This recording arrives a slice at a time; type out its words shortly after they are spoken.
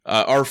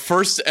Our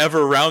first ever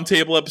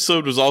roundtable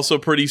episode was also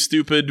pretty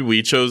stupid.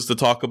 We chose to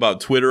talk about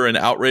Twitter and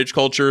outrage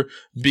culture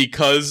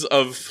because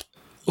of...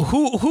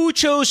 Who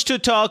chose to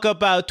talk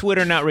about Twitter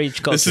and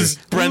outrage culture? This is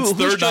Brent's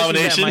third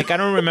nomination. That, Mike? I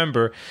don't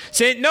remember.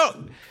 Say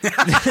no.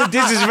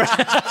 This is...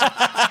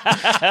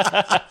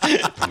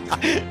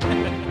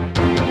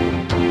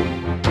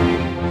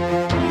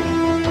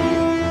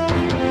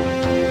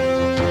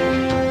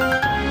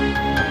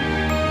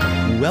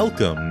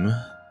 Welcome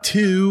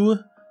to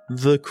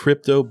the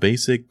Crypto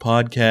Basic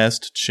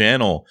Podcast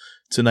channel.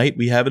 Tonight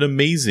we have an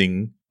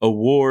amazing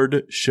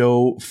award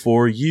show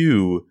for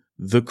you,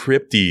 the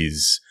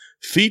Crypties,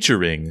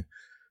 featuring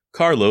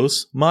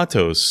Carlos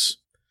Matos,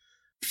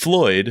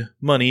 Floyd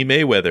Money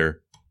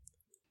Mayweather,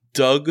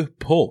 Doug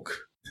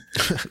Polk,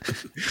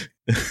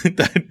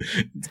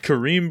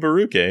 Kareem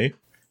Baruke,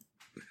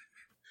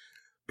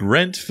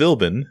 Brent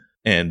Philbin,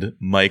 and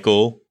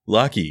Michael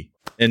Lockey.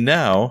 And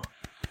now,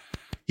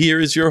 here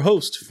is your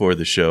host for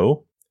the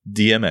show,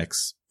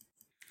 DMX.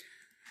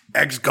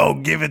 X go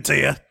give it to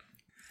you.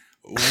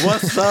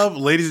 What's up,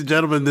 ladies and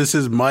gentlemen? This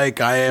is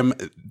Mike. I am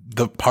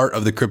the part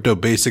of the Crypto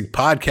Basic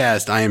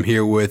Podcast. I am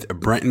here with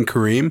Brent and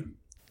Kareem.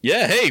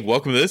 Yeah, hey,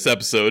 welcome to this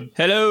episode.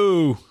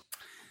 Hello.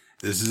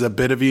 This is a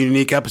bit of a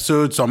unique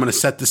episode, so I'm going to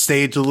set the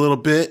stage a little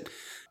bit.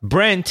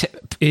 Brent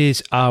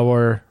is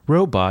our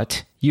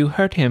robot. You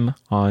heard him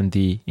on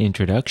the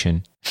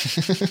introduction.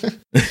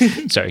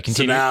 Sorry, continue.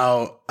 So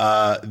now,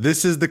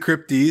 this is the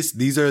Crypties.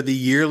 These are the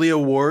yearly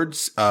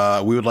awards.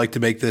 We would like to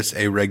make this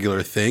a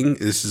regular thing.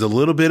 This is a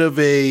little bit of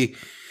a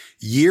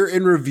year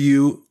in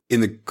review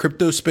in the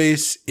crypto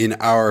space, in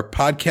our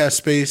podcast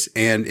space,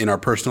 and in our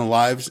personal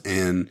lives.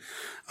 And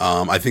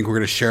I think we're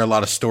going to share a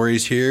lot of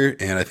stories here,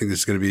 and I think this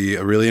is going to be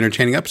a really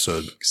entertaining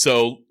episode.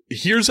 So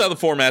here's how the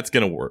format's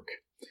going to work.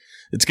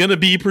 It's going to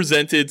be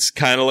presented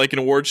kind of like an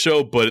award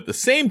show, but at the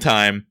same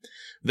time,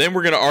 then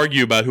we're going to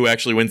argue about who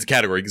actually wins the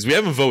category because we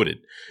haven't voted.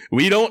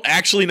 We don't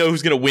actually know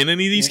who's going to win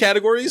any of these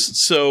categories,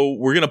 so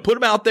we're going to put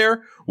them out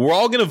there. We're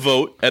all going to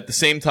vote at the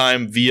same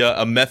time via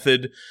a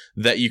method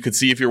that you could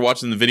see if you're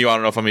watching the video. I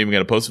don't know if I'm even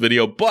going to post a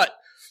video, but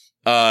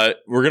we're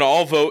going to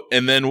all vote,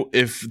 and then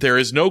if there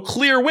is no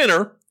clear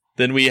winner,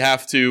 then we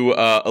have to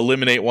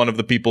eliminate one of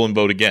the people and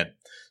vote again.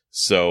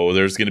 So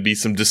there's going to be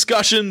some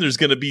discussion. There's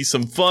going to be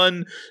some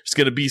fun. There's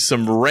going to be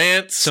some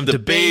rants, some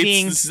debates.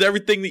 debating. This is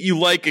everything that you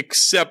like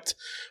except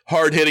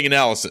hard-hitting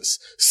analysis.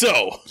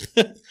 So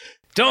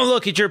don't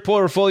look at your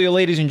portfolio,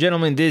 ladies and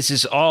gentlemen. This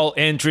is all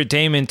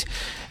entertainment,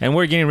 and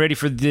we're getting ready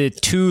for the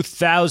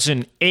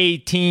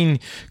 2018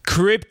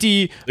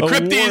 Crypty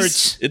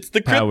Awards. It's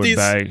the Crypties. Powered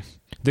by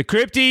the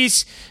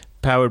Crypties.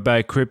 Powered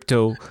by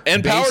Crypto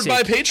and Basic. Powered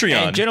by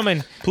Patreon. And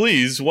gentlemen,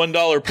 please,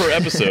 $1 per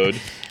episode,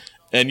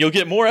 and you'll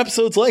get more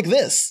episodes like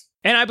this.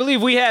 And I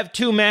believe we have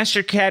two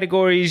master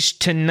categories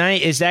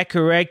tonight. Is that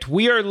correct?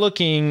 We are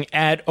looking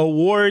at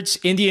awards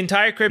in the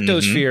entire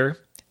cryptosphere.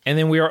 And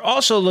then we are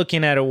also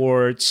looking at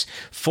awards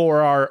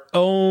for our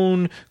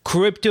own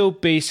Crypto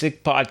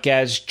Basic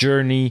Podcast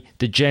journey,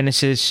 the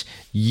Genesis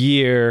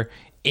year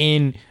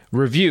in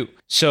review.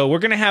 So we're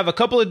going to have a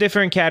couple of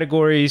different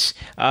categories.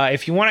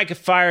 If you want, I could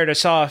fire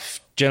us off,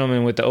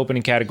 gentlemen, with the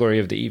opening category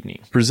of the evening.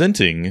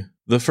 Presenting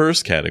the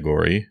first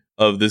category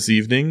of this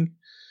evening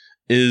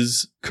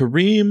is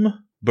Kareem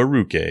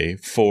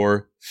Baruke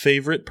for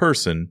favorite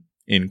person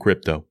in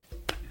crypto.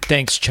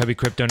 Thanks, Chubby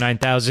Crypto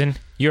 9000.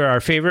 You're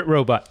our favorite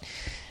robot.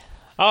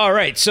 All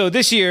right, so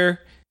this year,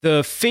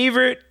 the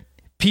favorite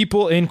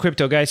people in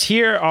crypto, guys.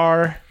 Here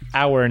are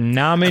our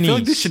nominees. I feel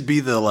like this should be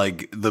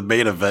the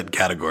main event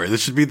category.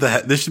 This should be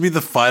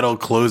the final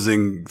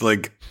closing,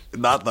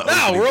 not the.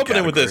 Now we're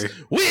opening category. with this.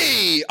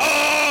 We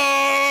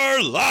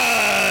are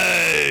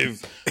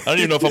live. I don't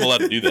even know if I'm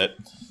allowed to do that.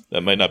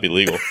 That might not be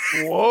legal.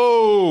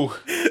 Whoa.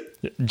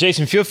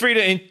 Jason, feel free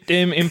to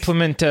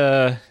implement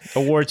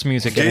awards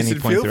music at any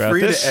point throughout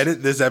this. Feel free to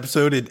edit this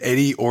episode in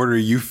any order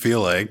you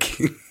feel like.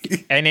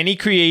 And any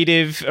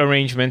creative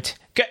arrangement.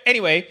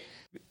 Anyway,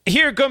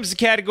 here comes the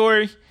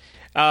category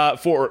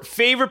for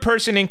favorite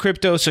person in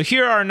crypto. So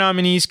here are our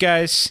nominees,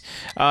 guys.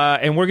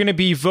 And we're going to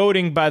be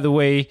voting, by the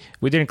way.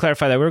 We didn't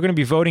clarify that. We're going to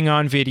be voting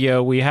on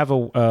video. We have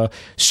a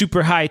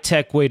super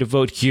high-tech way to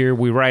vote here.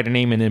 We write a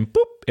name and then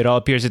boop, it all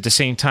appears at the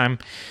same time.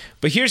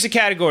 But here's the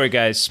category,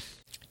 guys.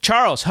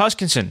 Charles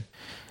Hoskinson.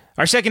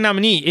 Our second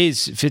nominee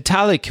is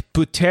Vitalik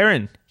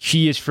Buterin.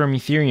 He is from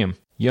Ethereum.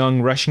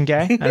 Young Russian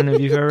guy. I don't know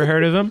if you've ever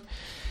heard of him.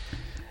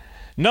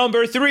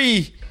 Number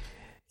 3.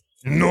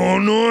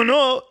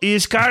 No,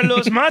 is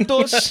Carlos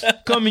Matos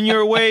coming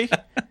your way.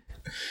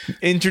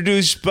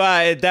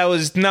 That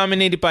was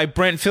nominated by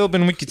Brent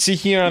Philbin. We could see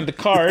here on the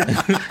card.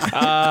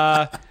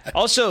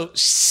 Also,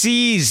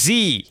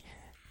 CZ.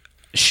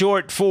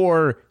 Short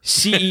for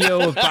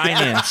CEO of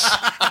Binance.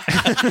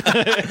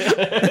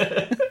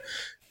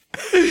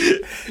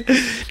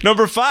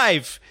 Number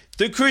 5,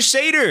 the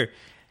Crusader,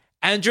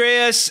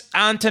 Andreas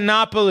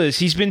Antonopoulos.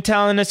 He's been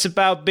telling us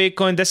about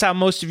Bitcoin. That's how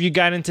most of you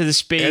got into the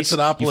space.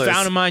 Antonopoulos. You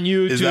found him on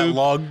YouTube.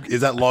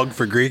 Is that log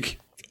for Greek?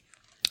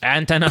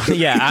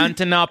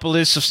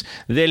 Antonopoulos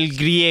del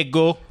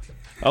Griego.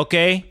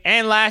 Okay.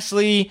 And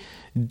lastly,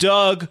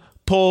 Doug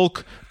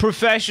Polk,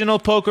 professional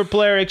poker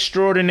player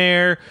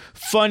extraordinaire,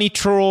 funny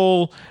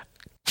troll,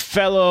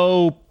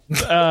 fellow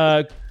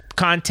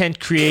content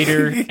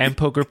creator, and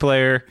poker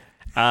player.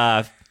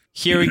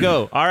 Here we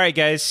go. All right,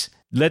 guys.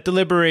 Let the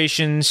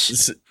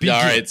deliberations begin.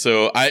 All right,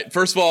 so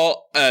first of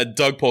all,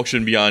 Doug Polk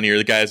shouldn't be on here.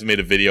 The guy hasn't made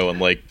a video in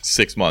like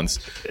 6 months.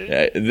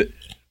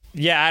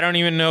 Yeah, I don't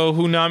even know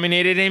who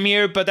nominated him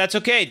here, but that's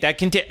okay.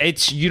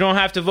 It's you don't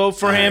have to vote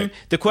for him. Right.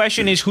 The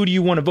question is, who do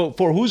you want to vote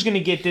for? Who's going to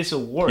get this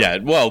award? Yeah,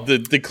 well,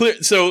 the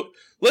clear. So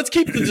let's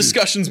keep the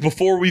discussions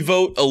before we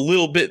vote a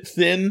little bit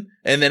thin,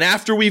 and then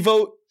after we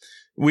vote,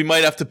 we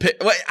might have to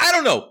pick. I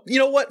don't know. You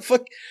know what?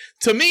 Fuck.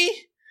 To me,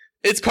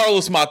 it's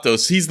Carlos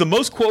Matos. He's the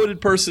most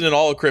quoted person in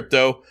all of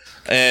crypto,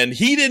 and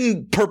he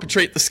didn't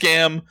perpetrate the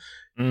scam.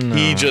 No.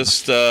 He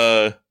just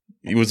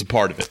he was a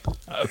part of it.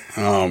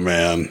 Oh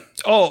man.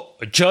 Oh,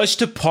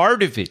 just a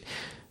part of it.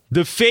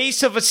 The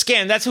face of a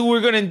scam. That's who we're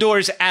going to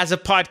endorse as a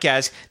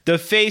podcast. The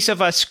face of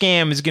a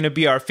scam is going to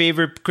be our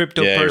favorite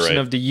crypto person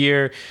of the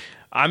year.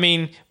 I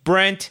mean,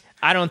 Brent,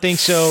 I don't think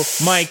so.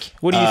 Mike,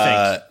 what do you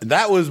think?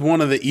 That was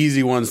one of the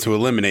easy ones to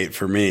eliminate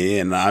for me,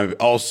 and I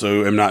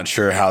also am not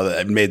sure how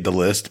that made the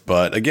list.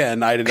 But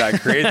again, I did not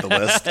create the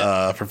list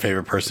for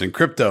favorite person in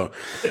crypto.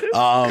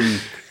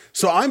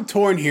 So I'm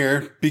torn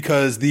here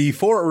because the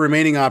 4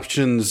 remaining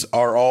options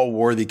are all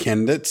worthy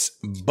candidates.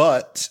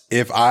 But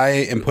if I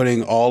am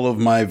putting all of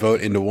my vote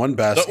into one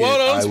basket,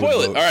 don't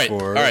spoil it.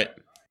 All right.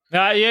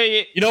 Yeah.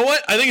 You know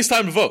what? I think it's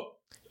time to vote.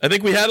 I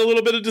think we had a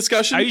little bit of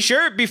discussion. Are you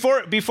sure?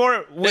 Before we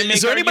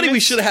is there anybody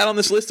we should have had on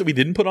this list that we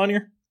didn't put on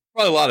here?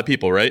 Probably a lot of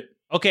people, right?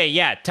 Okay,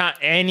 yeah.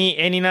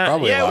 Any not?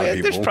 Probably a lot of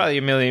people. There's probably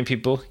a million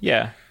people.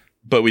 Yeah,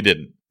 but we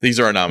didn't. These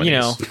are our nominees. You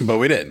know, but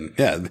we didn't.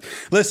 Yeah.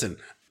 Listen,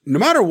 no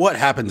matter what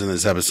happens in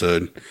this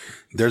episode,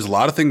 there's a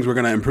lot of things we're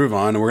going to improve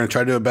on, and we're going to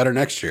try to do it better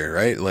next year,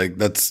 right? Like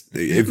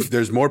if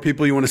there's more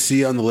people you want to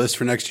see on the list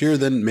for next year,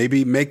 then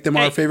maybe make them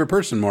our favorite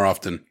person more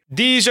often.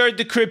 These are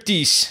the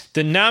Crypties.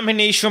 The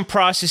nomination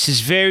process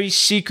is very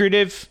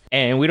secretive,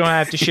 and we don't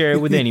have to share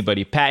it with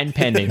anybody. Patent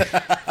pending.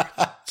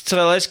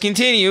 So let's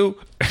continue.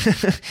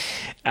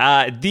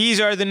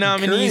 These are the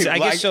nominees. Kareem, I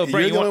guess so.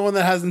 Brent, you're the only one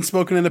that hasn't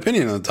spoken an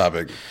opinion on the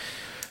topic.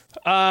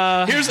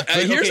 Here's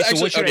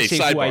actually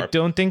sidebar. I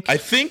don't think. I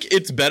think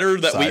it's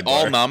better that we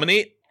all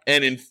nominate,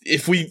 and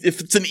if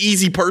it's an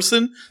easy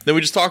person, then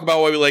we just talk about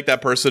why we like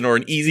that person, or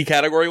an easy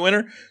category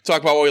winner,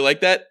 talk about why we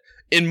like that.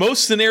 In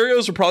most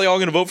scenarios, we're probably all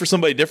going to vote for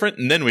somebody different,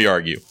 and then we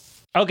argue.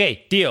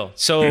 Okay, deal.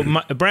 So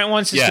Brent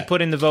wants us to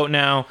put in the vote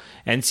now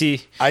and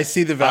see. I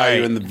see the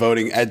value in the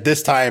voting at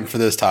this time for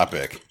this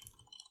topic.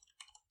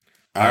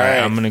 All right,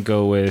 I'm going to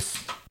go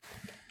with.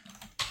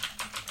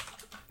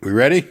 We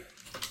ready?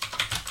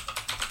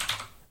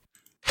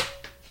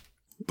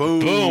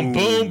 Boom,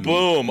 boom,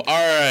 boom.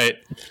 All right.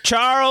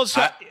 Charles,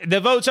 the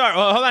votes are,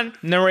 hold on,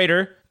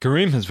 narrator.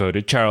 Kareem has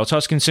voted Charles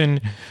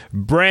Hoskinson.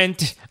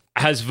 Brent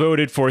has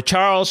voted for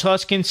Charles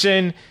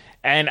Hoskinson.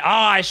 And,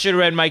 I should have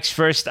read Mike's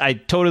first. I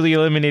totally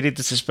eliminated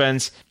the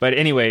suspense. But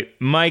anyway,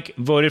 Mike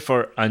voted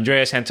for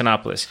Andreas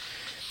Antonopoulos.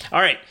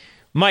 All right,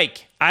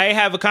 Mike, I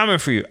have a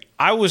comment for you.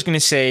 I was going to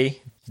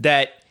say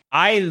that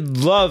I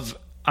love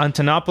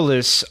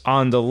Antonopoulos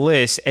on the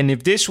list. And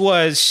if this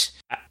was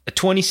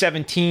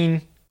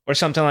 2017 or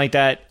something like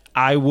that,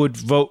 I would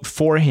vote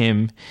for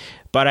him.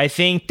 But I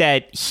think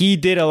that he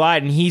did a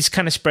lot, and he's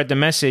kind of spread the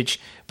message.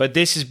 But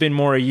this has been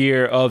more a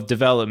year of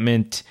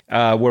development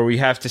where we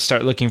have to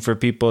start looking for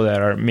people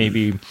that are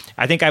maybe...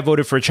 I think I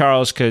voted for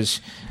Charles because,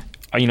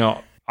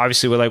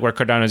 obviously we like where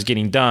Cardano's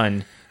getting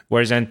done.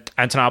 Whereas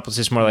Antonopoulos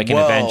is more like an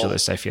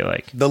evangelist, I feel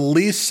like. The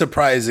least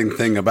surprising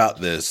thing about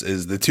this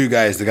is the 2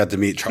 guys that got to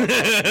meet Charles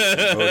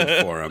and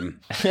voted for him.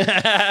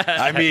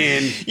 I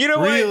mean,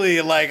 really,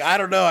 I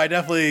don't know. I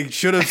definitely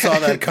should have saw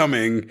that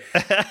coming.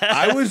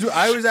 I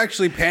was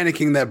actually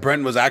panicking that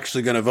Brent was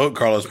actually going to vote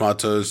Carlos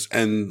Matos.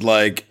 And,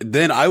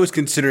 then I was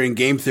considering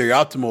Game Theory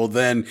Optimal.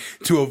 Then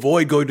to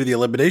avoid going to the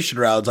elimination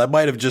rounds, I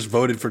might have just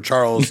voted for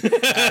Charles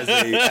as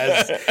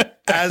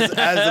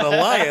an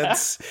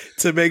alliance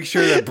to make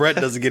sure that Brent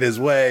doesn't get his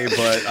way,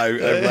 but I'm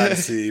glad to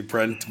see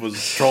Brent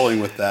was trolling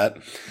with that.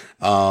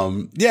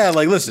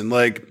 Listen,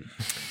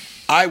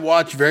 I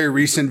watch very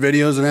recent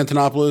videos of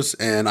Antonopoulos,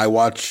 and I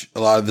watch a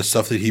lot of the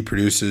stuff that he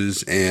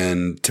produces,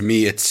 and to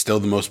me, it's still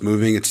the most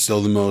moving. It's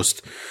still the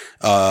most,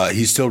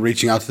 he's still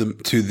reaching out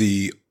to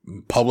the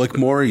public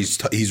more.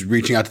 He's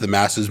reaching out to the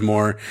masses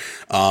more.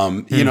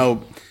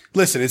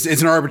 Listen,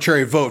 it's an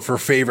arbitrary vote for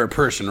favorite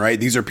person, right?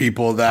 These are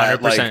people that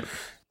 100%.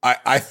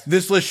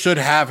 This list should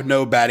have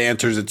no bad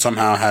answers. It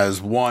somehow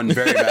has one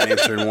very bad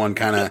answer and one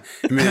kind of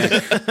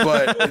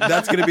but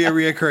that's going to be a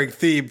reoccurring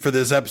theme for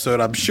this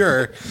episode, I'm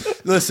sure.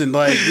 Listen,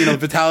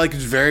 Vitalik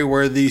is very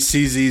worthy.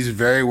 CZ is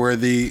very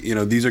worthy.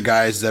 These are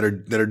guys that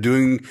are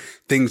doing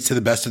things to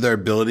the best of their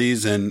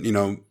abilities. And,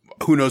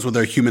 who knows what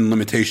their human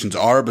limitations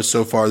are, but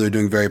so far they're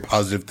doing very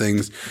positive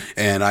things.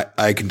 And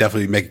I can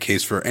definitely make a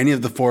case for any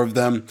of the 4 of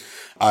them.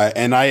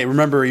 And I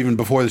remember even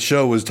before the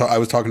show I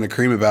was talking to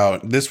Kareem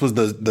about this was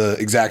the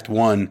exact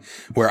one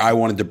where I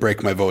wanted to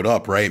break my vote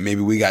up, right?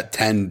 Maybe we got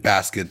 10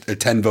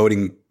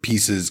 voting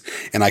pieces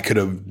and I could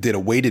have did a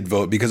weighted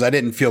vote because I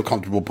didn't feel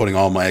comfortable putting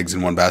all my eggs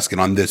in one basket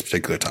on this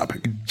particular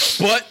topic.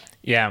 But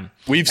yeah,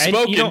 we've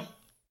spoken.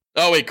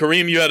 Oh, wait,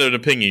 Kareem, you had an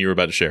opinion you were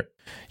about to share.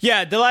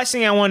 Yeah, the last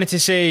thing I wanted to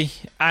say,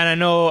 and I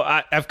know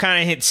I've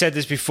kind of said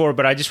this before,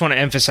 but I just want to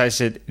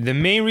emphasize it. The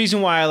main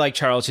reason why I like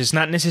Charles is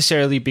not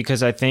necessarily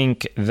because I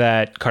think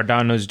that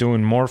Cardano's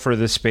doing more for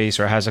the space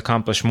or has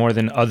accomplished more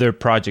than other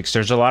projects.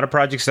 There's a lot of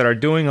projects that are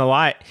doing a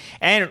lot.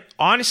 And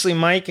honestly,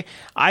 Mike,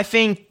 I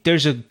think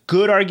there's a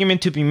good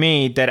argument to be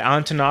made that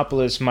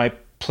Antonopoulos might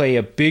play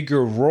a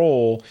bigger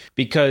role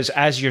because,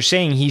 as you're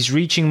saying, he's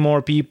reaching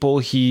more people.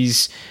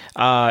 He's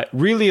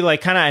really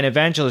like kind of an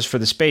evangelist for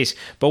the space.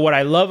 But what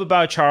I love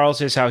about Charles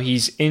is how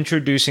he's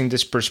introducing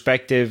this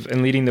perspective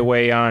and leading the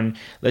way on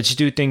let's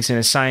do things in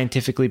a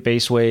scientifically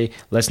based way.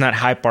 Let's not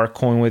hype our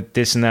coin with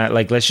this and that.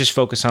 Like, let's just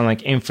focus on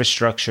like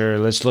infrastructure.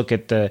 Let's look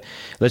at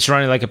let's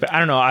run it like I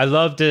don't know. I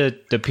love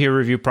the peer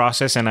review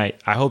process, and I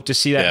hope to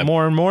see that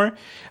more and more.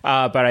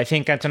 But I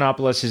think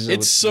Antonopoulos is.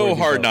 It's so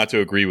hard not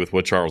to agree with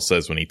what Charles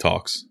says when he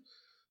talks.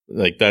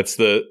 Like that's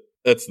the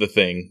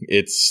thing.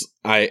 It's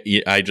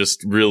I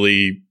just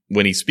really,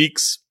 when he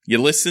speaks, you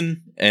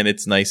listen and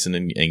it's nice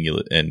and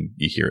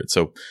you hear it.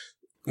 So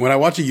when I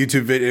watch a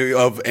YouTube video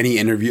of any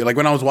interview, like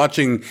when I was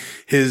watching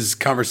his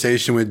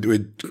conversation with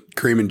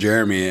Kareem and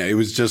Jeremy, it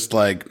was just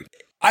like,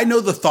 I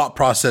know the thought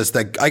process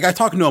that like I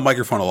talk into a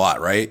microphone a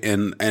lot, right?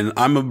 And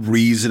I'm a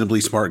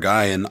reasonably smart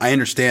guy and I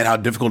understand how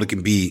difficult it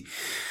can be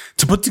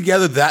to put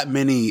together that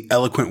many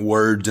eloquent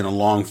words in a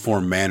long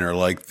form manner.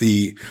 Like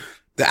the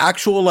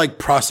actual like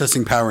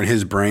processing power in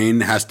his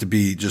brain has to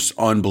be just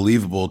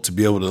unbelievable to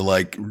be able to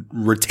like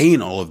retain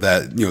all of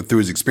that, you know, through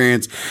his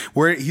experience,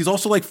 where he's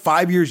also like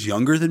 5 years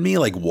younger than me.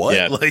 Like what?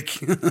 Yeah.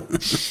 Like,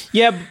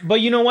 yeah.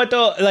 But you know what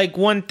though? Like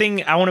one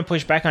thing I want to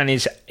push back on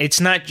is it's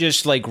not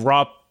just like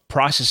raw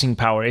processing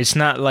power. It's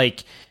not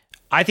like,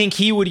 I think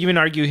he would even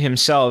argue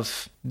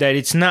himself that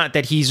it's not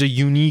that he's a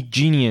unique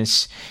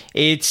genius.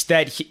 It's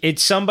that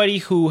it's somebody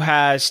who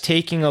has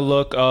taken a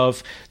look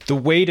of the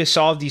way to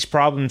solve these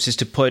problems is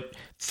to put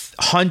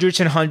hundreds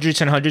and hundreds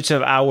and hundreds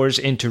of hours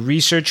into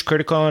research,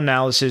 critical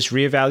analysis,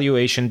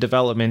 reevaluation,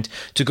 development,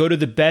 to go to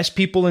the best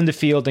people in the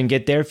field and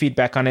get their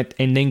feedback on it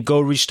and then go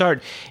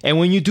restart. And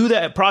when you do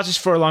that process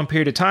for a long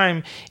period of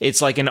time,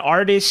 it's like an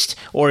artist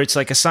or it's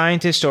like a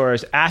scientist or an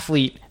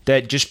athlete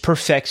that just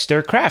perfects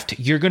their craft.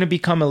 You're going to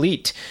become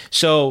elite.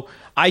 So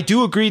I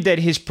do agree that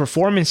his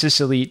performance is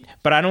elite,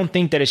 but I don't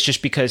think that it's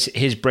just because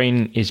his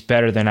brain is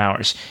better than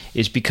ours.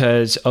 It's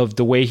because of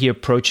the way he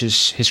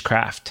approaches his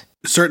craft.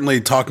 Certainly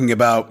talking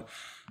about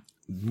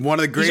one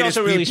of the greatest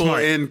really people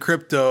in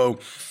crypto.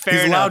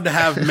 He's allowed to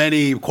have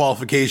many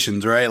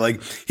qualifications, right?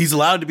 Like he's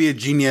allowed to be a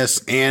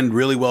genius and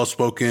really well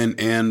spoken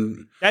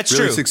and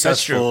really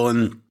successful.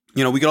 And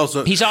you know, we could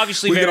also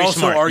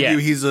argue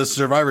he's a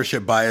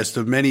survivorship bias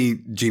of many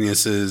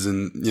geniuses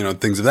and you know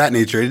things of that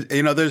nature.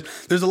 You know,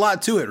 there's a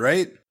lot to it,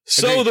 right?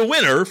 So the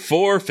winner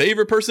for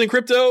favorite person in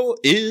crypto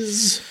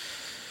is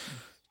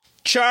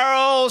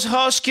Charles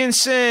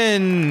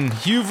Hoskinson.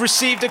 You've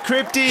received a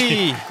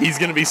Crypty. He's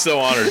going to be so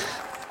honored.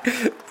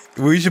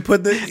 We should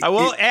put the.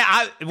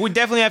 We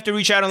definitely have to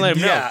reach out and let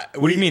him know.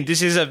 What do you mean?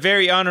 This is a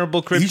very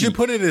honorable Crypty. He should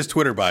put it in his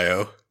Twitter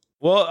bio.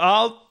 Well,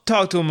 I'll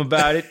talk to him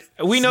about it.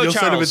 We know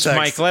Charles,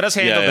 Mike. Let us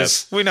handle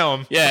this. We know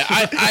him. Yeah,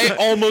 I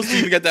almost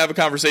even got to have a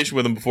conversation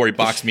with him before he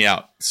boxed me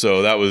out.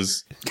 So that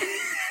was.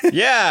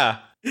 Yeah.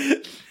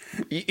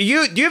 Do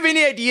you have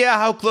any idea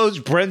how close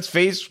Brent's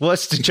face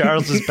was to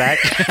Charles's back?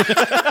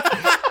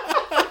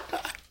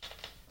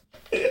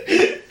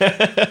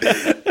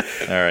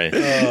 All right.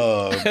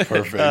 Oh,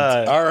 perfect.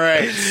 All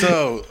right.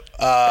 So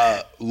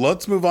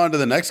let's move on to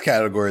the next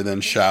category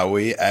then, shall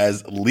we?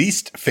 As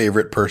least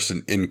favorite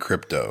person in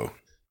crypto.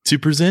 To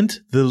present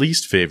the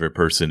least favorite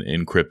person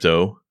in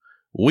crypto,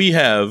 we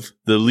have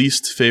the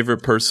least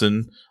favorite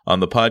person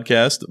on the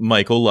podcast,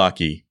 Michael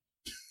Lockey.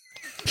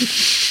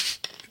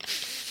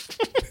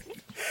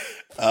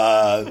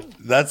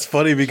 That's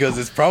funny because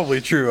it's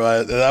probably true.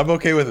 I'm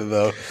okay with it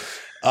though.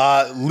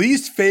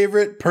 Least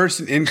favorite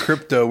person in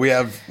crypto. We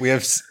have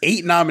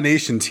 8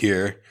 nominations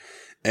here,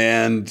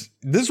 and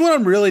this one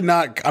I'm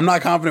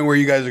not confident where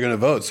you guys are going to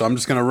vote. So I'm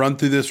just going to run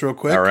through this real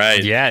quick. All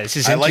right. Yeah, this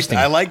is interesting.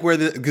 I like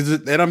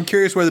and I'm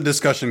curious where the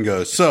discussion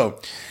goes. So,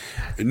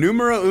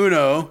 numero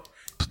uno.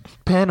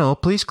 Panel,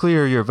 please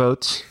clear your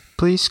votes.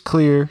 Please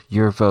clear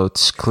your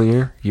votes.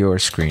 Clear your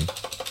screen.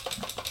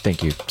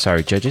 Thank you.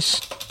 Sorry,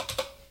 judges.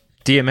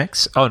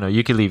 DMX? Oh, no,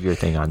 you can leave your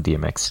thing on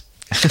DMX.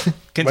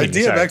 My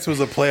DMX was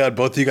a play on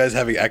both of you guys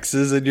having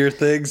X's in your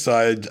thing,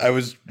 so I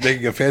was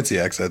making a fancy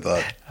X, I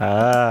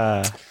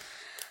thought.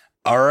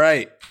 All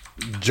right.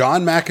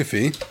 John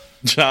McAfee.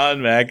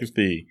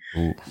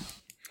 Ooh.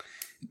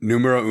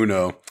 Numero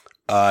uno.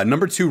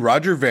 Number 2,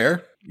 Roger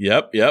Ver.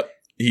 Yep.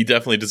 he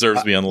definitely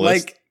deserves to be on the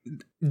list.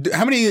 Like,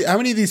 how many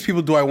of these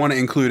people do I want to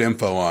include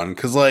info on?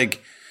 Because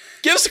like,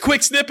 give us a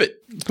quick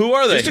snippet. Who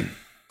are they?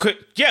 Quick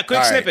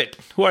snippet.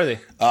 Who are they?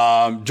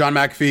 John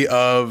McAfee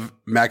of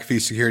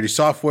McAfee Security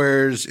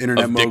Softwares,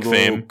 internet Of big mogul,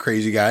 fame.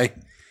 crazy guy.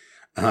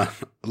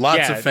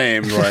 Lots of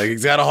fame. Like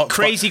he's got a whole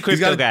Crazy he's crypto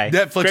got a guy.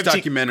 Netflix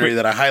documentary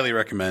that I highly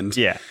recommend.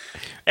 Yeah.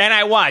 And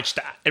I watched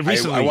it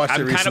recently. I watched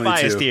it I'm kind of recently,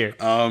 biased too. here.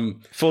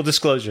 Full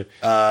disclosure.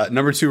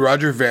 Number 2,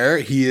 Roger Ver.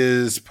 He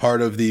is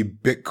part of the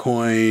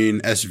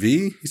Bitcoin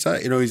SV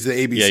side. He's the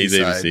ABC he's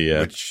side. ABC, yeah.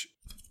 Which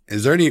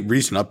is there any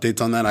recent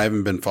updates on that? I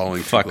haven't been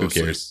following. Fuck, who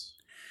closely. cares?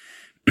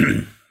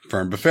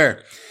 Firm but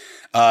fair.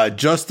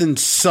 Justin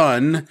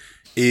Sun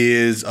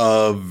is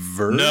of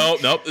Verge. No.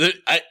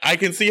 I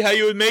can see how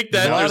you would make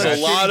that. Lot There's of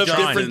a lot of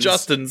Justins. different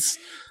Justins.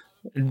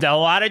 A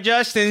lot of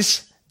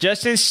Justins.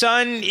 Justin's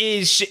son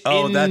is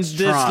in that's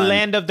this Tron.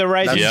 land of the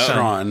rising That's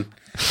sun.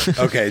 Tron.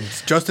 Okay,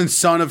 Justin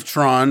Sun of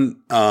Tron.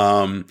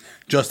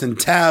 Justin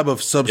Tab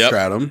of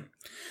Substratum.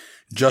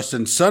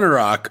 Justin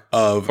Sunrock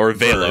of Or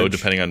Velo, Verge.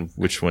 depending on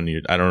which one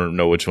I don't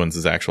know which one's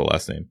his actual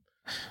last name.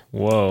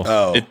 Whoa.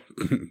 Oh.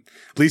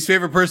 Least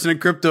favorite person in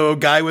crypto,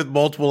 guy with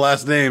multiple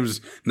last names.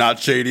 Not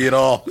shady at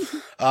all.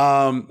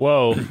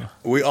 Whoa.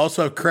 We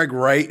also have Craig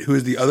Wright, who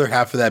is the other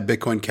half of that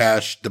Bitcoin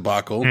Cash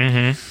debacle.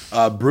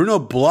 Bruno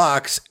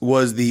Blocks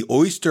was the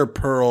Oyster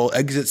Pearl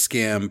exit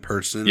scam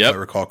person, if I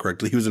recall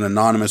correctly. He was an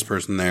anonymous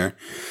person there.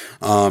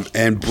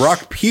 And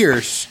Brock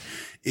Pierce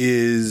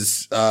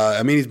is,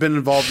 he's been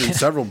involved in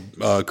several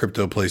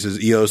crypto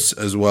places, EOS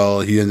as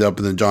well. He ended up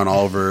in the John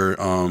Oliver.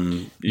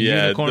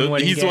 Unicorn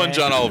wedding he's the one gang.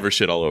 John Oliver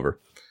shit all over.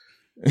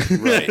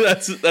 Right.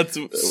 that's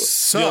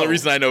the only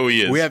reason I know who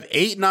he is. We have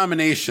 8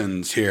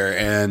 nominations here,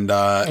 and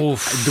do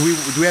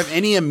we have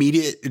any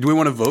immediate? Do we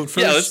want to vote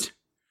first?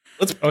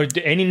 Yeah, Or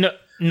any no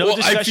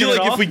discussion I feel at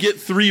like all? if we get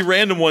 3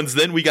 random ones,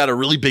 then we got a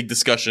really big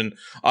discussion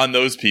on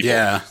those people.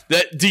 Yeah.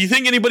 Do you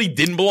think anybody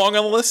didn't belong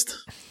on the list?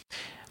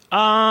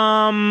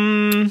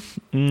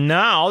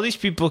 Nah, all these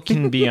people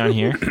can be on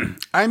here.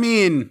 I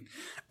mean,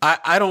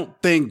 I don't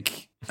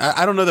think.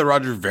 I don't know that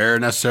Roger Ver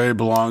necessarily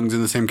belongs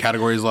in the same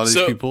category as a lot of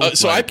these people.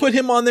 So I put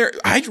him on there.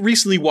 I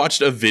recently watched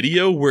a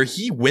video where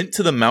he went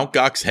to the Mt.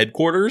 Gox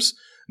headquarters,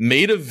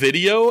 made a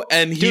video,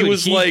 and he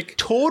was like,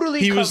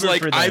 totally. he was covered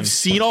like, for them. I've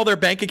seen all their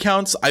bank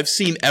accounts. I've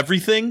seen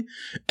everything.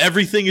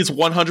 Everything is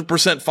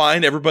 100%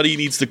 fine. Everybody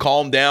needs to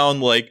calm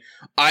down. Like,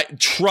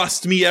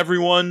 trust me,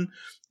 everyone.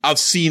 I've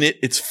seen it.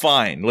 It's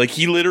fine. Like,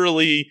 he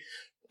literally,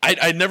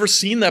 I'd never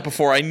seen that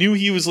before. I knew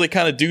he was like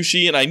kind of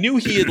douchey, and I knew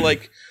he had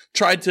like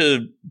tried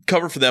to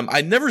cover for them.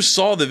 I never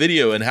saw the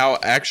video and how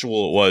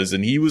actual it was,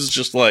 and he was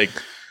just like,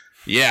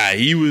 yeah,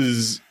 he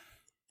was.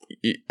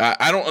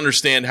 I don't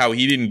understand how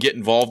he didn't get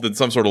involved in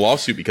some sort of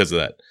lawsuit because of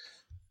that.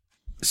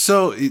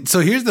 So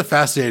here's the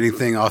fascinating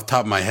thing off the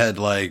top of my head.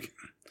 Like,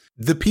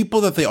 the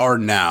people that they are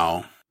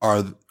now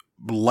are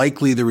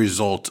likely the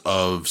result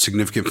of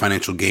significant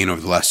financial gain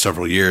over the last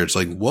several years.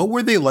 Like, what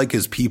were they like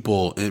as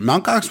people? In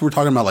Mt. Gox, we're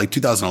talking about like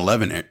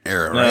 2011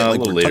 era, right? A Like,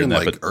 little we're later talking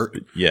than that, like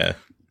but yeah.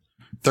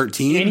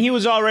 13. And he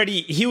was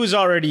already He was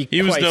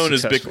quite known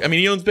as successful.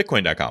 he owns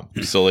Bitcoin.com.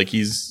 So like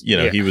he's,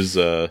 he was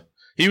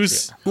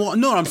Well,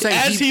 no, I'm saying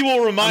as he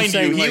will remind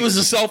you, he like, was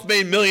a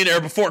self-made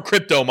millionaire before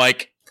crypto,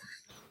 Mike.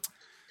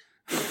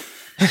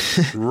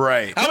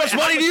 right. How much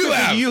money do you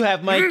have? Do you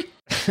have, Mike?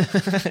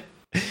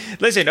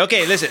 Listen.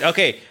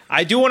 Okay.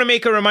 I do want to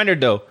make a reminder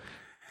though,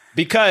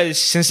 because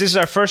since this is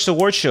our first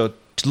award show,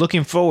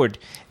 looking forward,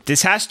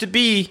 this has to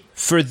be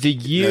for the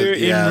year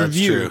yeah, in that's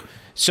review. true.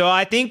 So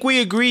I think we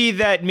agree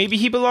that maybe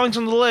he belongs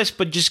on the list,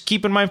 but just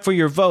keep in mind for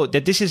your vote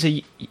that this is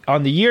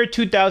on the year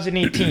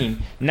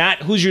 2018,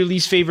 not who's your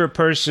least favorite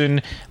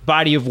person,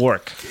 body of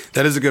work.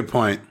 That is a good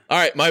point. All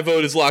right, my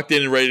vote is locked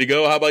in and ready to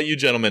go. How about you,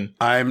 gentlemen?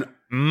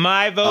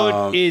 My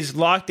vote is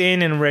locked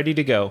in and ready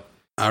to go.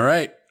 All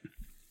right.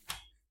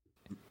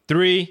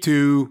 3,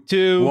 2,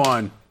 2,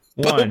 1.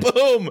 1.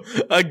 Boom!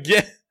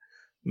 Again.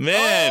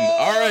 Man.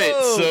 All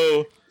right,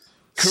 so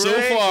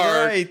Craig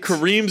far, Wright.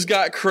 Kareem's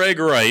got Craig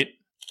Wright.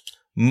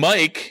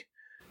 Mike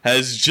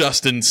has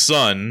Justin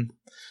Sun.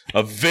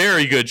 A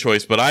very good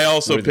choice, but I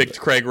also picked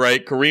Craig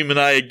Wright. Kareem and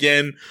I,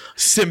 again,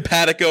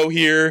 simpatico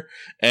here.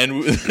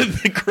 And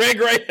Craig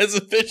Wright has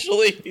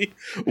officially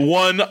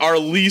won our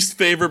least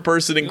favorite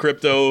person in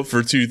crypto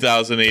for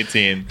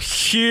 2018.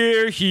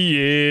 Here he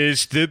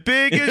is, the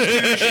biggest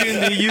douche in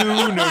the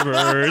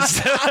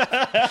universe.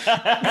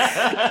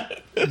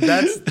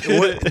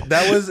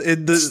 That was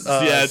in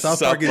the Yeah, it's South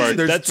South Park. Park.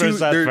 There's That's from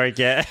South Park,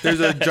 yeah. There's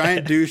a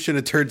giant douche and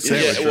a turd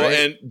sandwich, Yeah, well,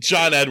 right? and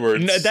John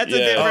Edwards. No, that's a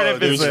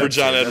different It was episode. for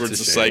John That's Edwards, a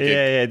the shame. psychic.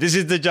 Yeah. This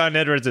is the John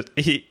Edwards.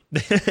 He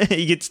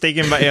gets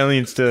taken by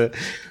aliens to.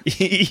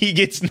 He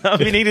gets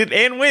nominated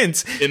and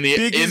wins In the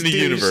Biggest douche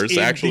universe, in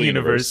actual the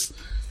universe.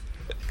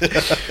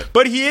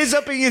 But he is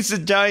up against a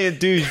giant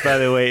douche, by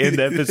the way, in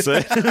the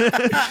episode.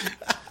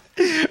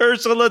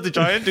 Ursula, the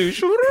giant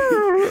douche.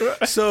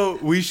 So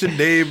we should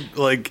name,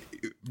 like,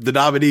 the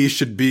nominees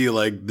should be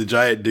like the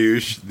giant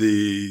douche,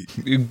 the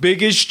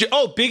biggest douche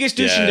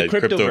in the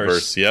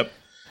cryptoverse. Yep.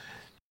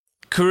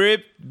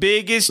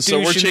 biggest douche So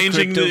we're in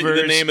changing the the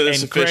Cryptoverse, name of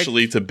this and Craig-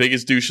 officially to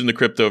Biggest Douche in the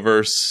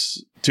Cryptoverse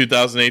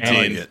 2018.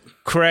 I like it.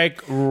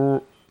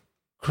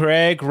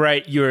 Craig,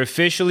 right? You're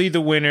officially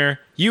the winner.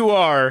 You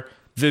are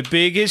the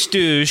biggest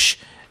douche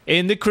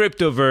in the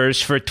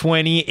Cryptoverse for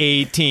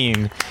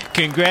 2018.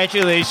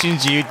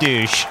 Congratulations, you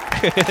douche.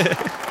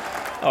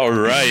 All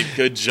right.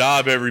 Good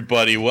job,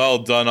 everybody. Well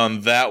done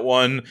on that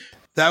one.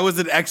 That was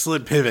an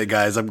excellent pivot,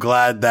 guys. I'm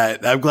glad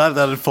that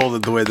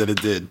unfolded the way that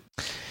it did.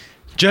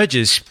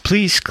 Judges,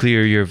 please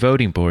clear your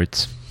voting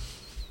boards.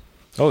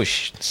 Oh,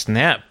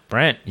 snap.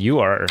 Brent, you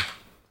are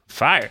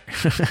fire.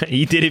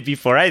 You did it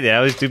before I did. I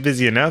was too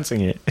busy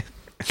announcing it.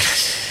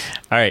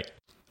 All right.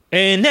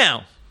 And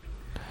now,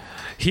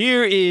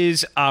 here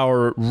is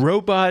our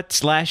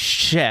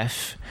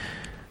robot/chef,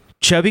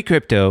 Chubby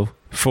Crypto,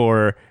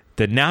 for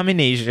the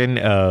nomination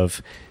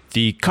of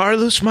the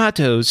Carlos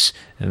Matos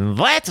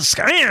That's a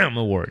Scam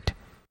Award.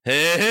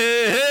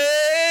 Hey,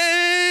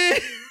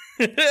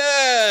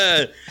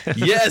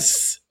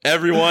 yes,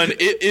 everyone.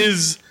 It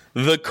is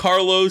the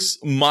Carlos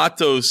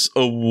Matos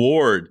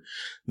Award.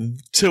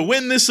 To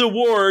win this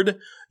award,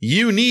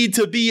 you need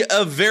to be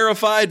a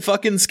verified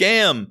fucking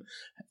scam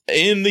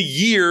in the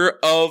year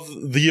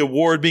of the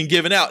award being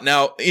given out.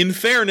 Now, in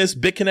fairness,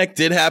 BitConnect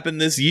did happen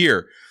this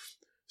year.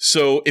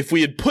 So if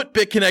we had put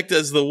BitConnect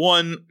as the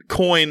one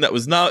coin that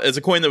was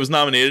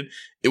nominated,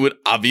 it would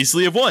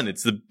obviously have won.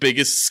 It's the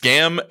biggest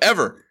scam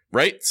ever,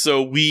 right?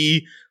 So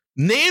we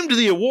named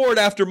the award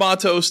after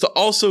Matos to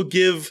also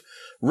give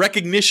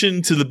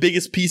recognition to the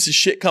biggest piece of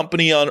shit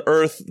company on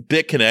earth,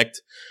 BitConnect.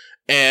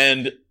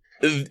 And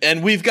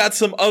we've got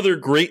some other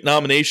great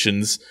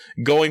nominations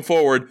going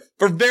forward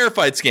for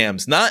verified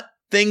scams, not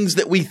things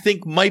that we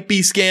think might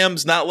be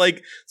scams, not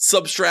like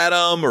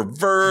Substratum or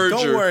Verge.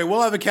 Don't worry,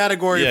 we'll have a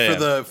category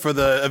for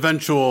the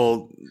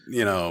eventual,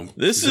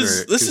 This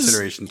is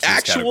considerations to this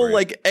actual category.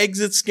 like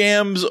exit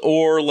scams,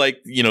 or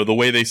like, the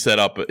way they set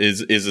up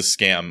is a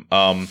scam.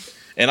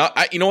 And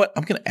I you know what?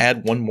 I'm going to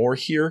add one more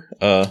here.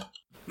 Oh,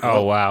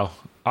 wow.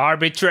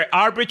 Arbitrary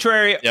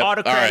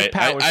autocratic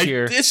powers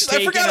here.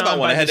 I forgot about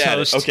one. I had to add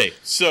it. Okay,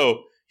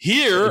 so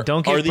here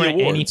Don't are give the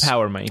Brent awards. any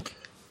power, Mike.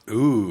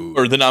 Ooh.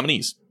 Or the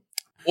nominees.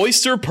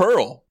 Oyster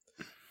Pearl.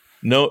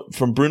 No,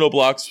 from Bruno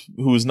Blocks,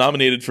 who was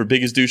nominated for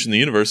Biggest Douche in the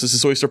Universe. This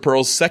is Oyster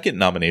Pearl's second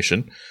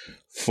nomination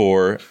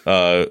for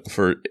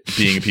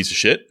being a piece of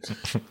shit.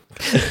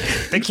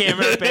 The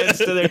camera pans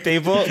to their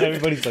table, and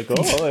everybody's like,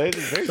 "Oh, that's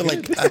very good."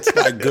 Like, that's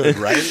not good,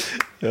 right?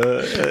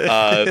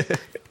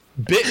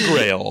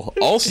 BitGrail,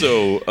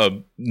 also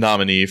a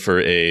nominee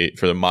for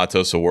the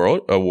Matos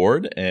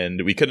Award,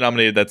 and we could have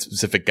nominated that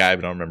specific guy,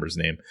 but I don't remember his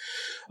name.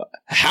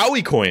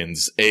 Howie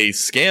Coins, a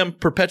scam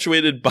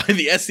perpetuated by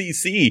the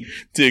SEC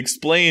to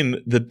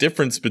explain the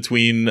difference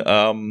between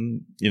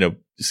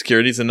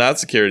securities and not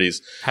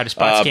securities. How to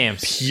spot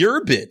scams.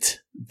 Purebit,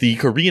 the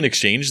Korean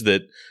exchange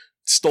that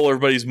stole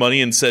everybody's money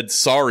and said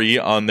sorry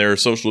on their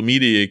social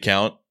media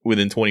account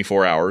within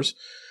 24 hours.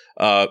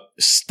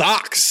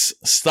 Stocks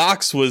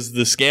was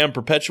the scam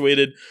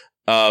perpetuated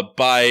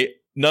by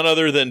none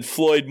other than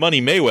Floyd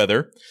Money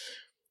Mayweather.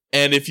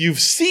 And if you've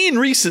seen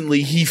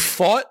recently, he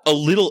fought a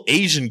little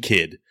Asian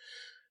kid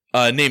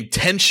named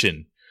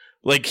Tenshin.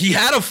 Like, he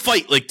had a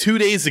fight like 2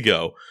 days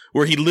ago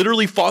where he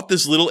literally fought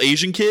this little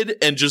Asian kid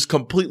and just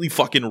completely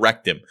fucking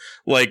wrecked him.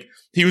 Like,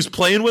 he was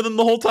playing with him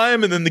the whole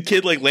time, and then the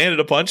kid like landed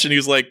a punch and he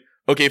was like,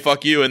 okay,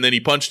 fuck you. And then he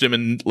punched him,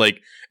 and like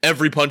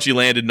every punch he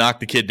landed knocked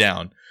the kid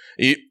down.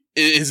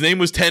 His name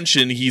was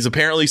Tenshin. He's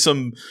apparently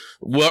some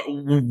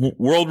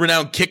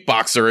world-renowned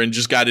kickboxer and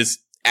just got his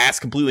ass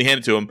completely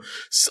handed to him.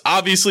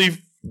 Obviously,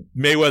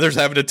 Mayweather's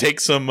having to take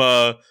some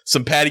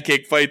patty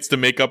cake fights to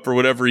make up for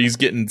whatever he's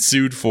getting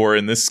sued for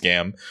in this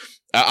scam.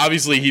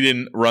 Obviously, he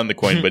didn't run the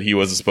coin, but he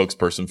was a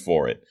spokesperson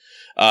for it.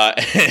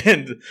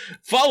 And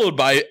followed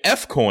by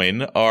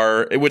Fcoin,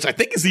 which I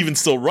think is even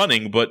still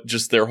running, but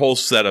just their whole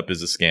setup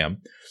is a scam.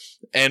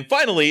 And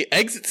finally,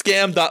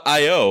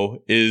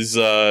 ExitScam.io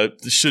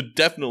should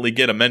definitely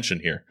get a mention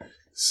here.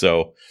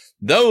 So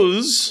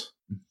those.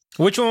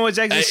 Which one was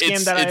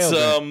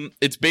ExitScam.io?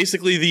 It's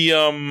basically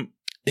the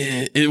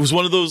it was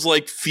one of those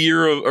like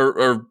fear of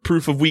or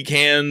proof of weak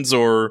hands,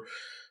 or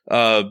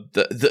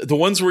the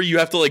ones where you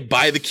have to like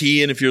buy the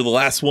key, and if you're the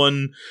last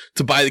one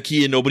to buy the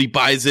key and nobody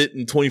buys it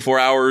in 24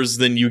 hours,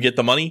 then you get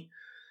the money.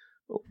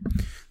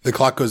 The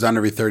clock goes down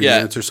every 30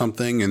 minutes or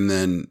something, and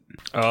then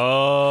it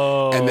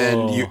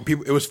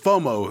was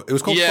FOMO. It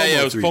was called FOMO 3D.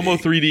 It was FOMO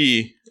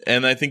 3D,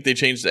 and I think they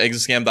changed to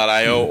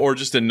ExitScam.io, or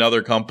just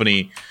another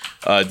company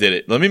did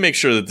it. Let me make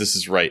sure that this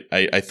is right.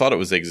 I thought it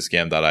was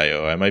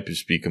ExitScam.io. I might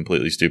just be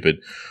completely stupid.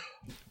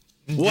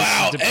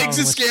 Wow,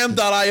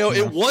 ExitScam.io.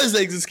 It was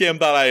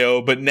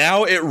ExitScam.io, but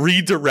now it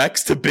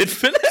redirects to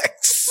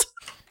Bitfinex.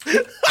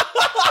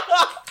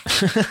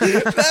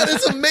 That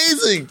is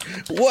amazing.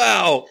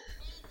 Wow.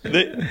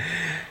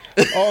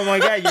 Oh my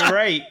God, you're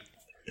right.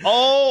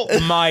 Oh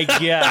my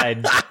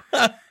God.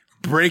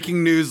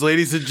 Breaking news,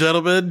 ladies and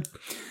gentlemen.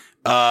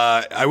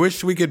 I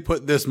wish we could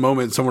put this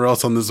moment somewhere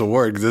else on this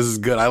award, because this is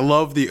good. I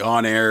love the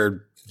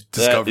on-air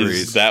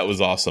discoveries. That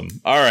was awesome.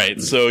 All right.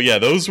 So, yeah,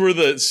 those were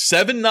the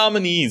 7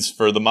 nominees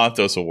for the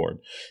Matos Award.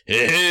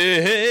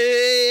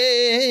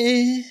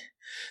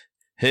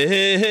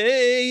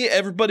 Hey,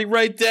 everybody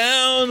write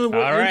down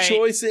what your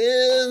choice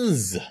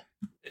is.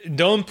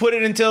 Don't put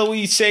it until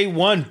we say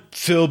 1,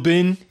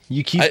 Philbin.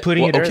 You keep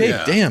putting it okay,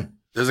 earlier. damn.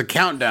 There's a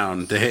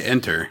countdown to hit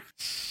enter.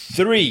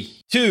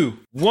 3, 2,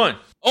 1.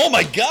 Oh,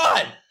 my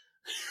God.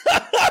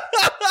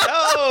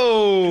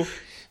 Oh!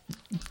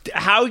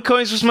 Howie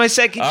Coins was my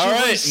second choice. All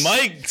right,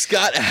 Mike's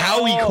got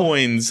Howie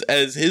Coins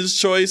as his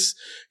choice.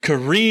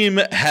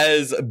 Kareem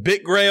has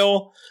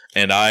BitGrail,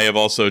 and I have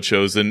also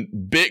chosen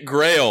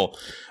BitGrail.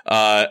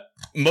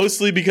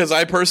 Mostly because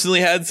I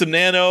personally had some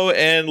Nano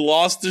and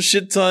lost a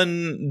shit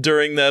ton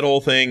during that whole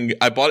thing.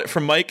 I bought it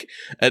from Mike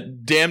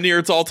at damn near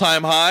its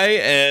all-time high,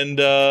 and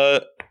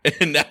now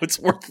it's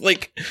worth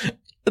like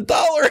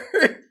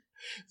 $1.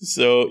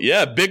 So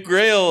yeah,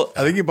 BitGrail.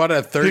 I think you bought it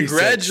at 36.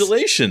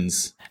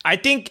 Congratulations. I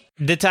think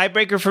the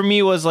tiebreaker for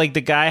me was like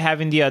the guy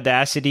having the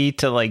audacity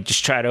to like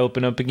just try to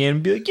open up again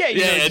and be like,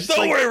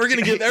 don't worry, we're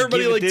gonna give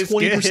everybody like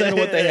 20% of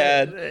what they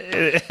had.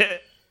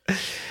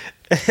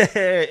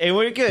 And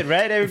we're good,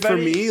 right, everybody? For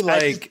me,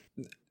 like,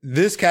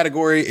 this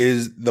category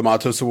is the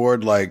Matos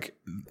Award. Like,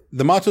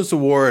 the Matos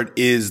Award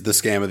is the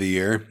scam of the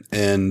year.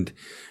 And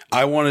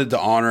I wanted to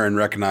honor and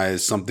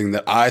recognize something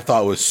that I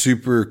thought was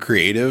super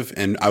creative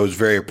and I was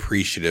very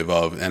appreciative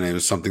of. And it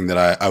was something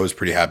that I was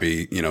pretty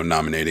happy,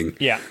 nominating.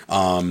 Yeah.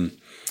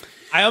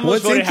 I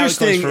almost voted Howie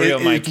Coins for real,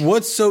 Mike.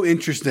 What's so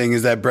interesting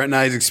is that Brett and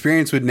I's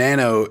experience with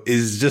Nano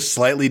is just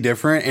slightly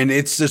different, and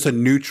it's just a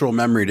neutral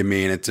memory to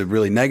me, and it's a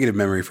really negative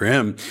memory for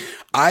him.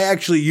 I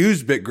actually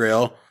used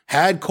BitGrail,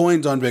 had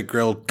coins on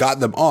BitGrail,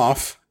 got them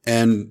off,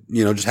 and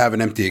just have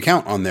an empty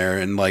account on there,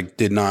 and like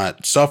did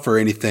not suffer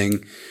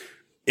anything.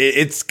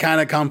 It's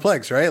kind of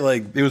complex, right?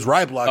 Like it was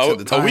Ryblocks at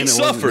the time. We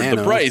suffered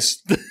the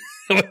price.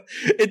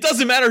 It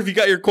doesn't matter if you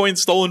got your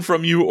coins stolen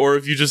from you or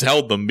if you just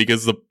held them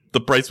because the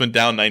price went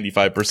down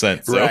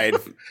 95%. So. Right.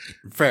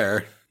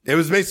 Fair. It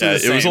was basically the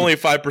same. It was only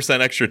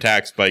 5% extra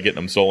tax by getting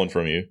them stolen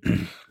from you.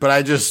 But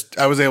I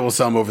was able to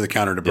sell them over the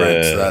counter to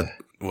Brent, so that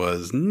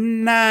was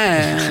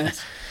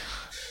nice.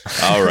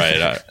 All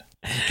right.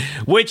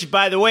 Which,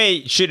 by the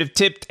way, should have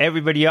tipped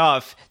everybody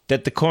off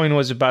that the coin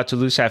was about to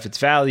lose half its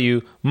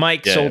value.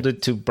 Mike sold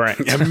it to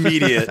Brent.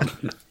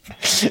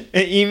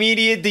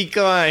 Immediate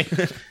decline.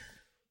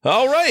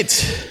 All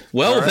right.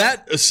 Well,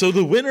 so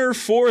the winner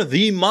for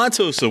the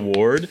Matos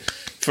Award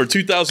for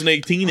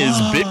 2018 is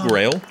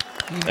BitGrail,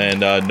 and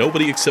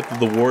nobody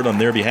accepted the award on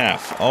their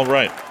behalf. All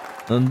right.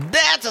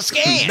 That's a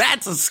scam.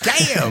 That's a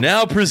scam.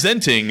 Now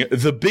presenting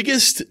the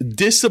biggest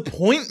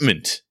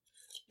disappointment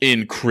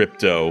in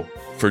crypto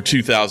for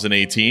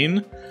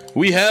 2018,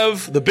 we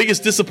have the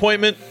biggest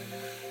disappointment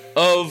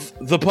of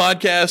the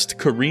podcast,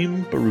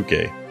 Kareem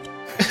Baruke.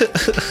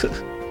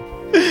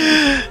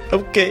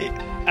 Okay.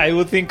 I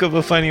will think of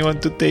a funny one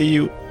to tell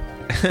you.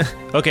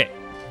 Okay,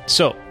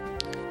 so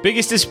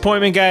biggest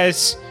disappointment,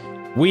 guys.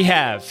 We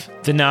have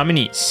the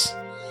nominees.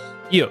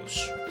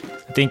 EOS.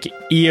 I think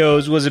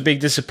EOS was a big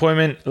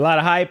disappointment. A lot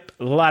of hype,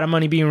 a lot of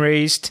money being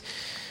raised.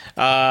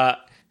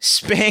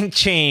 Spank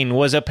Chain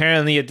was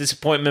apparently a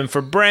disappointment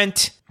for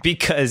Brent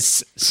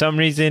because some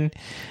reason.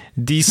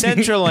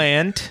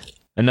 Decentraland,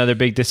 another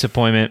big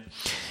disappointment.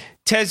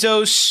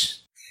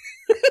 Tezos,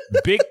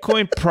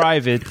 Bitcoin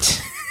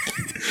Private.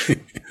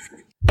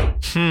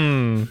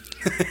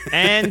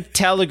 And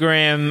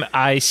Telegram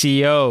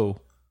ICO.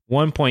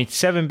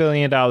 $1.7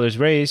 billion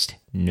raised.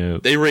 No.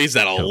 They raised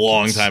that a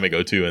long time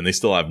ago, too, and they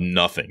still have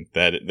nothing.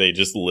 That they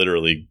just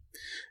literally...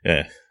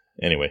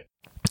 Anyway.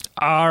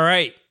 All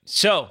right.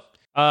 So,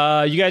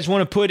 you guys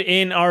want to put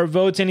in our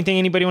votes?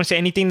 Anybody want to say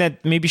anything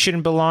that maybe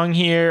shouldn't belong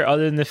here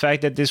other than the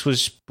fact that this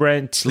was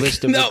Brent's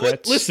list of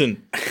regrets?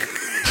 Listen.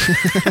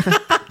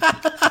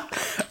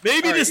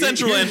 Maybe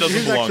Decentraland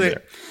doesn't belong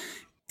there.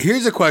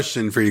 Here's a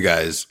question for you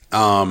guys.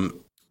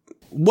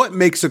 What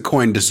makes a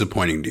coin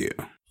disappointing to you?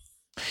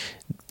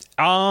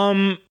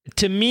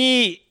 To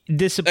me,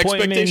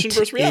 disappointment expectation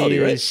versus reality,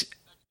 is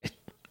right?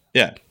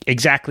 Yeah.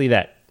 Exactly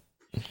that.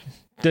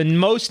 The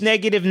most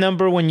negative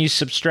number when you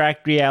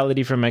subtract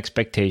reality from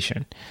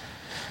expectation.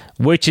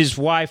 Which is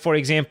why, for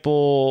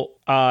example,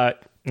 I'm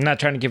not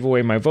trying to give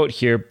away my vote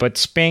here, but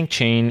Spank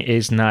Chain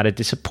is not a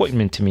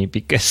disappointment to me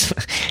because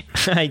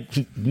I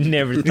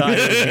never thought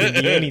it was going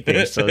to be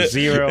anything. So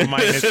 0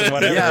 minus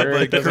whatever,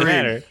 it doesn't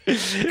matter.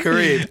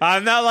 Kareem,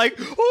 I'm not like,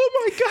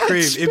 oh my God.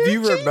 Kareem, if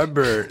you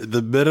remember,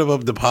 the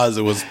minimum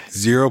deposit was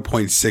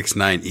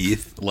 0.69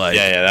 ETH. Like,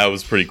 yeah, that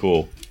was pretty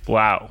cool.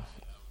 Wow.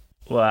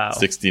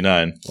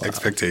 69.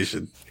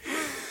 Expectation.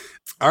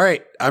 All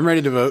right, I'm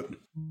ready to vote.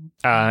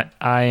 I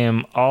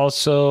am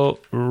also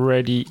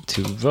ready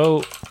to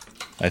vote.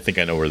 I think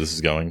I know where this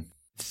is going.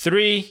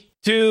 3,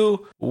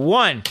 2,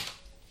 1.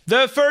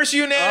 The first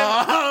unanimous.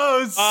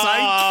 Oh, psych.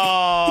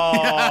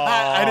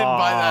 I didn't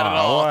buy that at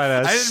all.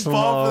 I didn't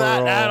fall for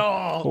that at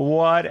all.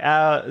 What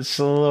a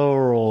slow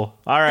roll.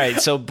 All right,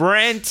 so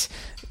Brent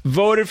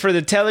voted for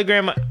the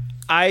Telegram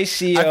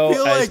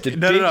ICO as the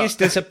biggest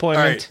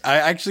disappointment. All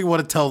right. I actually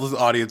want to tell the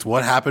audience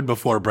what happened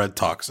before Brent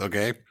talks,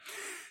 okay?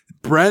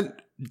 Brent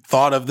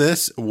thought of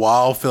this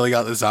while filling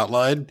out this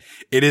outline.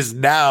 It is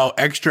now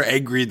extra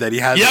angry that he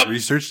hasn't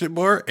researched it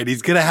more, and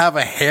he's going to have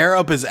a hair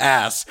up his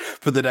ass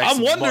for the next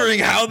I'm wondering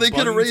how they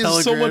could have raised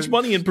so much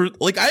money. I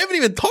haven't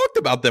even talked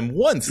about them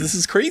once. This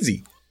is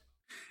crazy.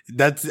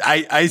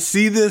 I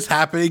see this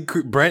happening.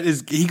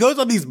 Brent he goes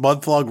on these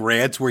month-long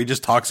rants where he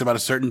just talks about a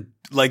certain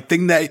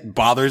thing that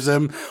bothers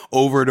him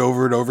over and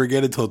over and over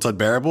again until it's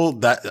unbearable.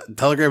 That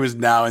Telegram is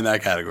now in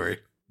that category.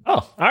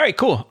 Oh, all right,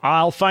 cool.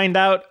 I'll find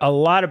out a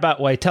lot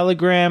about why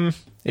Telegram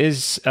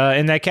is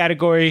in that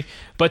category.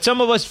 But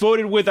some of us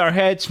voted with our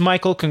heads.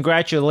 Michael,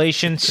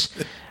 congratulations.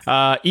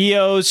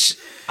 EOS,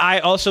 I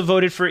also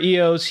voted for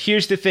EOS.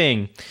 Here's the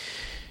thing.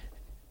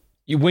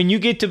 When you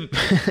get to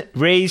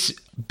raise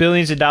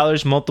billions of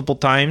dollars multiple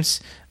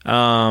times,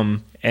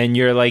 and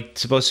you're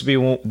supposed to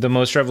be the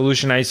most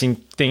revolutionizing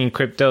thing in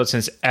crypto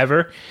since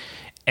ever,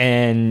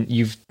 and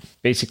you've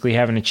basically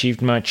haven't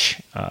achieved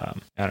much, I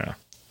don't know.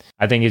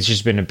 I think it's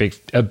just been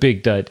a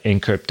big dud in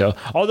crypto.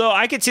 Although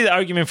I could see the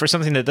argument for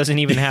something that doesn't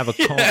even have a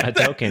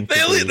token.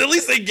 At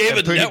least they gave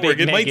a network.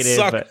 It might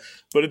suck,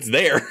 but it's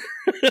there.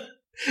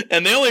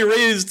 And they only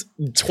raised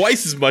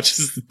twice as much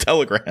as the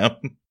Telegram.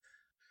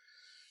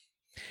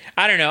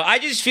 I don't know. I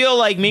just feel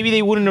like maybe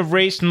they wouldn't have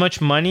raised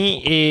much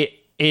money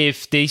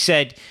if they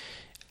said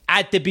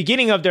at the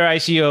beginning of their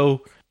ICO,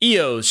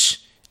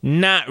 EOS,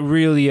 not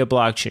really a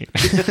blockchain.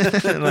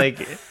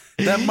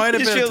 That might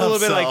have been a little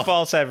bit like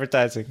false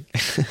advertising.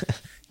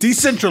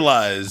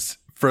 Decentralized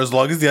for as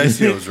long as the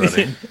ICO is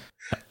running.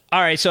 All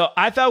right, so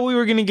I thought we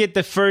were going to get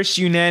the first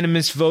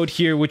unanimous vote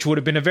here, which would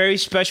have been a very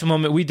special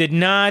moment. We did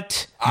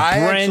not.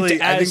 I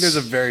think there's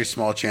a very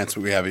small chance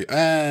that we have.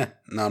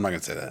 No, I'm not going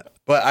to say that.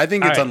 But I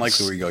think it's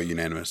unlikely we go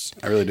unanimous.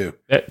 I really do.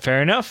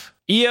 Fair enough.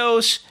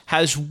 EOS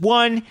has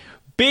one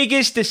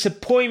biggest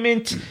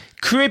disappointment,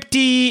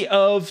 Crypty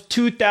of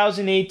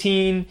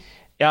 2018.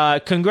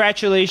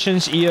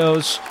 Congratulations,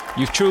 EOS.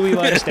 You've truly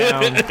let us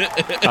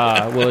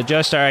down. We'll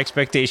adjust our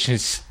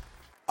expectations.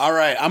 All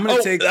right, I'm going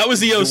to take... That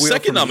was EOS'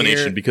 second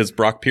nomination because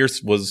Brock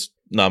Pierce was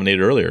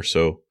nominated earlier,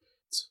 so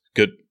it's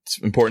good. It's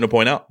important to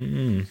point out.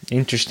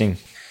 Interesting.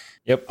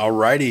 Yep. All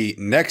righty.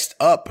 Next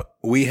up,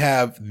 we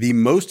have the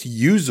most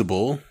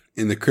usable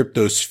in the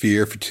crypto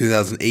sphere for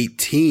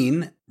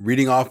 2018.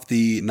 Reading off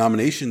the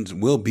nominations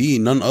will be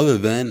none other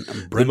than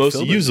Brent the most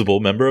Philbin. Usable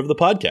member of the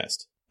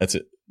podcast. That's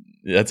it.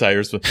 That's how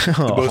you're supposed to.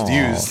 The most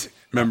used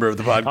member of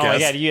the podcast. Oh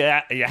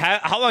my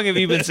God, how long have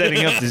you been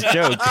setting up this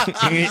joke?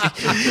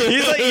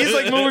 he's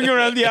like moving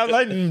around the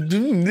outline.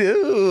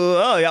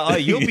 Oh,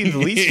 you'll be the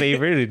least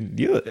favorite,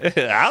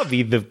 and I'll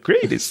be the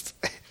greatest.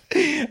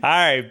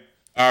 All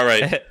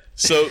right.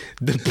 So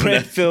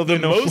the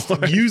most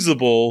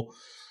usable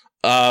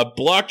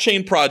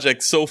blockchain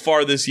project so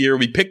far this year.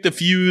 We picked a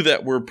few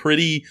that were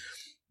pretty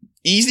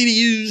easy to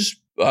use.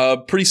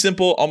 Pretty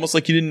simple, almost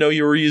like you didn't know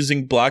you were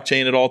using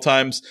blockchain at all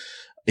times.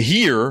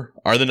 Here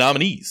are the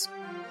nominees.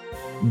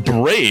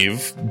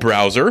 Brave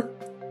browser,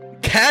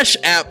 Cash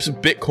App's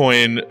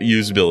Bitcoin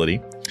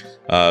usability.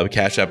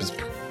 Cash App is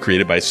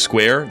created by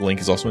Square. The link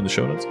is also in the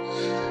show notes.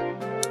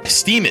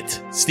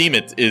 Steemit.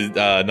 Steemit is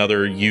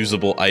another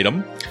usable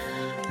item.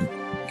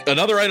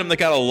 Another item that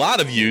got a lot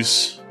of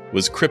use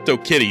was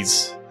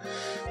CryptoKitties.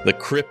 The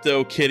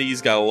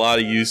CryptoKitties got a lot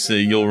of use.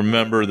 You'll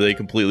remember they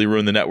completely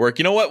ruined the network.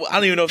 You know what? I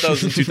don't even know if that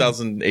was in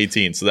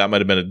 2018, so that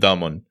might have been a dumb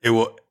one. It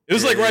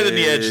was like right on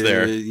the edge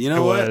there. You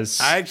know what?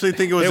 I actually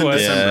think it was in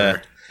December.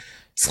 Yeah.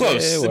 It's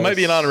close. It might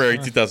be an honorary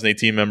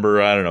 2018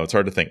 member. I don't know. It's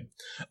hard to think.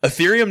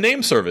 Ethereum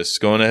name service.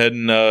 Going ahead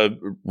and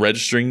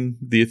registering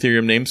the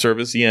Ethereum name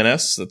service,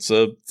 ENS. That's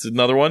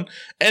another one.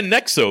 And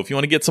Nexo. If you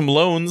want to get some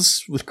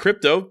loans with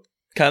crypto,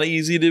 kind of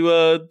easy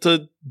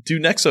to do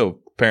Nexo,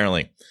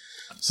 apparently.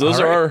 So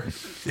those are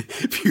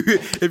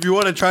if you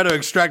want to try to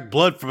extract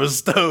blood from a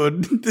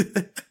stone.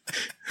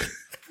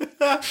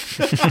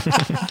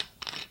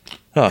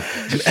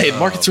 Hey,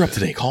 markets are up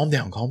today. Calm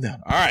down.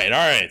 All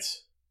right.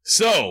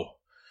 So,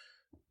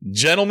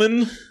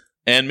 gentlemen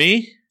and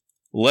me,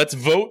 let's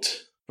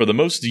vote for the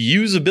most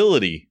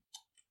usability.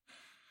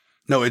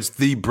 No, it's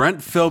the Brent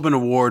Philbin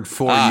Award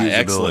for usability.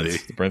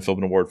 Excellent. The Brent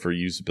Philbin Award for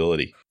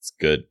usability. It's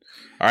good.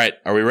 All right,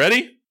 are we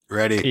ready?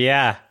 Ready.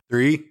 Yeah.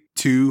 3,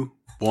 2,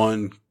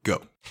 1,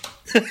 go.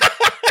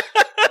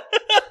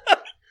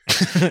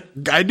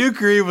 I knew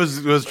Kareem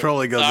was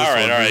trolling us. All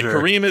right. Sure.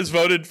 Kareem has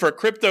voted for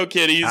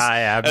CryptoKitties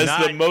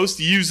as the most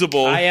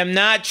usable. I am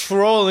not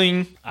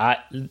trolling.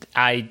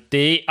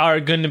 They are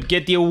going to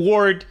get the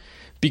award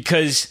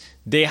because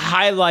they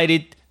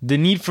highlighted the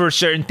need for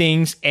certain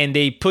things and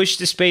they pushed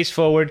the space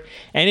forward.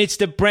 And it's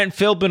the Brent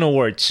Philbin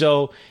Award,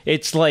 so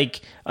it's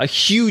like a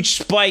huge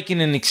spike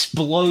and an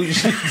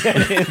explosion.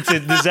 It's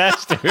a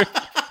disaster.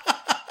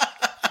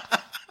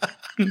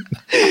 How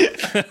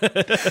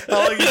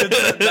long you been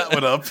setting that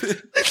one up?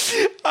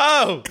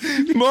 Oh,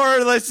 more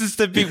or less it's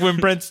when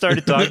Brent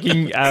started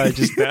talking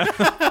just now.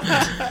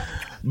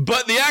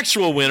 But the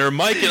actual winner,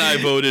 Mike and I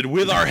voted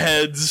with our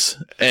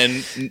heads,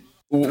 and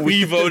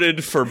We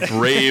voted for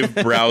Brave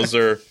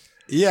browser.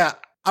 Yeah,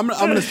 I'm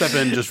going to step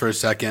in just for a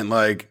second.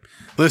 Like,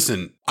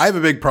 listen, I have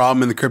a big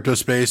problem in the crypto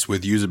space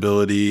with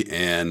usability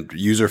and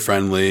user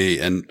friendly.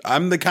 And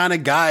I'm the kind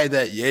of guy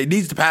that it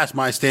needs to pass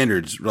my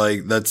standards.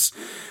 I'm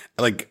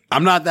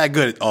not that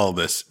good at all of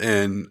this.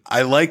 And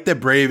I like that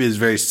Brave is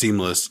very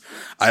seamless.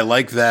 I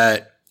like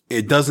that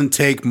it doesn't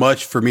take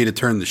much for me to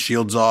turn the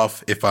shields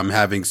off if I'm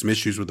having some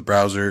issues with the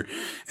browser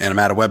and I'm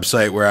at a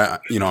website where I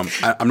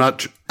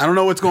don't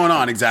know what's going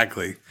on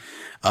exactly.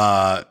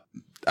 I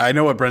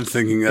know what Brent's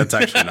thinking. That's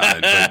actually not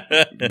it,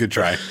 but good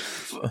try.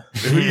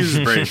 Who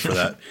uses Brave for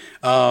that?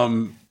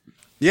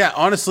 Yeah,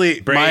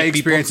 honestly, Brave my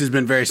experience has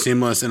been very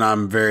seamless, and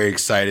I'm very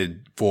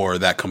excited for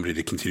that company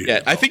to continue. Yeah,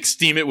 I think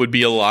Steemit would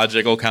be a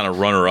logical kind of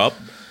runner-up,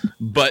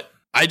 but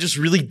I just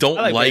really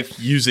don't like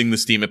using the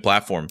Steemit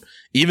platform.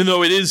 Even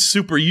though it is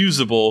super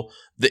usable,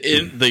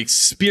 the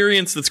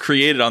experience that's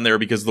created on there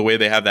because of the way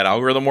they have that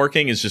algorithm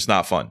working is just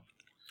not fun.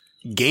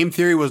 Game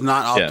theory was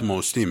not optimal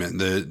with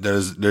Steemit.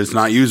 There's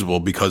not usable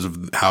because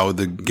of how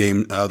the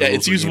game.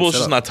 It's usable, it's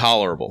just not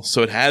tolerable.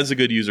 So it has a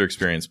good user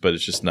experience, but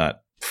it's just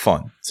not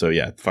fun. So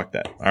yeah, fuck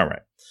that. All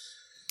right.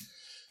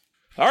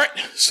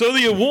 So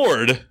the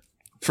award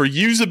for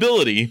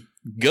usability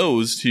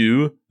goes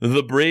to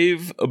the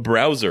Brave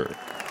browser.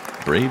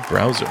 Brave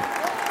browser.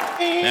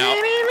 Now,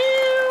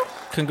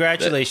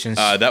 congratulations.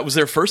 That was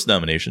their first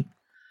nomination.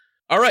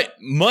 All right,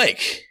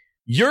 Mike,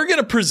 you're going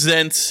to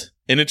present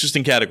an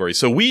interesting category.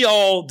 So we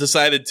all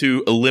decided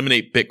to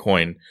eliminate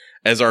Bitcoin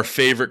as our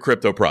favorite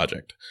crypto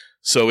project.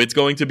 So it's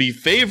going to be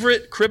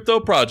favorite crypto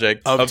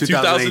project of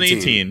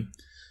 2018,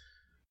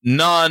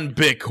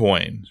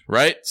 non-Bitcoin,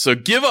 right? So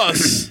give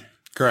us...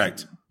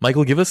 Correct.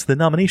 Michael, give us the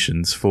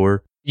nominations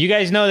for... You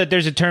guys know that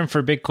there's a term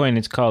for Bitcoin.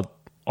 It's called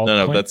altcoin.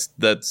 No,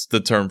 that's the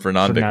term for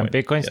non-Bitcoin. For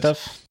non-Bitcoin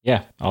stuff?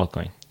 Yeah,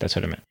 altcoin. That's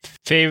what I meant.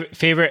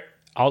 Favorite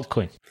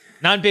altcoin.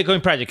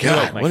 Non-Bitcoin project.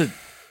 God,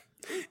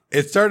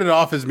 it started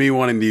off as me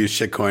wanting to use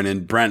shitcoin,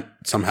 and Brent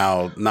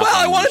somehow not. Well,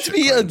 I want it to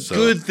be a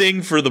good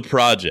thing for the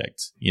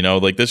project.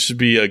 This should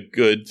be a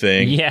good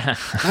thing. Yeah,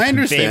 I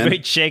understand.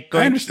 Favorite shitcoin.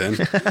 I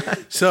understand.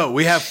 So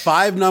we have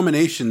 5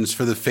 nominations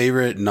for the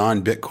favorite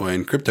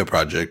non-Bitcoin crypto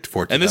project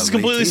for 2018. And this is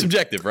completely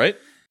subjective, right?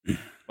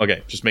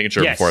 Okay, just making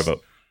sure before I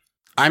vote.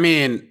 I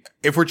mean,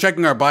 if we're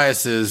checking our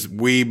biases,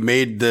 we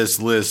made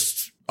this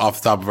list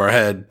off the top of our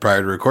head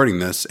prior to recording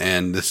this,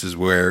 and this is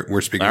where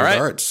we're speaking with our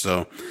hearts.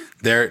 So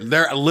they're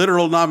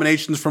literal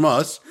nominations from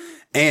us,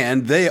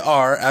 and they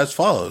are as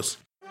follows: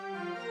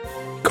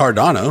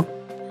 Cardano,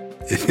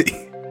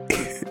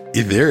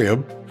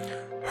 Ethereum,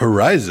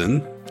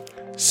 Horizon,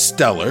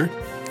 Stellar,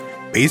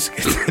 Basic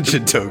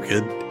Attention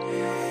Token,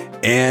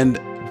 and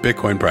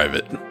Bitcoin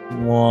Private.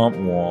 Womp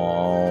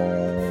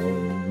womp.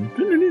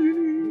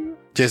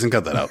 Jason,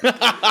 cut that out.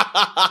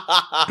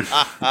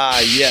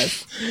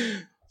 Yes.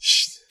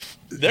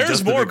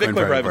 There's more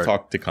Bitcoin Private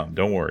talk to come.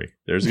 Don't worry.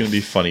 There's going to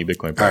be funny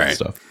Bitcoin Private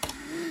stuff.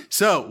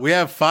 So we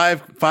have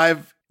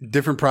five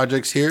different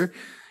projects here,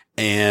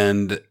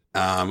 and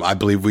I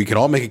believe we could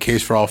all make a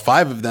case for all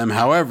 5 of them.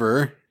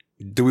 However,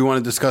 do we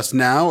want to discuss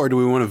now, or do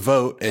we want to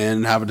vote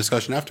and have a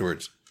discussion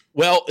afterwards?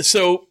 Well,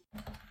 so,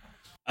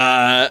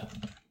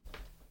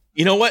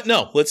 you know what?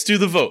 No, let's do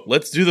the vote.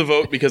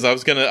 Because I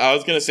was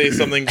gonna say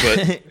something,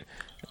 but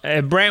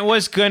Brent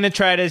was gonna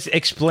try to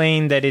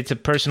explain that it's a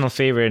personal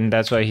favorite, and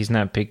that's why he's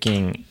not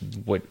picking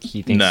what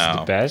he thinks is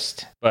the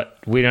best. But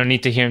we don't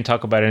need to hear him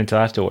talk about it until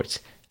afterwards.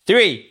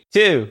 3,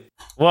 2,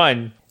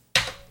 1.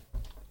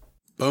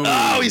 Boom.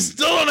 Oh, we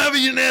still don't have a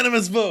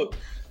unanimous vote.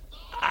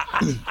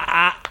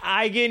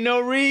 I get no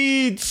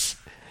reads.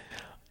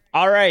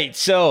 All right,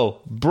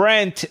 so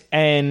Brent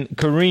and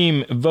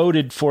Kareem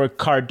voted for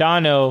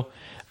Cardano.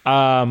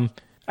 I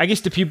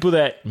guess the people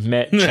that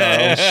met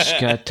Charles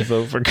got to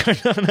vote for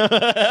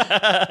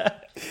Cardano.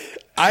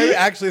 I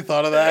actually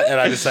thought of that, and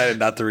I decided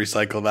not to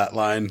recycle that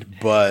line.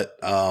 But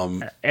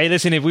hey,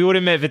 listen, if we would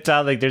have met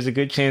Vitalik, there's a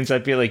good chance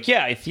I'd be like,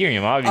 yeah,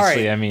 Ethereum,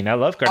 obviously. Right. I mean, I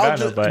love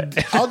Cardano,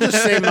 but I'll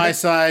just say my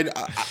side.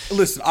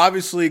 Listen,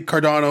 obviously,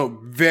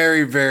 Cardano,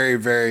 very, very,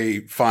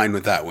 very fine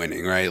with that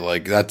winning, right?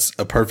 Like, that's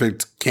a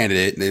perfect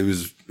candidate. It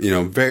was,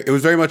 it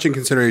was very much in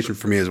consideration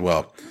for me as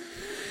well.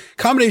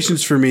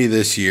 Combinations for me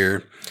this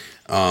year.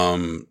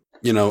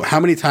 How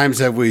many times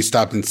have we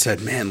stopped and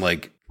said, man,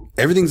 like,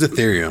 everything's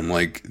Ethereum.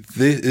 Like,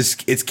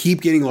 it's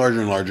keep getting larger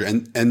and larger.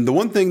 And the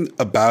one thing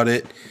about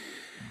it,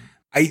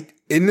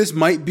 and this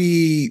might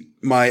be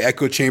my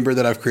echo chamber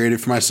that I've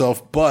created for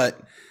myself, but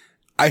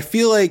I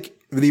feel like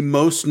the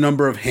most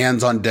number of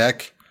hands on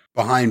deck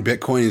behind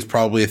Bitcoin is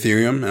probably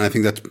Ethereum. And I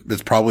think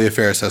that's probably a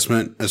fair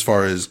assessment as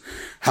far as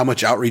how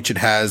much outreach it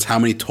has, how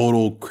many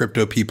total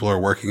crypto people are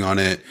working on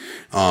it,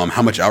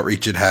 how much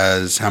outreach it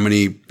has, how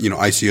many,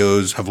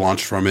 ICOs have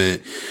launched from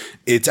it.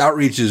 Its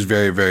outreach is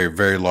very, very,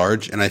 very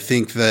large. And I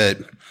think that,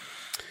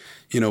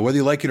 whether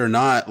you like it or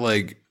not,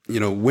 like,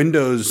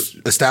 Windows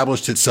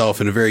established itself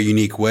in a very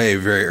unique way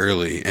very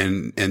early,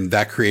 and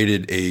that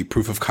created a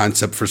proof of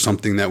concept for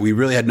something that we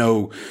really had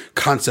no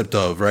concept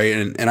of, right?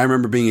 And I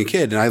remember being a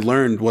kid, and I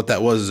learned what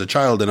that was as a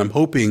child, and I'm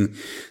hoping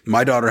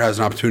my daughter has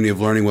an opportunity of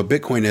learning what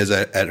Bitcoin is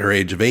at her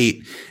age of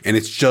 8, and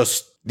it's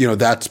just,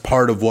 that's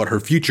part of what her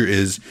future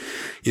is.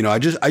 I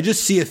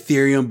just see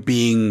Ethereum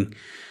being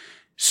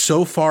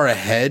so far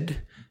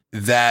ahead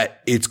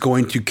that it's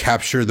going to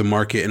capture the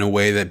market in a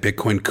way that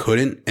Bitcoin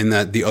couldn't, and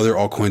that the other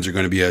altcoins are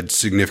going to be a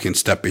significant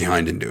step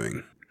behind in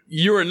doing.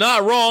 You are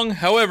not wrong.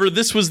 However,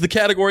 this was the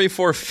category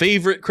for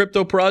favorite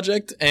crypto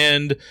project.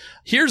 And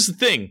here's the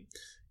thing.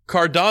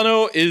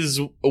 Cardano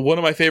is one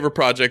of my favorite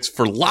projects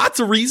for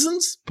lots of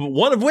reasons, but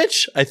one of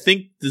which, I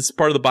think this is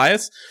part of the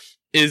bias,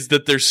 is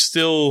that they're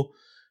still,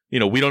 we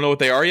don't know what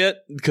they are yet,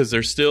 because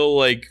they're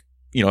still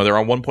they're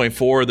on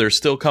 1.4. They're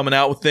still coming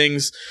out with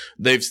things.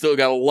 They've still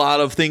got a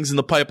lot of things in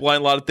the pipeline,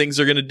 a lot of things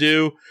they're going to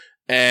do.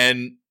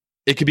 And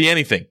it could be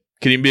anything.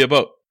 It could even be a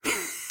boat.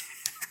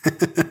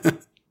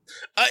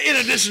 In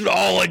addition to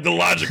all the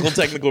logical,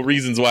 technical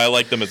reasons why I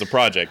like them as a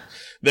project,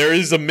 there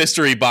is a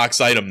mystery box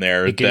item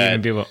there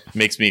that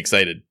makes me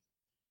excited.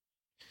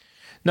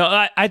 No,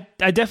 I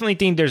definitely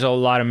think there's a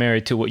lot of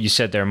merit to what you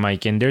said there,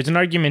 Mike. And there's an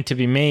argument to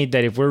be made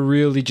that if we're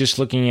really just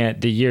looking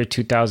at the year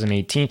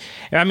 2018,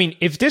 I mean,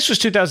 if this was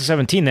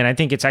 2017, then I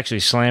think it's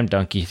actually slam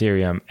dunk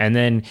Ethereum. And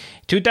then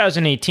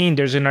 2018,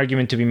 there's an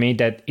argument to be made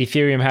that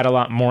Ethereum had a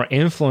lot more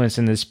influence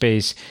in this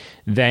space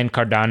than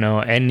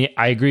Cardano. And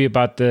I agree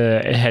about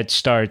the head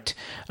start.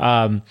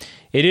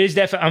 It is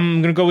definitely,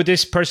 I'm going to go with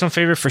this personal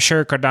favorite for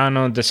sure,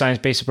 Cardano, the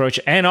science-based approach.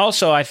 And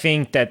also, I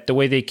think that the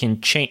way they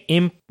can take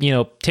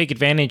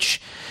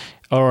advantage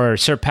or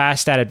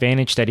surpass that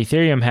advantage that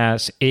Ethereum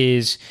has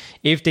is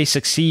if they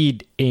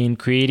succeed in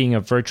creating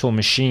a virtual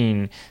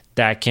machine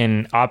that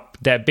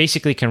that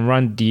basically can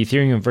run the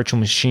Ethereum virtual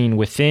machine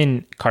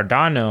within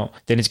Cardano,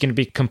 then it's going to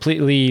be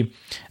completely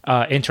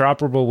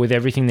interoperable with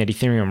everything that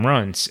Ethereum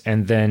runs.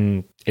 And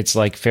then it's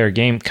like fair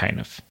game, kind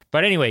of.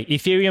 But anyway,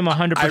 Ethereum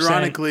 100%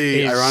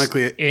 ironically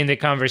in the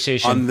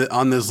conversation.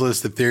 On this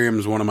list, Ethereum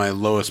is one of my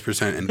lowest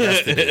percent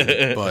invested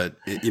in. But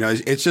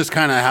it's just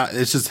kind of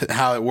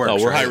how it works.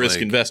 Oh, we're high risk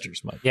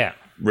investors, Mike. Yeah,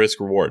 risk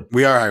reward.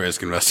 We are high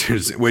risk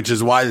investors, which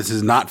is why this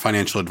is not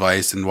financial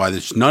advice, and why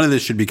none of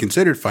this should be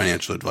considered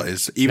financial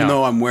advice. Even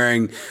though I'm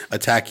wearing a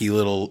tacky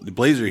little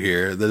blazer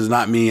here, that does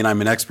not mean I'm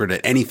an expert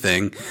at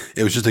anything.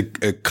 It was just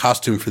a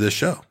costume for this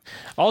show.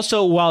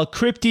 Also, while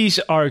crypties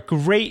are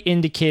great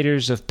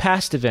indicators of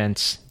past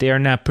events, they are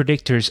not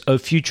predictors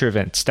of future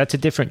events. That's a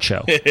different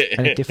show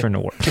and a different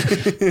award.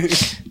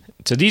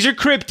 So these are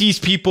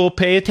crypties, people.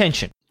 Pay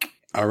attention.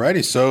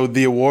 Alrighty, so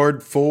the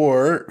award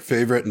for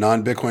favorite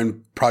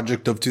non-Bitcoin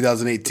project of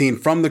 2018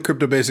 from the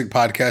Crypto Basic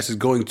podcast is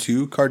going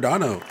to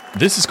Cardano.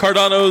 This is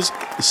Cardano's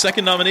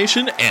second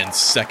nomination and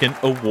second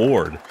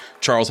award.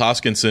 Charles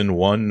Hoskinson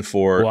won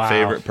for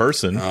favorite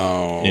person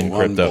in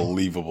crypto.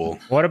 Unbelievable.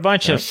 What a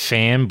bunch of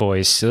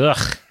fanboys.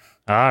 Ugh.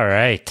 All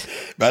right.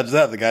 Imagine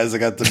that. The guys that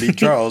got to meet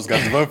Charles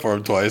got to vote for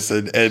him twice.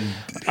 And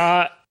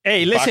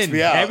hey, listen,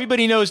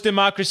 everybody knows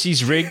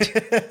democracy's rigged.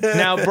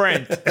 Now,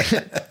 Brent,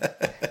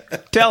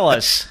 tell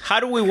us, how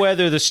do we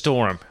weather the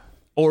storm?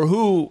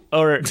 Or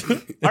our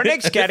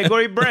next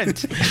category,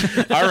 Brent.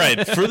 All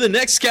right. For the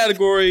next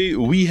category,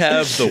 we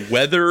have the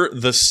Weather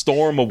the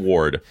Storm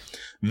Award.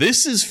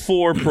 This is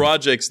for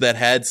projects that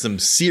had some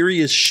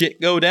serious shit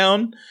go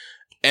down,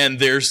 and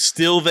they're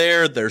still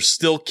there. They're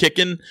still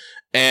kicking,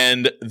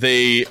 and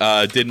they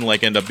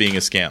didn't end up being a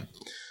scam.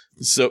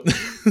 So,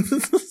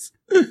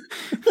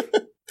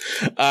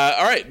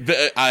 all right.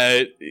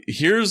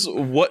 Here's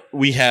what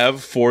we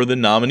have for the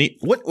nominee.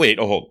 What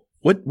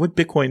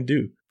Bitcoin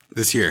do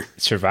this year?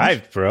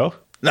 Survived, bro.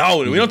 No,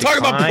 we don't talk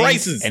about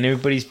prices. And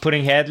everybody's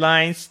putting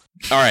headlines.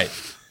 All right.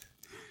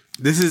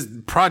 This is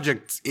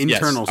project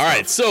internal stuff. All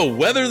right, so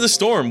Weather the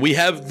Storm. We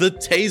have the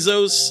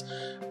Tezos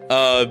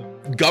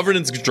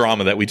governance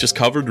drama that we just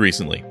covered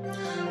recently.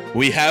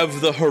 We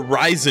have the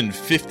Horizon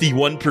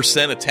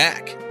 51%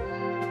 attack.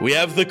 We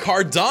have the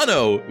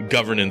Cardano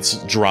governance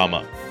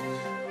drama.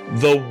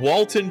 The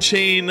Walton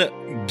Chain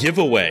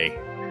giveaway.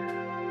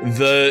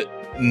 The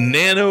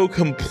Nano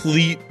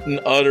complete and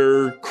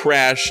utter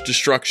crash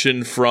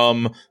destruction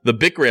from the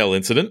BitGrail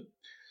incident.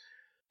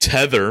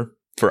 Tether,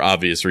 for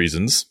obvious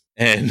reasons.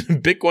 And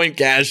Bitcoin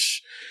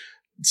Cash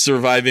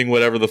surviving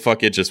whatever the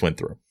fuck it just went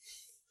through.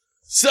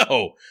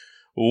 So,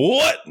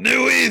 what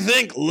do we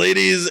think,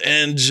 ladies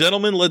and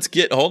gentlemen? Let's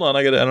get... Hold on,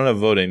 I don't have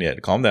voting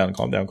yet. Calm down.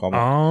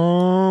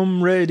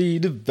 I'm ready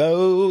to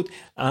vote.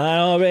 I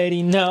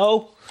already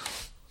know.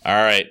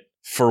 All right.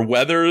 For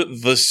Weather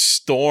the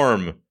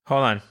Storm.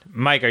 Hold on.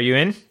 Mike, are you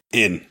in?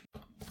 In.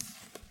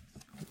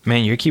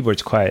 Man, your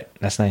keyboard's quiet.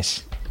 That's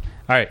nice.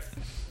 All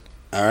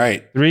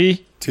right.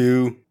 3,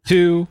 2,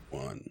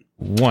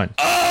 1.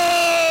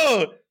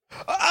 Oh!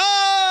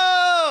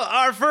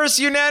 Our first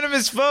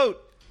unanimous vote.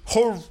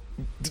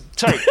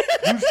 Sorry.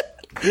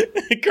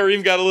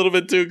 Kareem got a little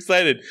bit too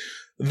excited.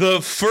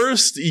 the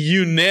first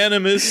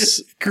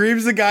unanimous.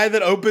 Kareem's the guy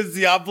that opens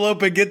the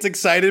envelope and gets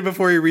excited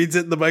before he reads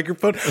it in the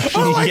microphone.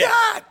 Oh my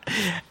God!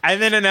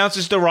 And then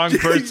announces the wrong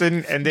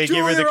person, and they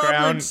give her the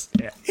crown.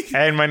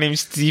 And my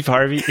name's Steve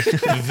Harvey.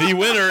 The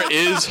winner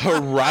is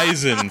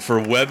Horizon for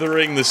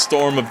weathering the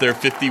storm of their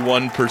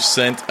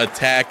 51%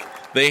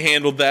 attack. They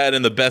handled that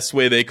in the best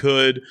way they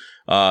could.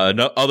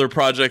 No other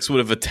projects would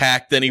have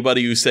attacked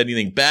anybody who said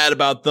anything bad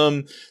about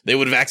them. They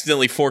would have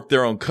accidentally forked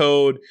their own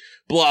code.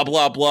 Blah,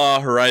 blah, blah.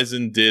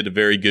 Horizon did a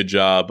very good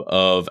job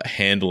of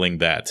handling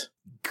that.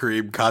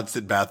 Kareem,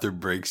 constant bathroom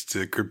breaks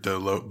to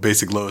crypto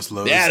basic lowest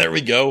lows. Yeah, there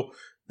we go.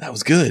 That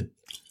was good.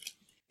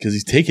 Because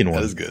he's taking one.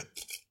 That is good.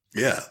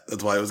 Yeah,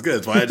 that's why it was good.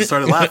 That's why I just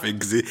started laughing,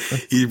 because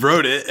he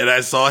wrote it, and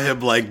I saw him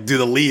like do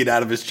the lead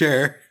out of his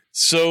chair.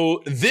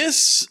 So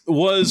this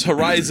was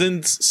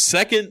Horizon's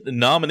second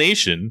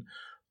nomination,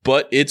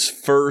 but its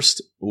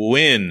first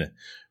win.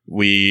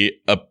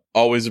 We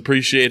always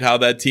appreciate how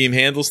that team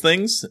handles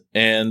things,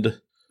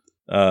 and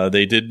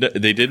they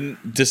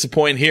didn't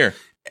disappoint here.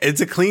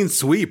 It's a clean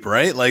sweep,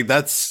 right? Like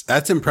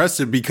that's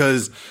impressive,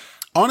 because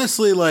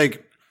honestly,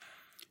 like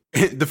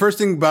the first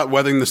thing about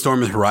weathering the storm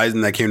with Horizon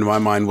that came to my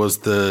mind was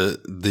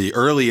the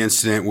early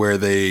incident where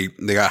they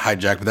got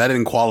hijacked, but that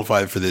didn't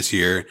qualify for this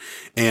year.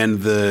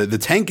 And the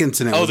tank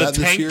incident. Oh, was the that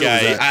tank this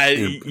year?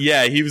 guy.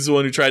 Yeah, he was the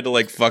one who tried to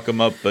like fuck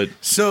him up. But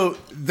so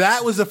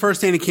that was the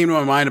first thing that came to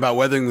my mind about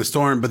weathering the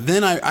storm. But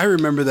then I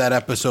remember that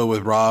episode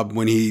with Rob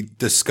when he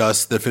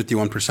discussed the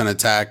 51%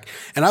 attack,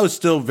 and I was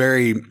still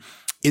very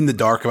in the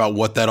dark about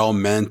what that all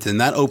meant.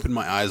 And that opened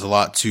my eyes a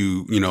lot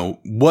to,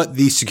 what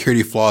these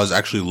security flaws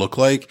actually look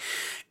like.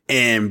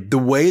 And the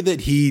way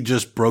that he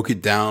just broke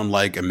it down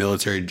like a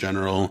military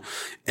general,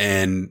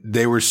 and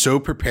they were so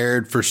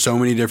prepared for so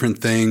many different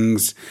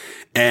things.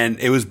 And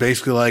it was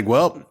basically like,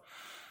 well,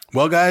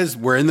 guys,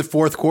 we're in the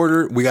fourth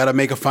quarter. We got to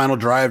make a final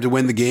drive to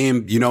win the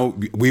game.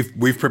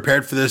 We've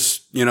prepared for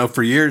this,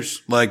 for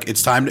years. Like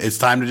it's time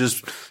to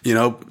just,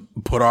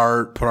 put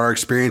our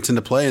experience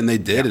into play. And they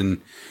did.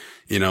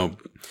 Yeah.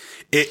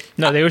 And,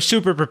 they were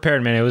super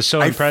prepared, man. It was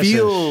so impressive. I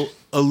feel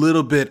a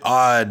little bit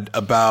odd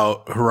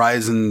about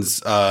Horizon's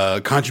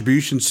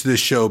contributions to this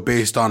show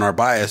based on our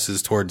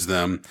biases towards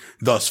them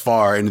thus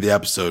far into the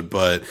episode,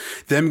 but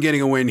them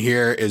getting a win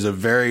here is a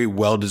very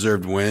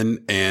well-deserved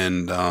win,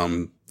 and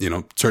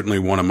certainly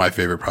one of my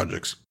favorite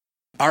projects.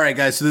 All right,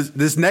 guys, so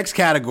this next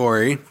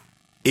category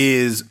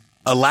is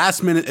a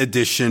last-minute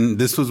addition.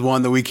 This was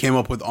one that we came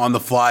up with on the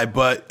fly,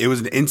 but it was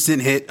an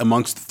instant hit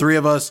amongst the three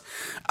of us.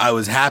 I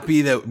was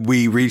happy that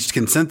we reached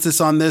consensus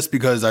on this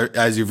because,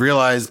 as you've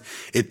realized,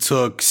 it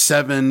took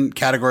 7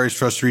 categories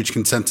for us to reach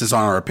consensus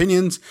on our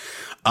opinions.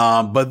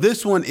 But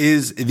this one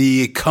is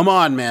the Come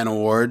On Man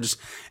Awards.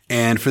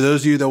 And for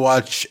those of you that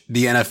watch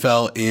the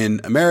NFL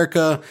in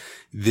America,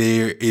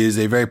 there is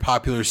a very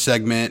popular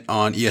segment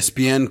on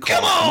ESPN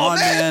called Come On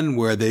Man,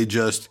 where they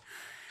just...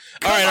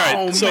 All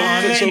right. So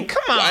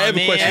come on, I have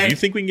a question. man. Do you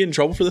think we can get in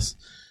trouble for this?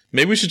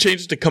 Maybe we should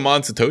change it to Come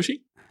On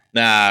Satoshi?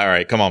 Nah, all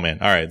right. Come on, man.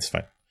 All right, it's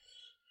fine.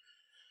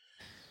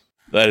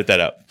 Edit that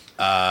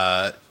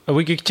out.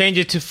 We could change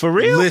it to For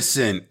Real?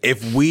 Listen,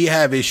 if we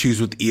have issues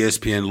with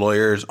ESPN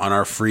lawyers on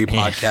our free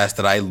podcast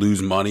that I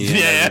lose money in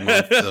every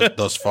month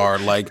thus far,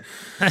 like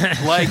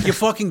you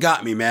fucking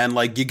got me, man.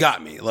 Like, you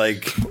got me.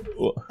 Like,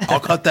 I'll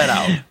cut that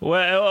out.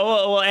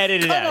 We'll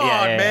edit it out. Come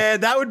on,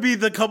 man. That would be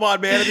the Come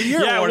On Man of the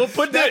Year award. We'll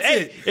put that.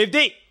 Hey,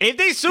 if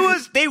they sue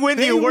us, they win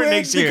the award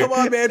next year. Come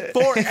On Man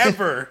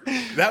forever.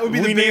 That would be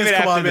the biggest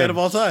Come On Man of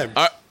all time.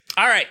 All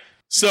right.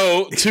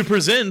 So to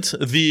present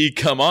the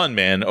Come On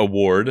Man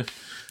award,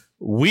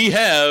 we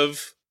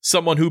have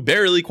someone who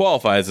barely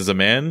qualifies as a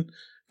man,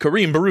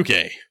 Kareem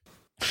Baruche.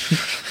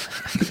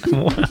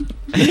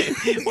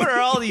 What are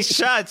all these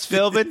shots,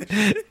 Philbin?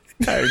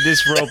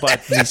 This robot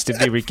needs to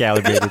be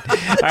recalibrated.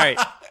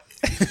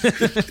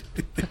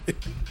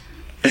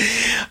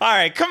 All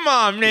right, come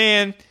on,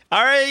 man.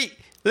 All right,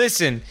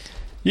 listen.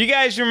 You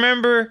guys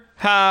remember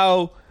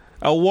how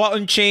a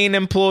Walton Chain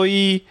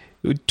employee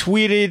who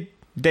tweeted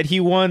that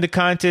he won the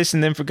contest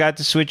and then forgot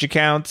to switch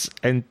accounts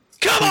and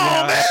Come on,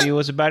 how man. happy he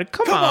was about it?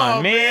 Come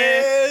on,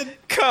 man.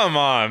 Come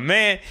on,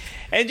 man.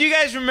 And do you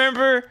guys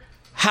remember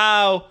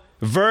how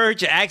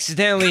Verge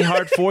accidentally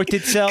hard forked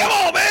itself? Come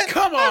on, man.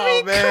 Come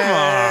on,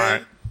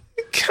 man.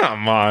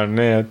 Come on,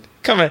 man.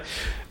 Come on.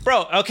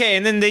 Bro, okay,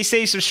 and then they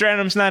say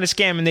Substratum's not a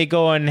scam and they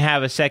go on and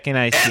have a second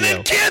ICO. And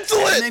then cancel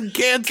it. And then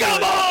cancel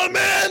Come it. on,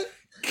 man.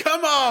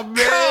 Come on,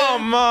 man.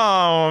 Come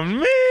on,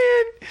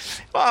 man.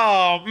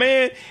 Oh,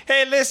 man.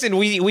 Hey, listen,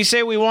 we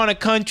say we want a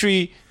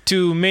country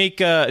to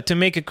make a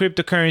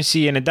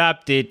cryptocurrency and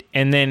adopt it,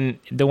 and then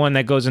the one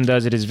that goes and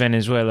does it is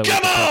Venezuela.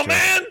 Come on,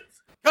 man.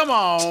 Come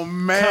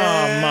on, man.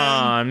 Come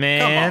on,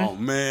 man. Come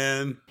on,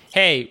 man.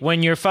 Hey,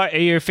 when your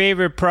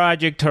favorite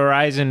project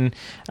Horizon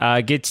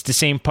gets the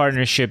same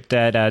partnership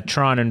that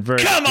Tron and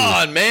Verge Come do.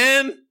 on,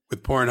 man.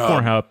 With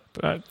Pornhub.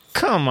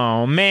 Come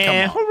on,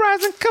 man. Come on.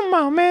 Horizon, come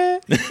on, man.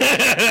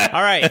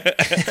 All right.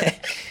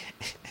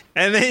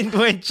 And then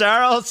when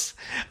Charles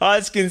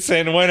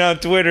Hoskinson went on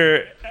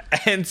Twitter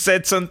and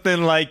said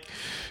something like,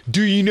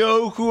 Do you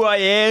know who I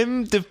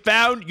am?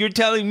 You're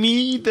telling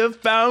me the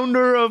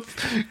founder of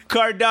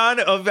Cardano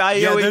of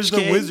IOHK? Yeah, there's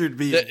the wizard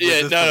beat.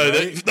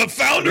 The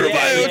founder of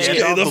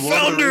IOHK, the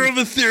founder of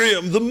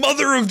Ethereum, the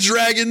mother of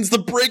dragons, the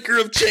breaker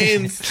of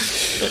chains.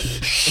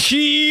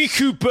 He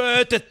who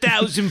birthed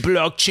 1,000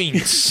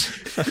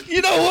 blockchains.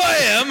 You know who I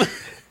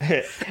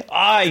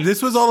am.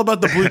 This was all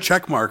about the blue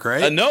check mark,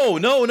 right? No.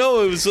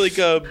 It was like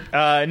it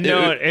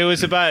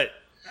was about.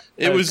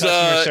 It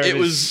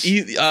was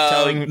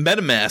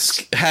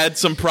MetaMask had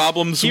some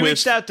problems. He with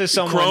reached out to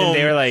someone, Chrome, and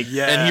they were like,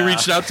 yeah. and he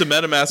reached out to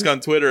MetaMask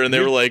on Twitter, and they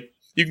were like,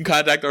 "You can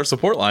contact our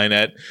support line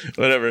at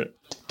whatever."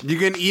 You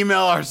can email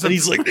our support. And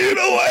he's like, "You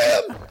know who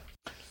I am."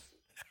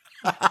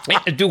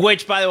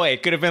 Which, by the way,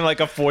 it could have been like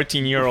a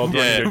 14-year-old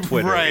running their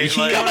Twitter. Right.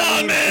 Like, come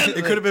on, man.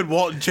 It could have been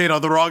Walton Chain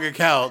on the wrong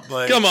account.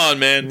 Like, Come on,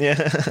 man.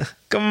 Yeah.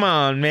 Come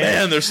on, man.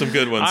 Man, there's some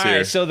good ones All here.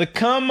 right, so the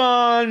Come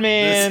On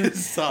Man This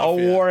is tough,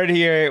 award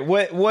here.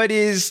 What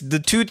is the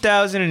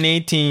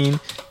 2018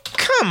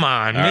 Come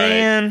On All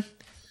Man? right.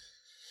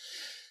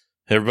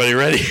 Everybody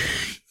ready?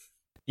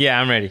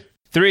 Yeah, I'm ready.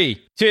 3,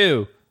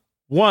 2,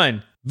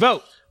 1,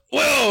 vote.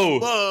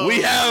 Whoa!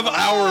 We have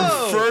our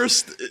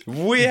first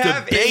We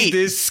have a debate.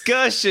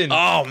 discussion.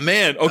 Oh,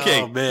 man.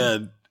 Okay. Oh,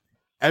 man.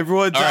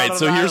 Everyone's All out right, on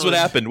so an here's what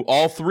island. happened.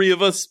 All three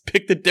of us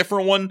picked a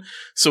different one,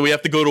 so we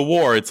have to go to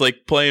war. It's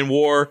like playing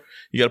war.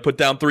 You got to put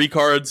down 3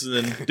 cards and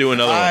then do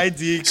another I one.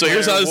 declare So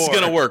here's how this is war.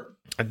 going to work.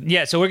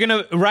 Yeah, so we're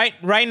gonna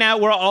right now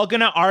we're all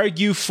gonna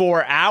argue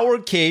for our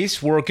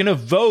case. We're gonna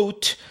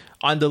vote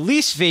on the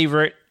least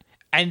favorite,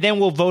 and then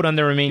we'll vote on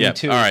the remaining Yep,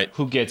 2. all right.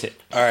 Who gets it?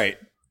 All right.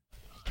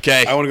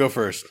 Okay. I want to go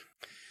first.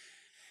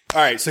 All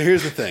right, so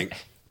here's the thing.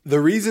 The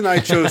reason I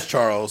chose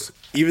Charles,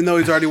 even though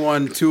he's already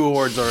won 2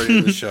 awards already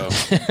in the show,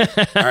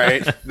 all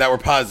right, that were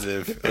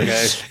positive,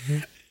 okay?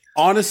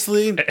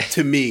 Honestly,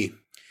 to me,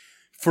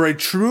 for a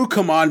true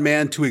Come On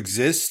Man to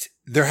exist,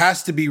 there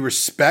has to be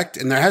respect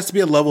and there has to be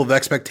a level of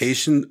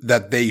expectation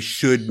that they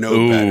should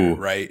know better,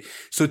 right?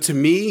 So to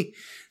me,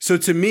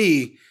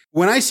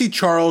 when I see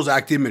Charles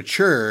act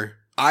immature,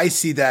 I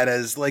see that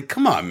as like,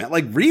 come on, man.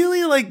 Like,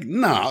 really? Like,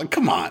 no,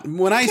 come on.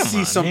 When I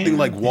see something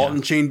like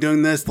Walton Chain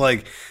doing this,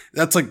 like,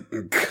 that's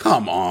like,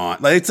 come on.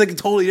 Like, it's like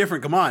totally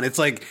different. Come on. It's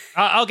like,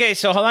 Okay,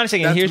 so hold on a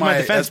second. That's Here's my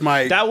defense. that's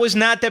my- That was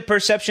not the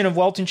perception of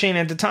Walton Chain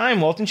at the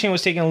time. Walton Chain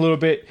was taken a little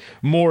bit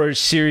more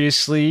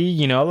seriously.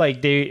 You know,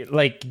 like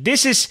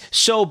this is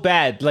so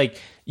bad. Like,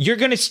 you're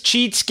gonna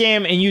cheat,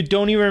 scam, and you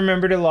don't even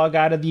remember to log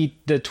out of the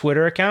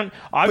Twitter account.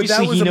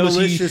 Obviously, was he a knows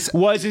malicious- he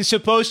wasn't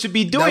supposed to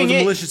be that doing was a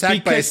it. malicious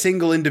act by a because-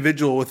 single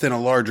individual within a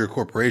larger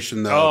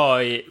corporation, though. Oh,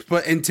 yeah.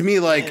 But, and to me,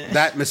 like,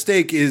 that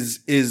mistake is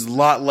a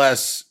lot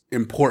less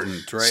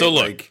important, right? So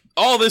look, Like,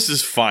 all this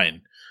is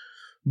fine.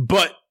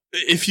 But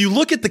if you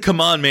look at the Come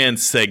On Man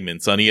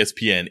segments on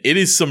ESPN, it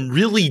is some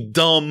really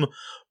dumb,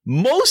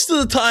 most of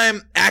the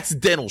time,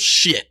 accidental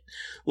shit.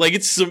 Like,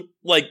 it's some,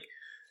 like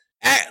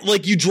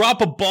you drop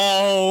a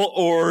ball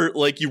or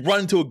like you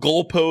run into a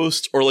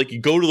goalpost or like you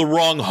go to the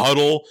wrong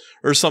huddle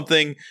or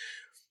something.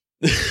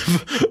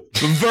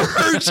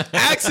 Verge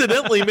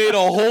accidentally made a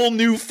whole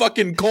new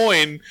fucking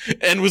coin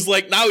and was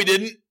like, no, he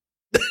didn't.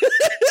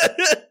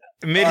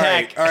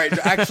 Mid-hack. All right.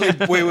 Actually,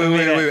 wait.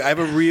 I have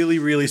a really,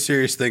 really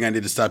serious thing I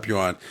need to stop you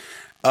on.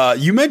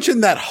 You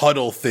mentioned that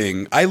huddle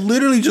thing. I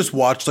literally just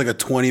watched like a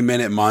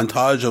 20-minute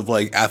montage of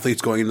like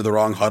athletes going into the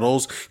wrong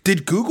huddles.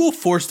 Did Google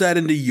force that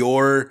into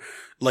your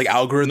like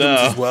algorithms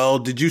as well?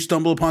 Did you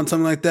stumble upon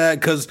something like that?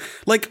 Because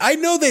like I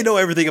know they know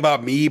everything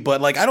about me, but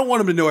like I don't want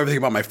them to know everything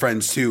about my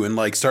friends too, and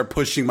like start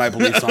pushing my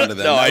beliefs onto them.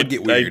 No, That would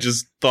get weird. I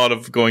just thought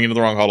of going into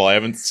the wrong huddle. I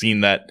haven't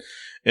seen that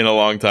in a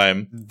long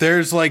time.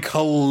 There's like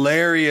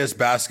hilarious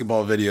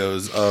basketball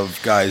videos of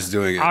guys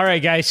doing it. All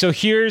right, guys. So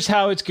here's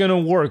how it's gonna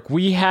work.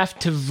 We have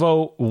to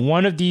vote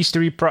one of these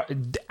 3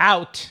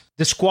 out,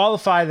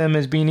 disqualify them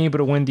as being able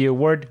to win the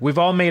award. We've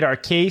all made our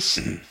case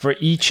for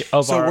each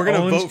of So our we're gonna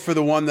own. vote for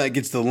the one that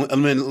gets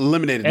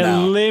eliminated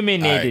now.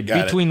 Eliminated All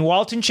right, got between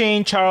Walton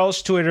Chain,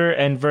 Charles Twitter,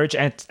 and Verge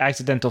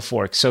Accidental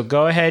Fork. So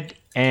go ahead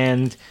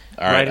and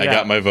All right, I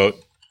got my vote.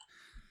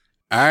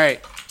 All right.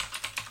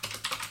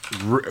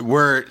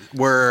 We're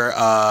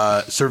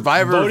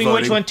Survivor voting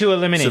which one to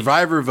eliminate.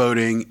 Survivor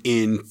voting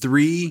in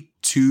 3,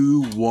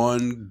 2,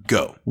 1,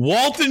 go.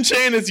 Walton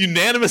Chain is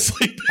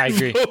unanimously I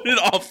agree. voted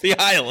off the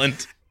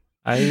island.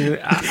 All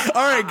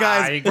right,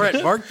 guys.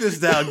 Brett, mark this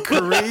down.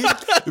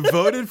 Kareem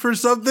voted for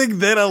something,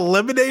 then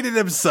eliminated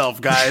himself,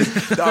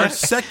 guys. Our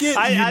second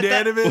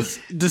unanimous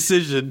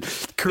decision.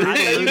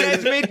 Kareem You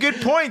guys made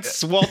good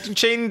points. Walton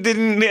Chain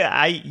didn't.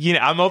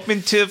 I'm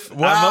open to.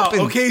 Wow. I'm open.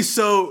 Okay,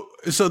 so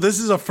this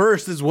is a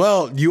first as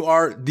well. You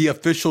are the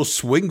official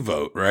swing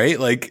vote, right?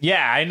 Like,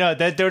 Yeah, I know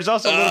that there's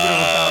also a little bit of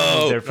a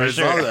challenge there for I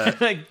saw sure.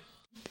 that.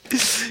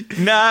 Like,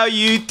 now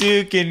you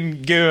two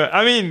can go.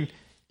 I mean,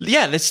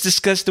 yeah, let's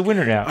discuss the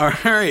winner now. all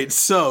right.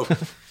 So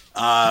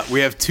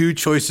we have 2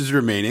 choices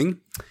remaining,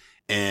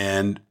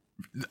 and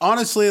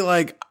honestly,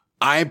 like,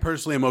 I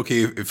personally am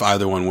okay if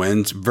either one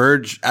wins.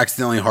 Verge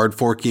accidentally hard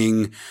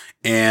forking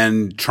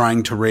and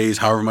trying to raise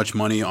however much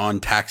money on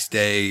tax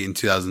day in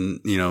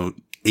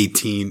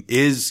 2018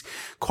 is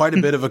quite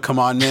a bit of a come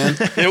on, man.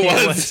 It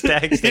was.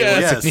 Stacks,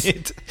 Yes.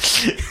 wasn't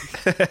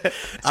it?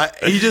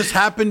 He just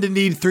happened to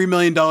need $3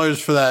 million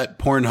for that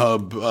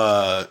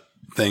Pornhub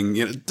thing.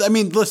 You know, I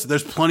mean, listen,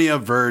 there's plenty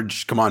of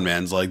Verge. Come on,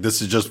 man. It's like,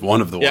 this is just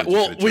one of the Yeah, ones.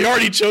 well, we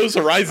already chose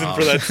Horizon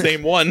for that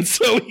same one,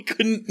 so we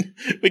couldn't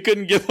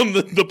give them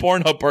the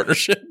Pornhub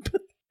partnership.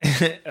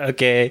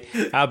 Okay,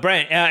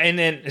 Brent, and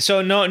then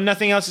so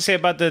nothing else to say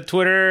about the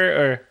Twitter,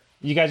 or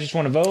you guys just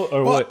want to vote,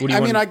 or Well, what do you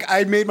I want? mean,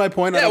 I made my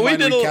point. I Yeah, don't we mind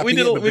made recapping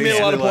it, but we made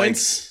a lot of basically, like,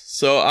 points,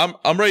 so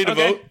I'm ready to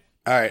vote.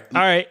 All right.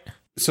 All right,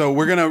 So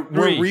we're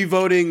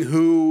re-voting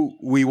who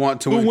we want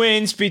to who win.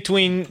 wins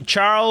between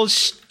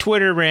Charles'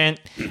 Twitter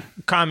rant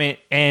comment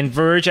and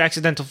Verge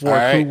accidental fork? All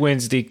right. Who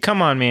wins the?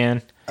 Come on,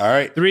 man. All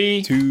right.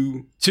 3,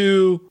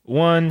 2,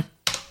 1.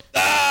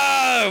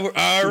 All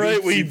right,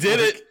 we did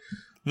it.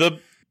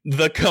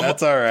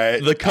 That's all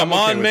right. The come I'm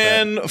okay on with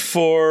man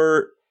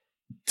for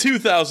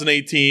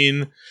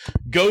 2018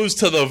 goes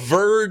to the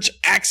Verge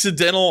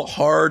accidental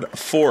hard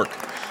fork.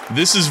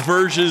 This is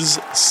Verge's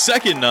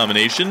second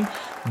nomination.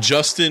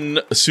 Justin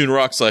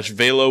Soonrock /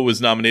 Velo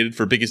was nominated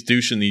for biggest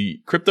douche in the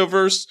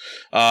cryptoverse.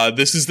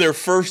 This is their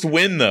first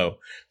win though.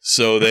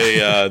 So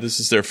this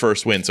is their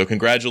first win. So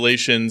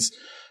congratulations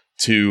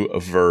to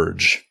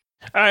Verge.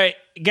 All right,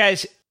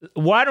 guys.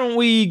 Why don't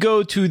we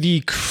go to the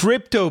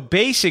Crypto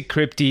Basic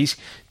Crypties,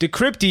 the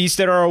Crypties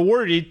that are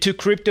awarded to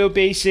Crypto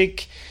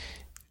Basic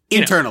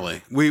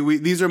Internally, we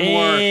these are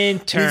more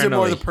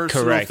Internally, the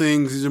personal correct.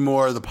 things. These are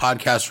more the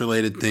podcast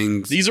related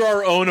things. These are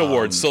our own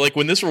awards. So like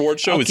when this reward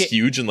show Okay. is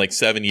huge in like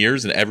 7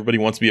 years and everybody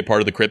wants to be a part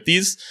of the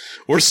Crypties,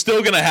 we're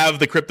still going to have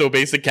the Crypto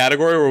Basic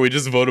category where we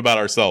just vote about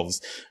ourselves.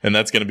 And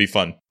that's going to be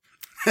fun.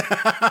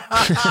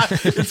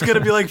 It's gonna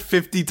be like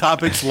 50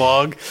 topics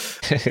long.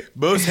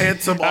 Most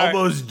handsome,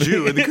 almost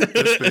Jew in the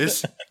crypto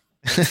space.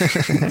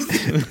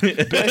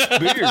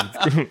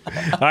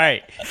 All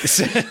right.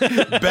 So-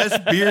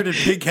 Best beard and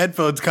pink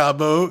headphones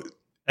combo.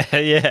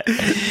 yeah.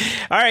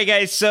 All right,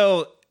 guys.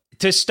 So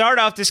to start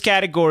off this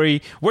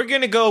category, we're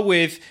going to go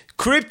with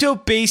Crypto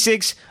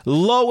Basics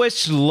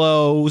lowest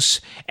lows.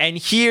 And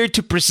here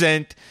to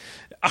present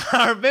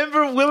our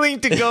member willing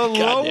to go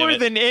lower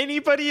than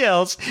anybody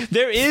else.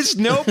 There is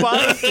no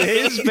bottom to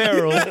his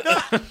barrel.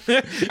 The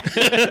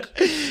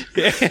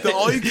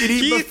all you can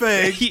eat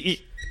buffet.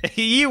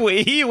 He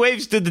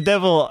waves to the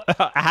devil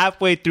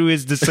halfway through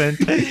his descent.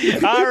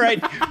 All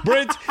right,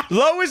 Brent,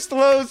 lowest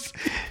lows.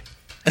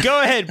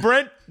 Go ahead,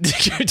 Brent.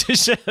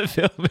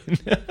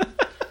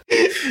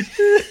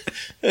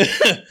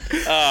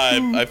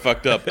 I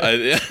fucked up.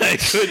 I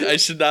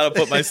should not have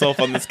put myself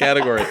on this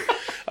category.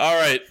 All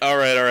right.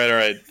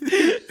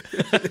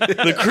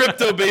 The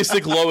Crypto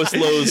Basic lowest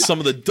lows, some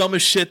of the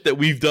dumbest shit that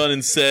we've done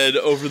and said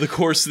over the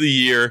course of the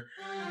year.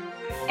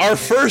 Our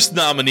first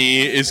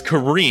nominee is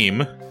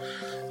Kareem,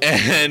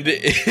 and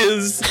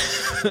his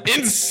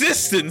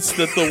insistence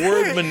that the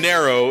word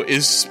Monero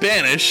is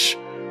Spanish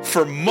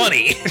for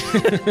money.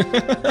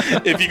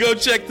 If you go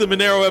check the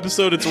Monero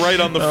episode, it's right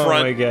on the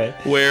front my God.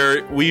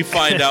 where we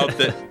find out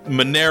that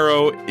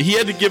Monero, he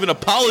had to give an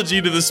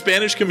apology to the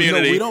Spanish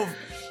community. No, we don't.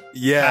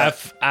 Yeah.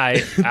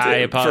 I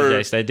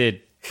apologize. I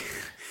did.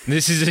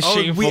 This is a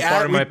shameful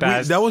part of my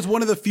past. That was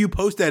one of the few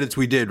post edits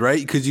we did, right?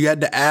 Because you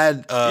had to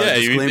add.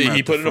 Disclaimer he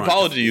at put the an front.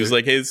 apology. He was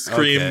like, "Hey, it's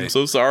Kareem. Okay. I'm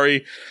so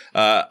sorry.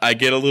 I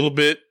get a little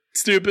bit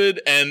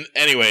stupid." And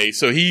anyway,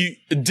 so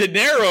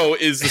dinero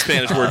is the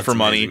Spanish word for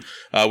money.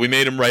 We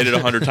made him write it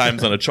 100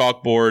 times on a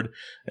chalkboard,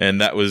 and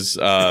that was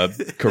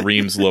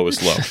Kareem's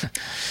lowest low.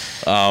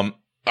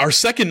 Our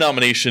second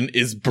nomination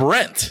is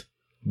Brent.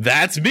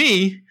 That's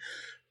me.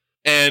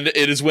 And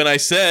it is when I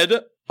said,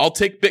 I'll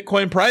take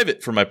Bitcoin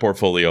private for my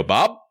portfolio,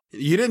 Bob.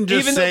 You didn't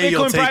just Even say though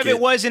you'll Bitcoin take Private it.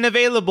 wasn't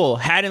available,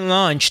 hadn't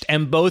launched,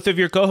 and both of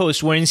your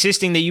co-hosts were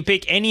insisting that you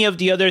pick any of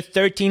the other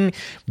 13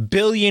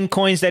 billion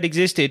coins that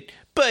existed.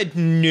 But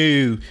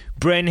no,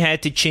 Brent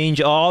had to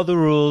change all the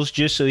rules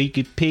just so he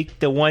could pick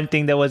the one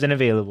thing that wasn't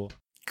available.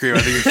 Kareem,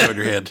 I think you showed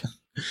your hand.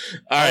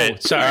 All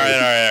right. sorry. All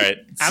right.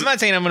 I'm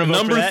not saying I'm going to vote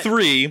for Number that.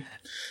 3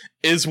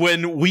 is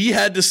when we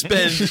had to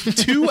spend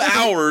 2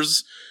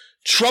 hours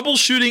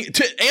troubleshooting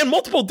and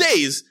multiple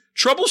days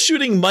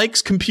troubleshooting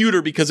Mike's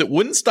computer because it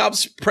wouldn't stop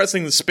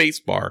pressing the space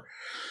bar.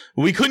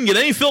 We couldn't get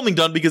any filming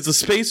done because the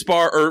space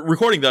bar or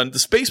recording done. The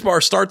space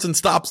bar starts and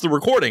stops the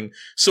recording.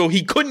 So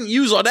he couldn't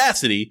use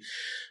Audacity.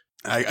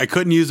 I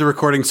couldn't use the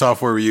recording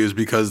software we used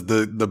because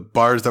the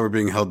bars that were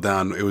being held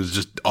down, it was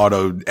just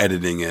auto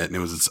editing it. And it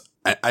was,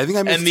 I think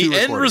I missed And two the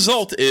end recordings.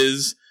 result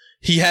is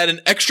he had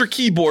an extra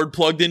keyboard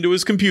plugged into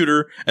his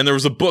computer and there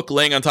was a book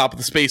laying on top of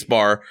the space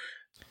bar.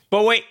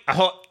 But wait,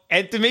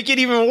 and to make it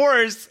even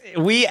worse,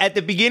 we at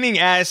the beginning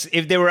asked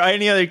if there were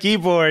any other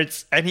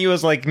keyboards, and he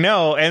was like,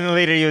 no. And then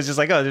later he was just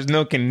like, oh, there's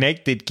no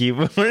connected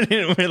keyboard.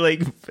 And we're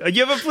like,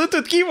 you have a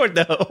Bluetooth keyboard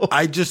though.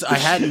 I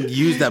hadn't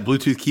used that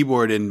Bluetooth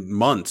keyboard in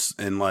months,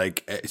 and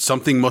like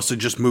something must have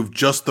just moved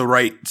just the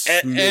right.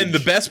 And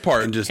the best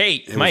part, and just, Hey,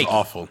 it Mike, was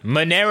awful.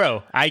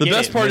 Monero. the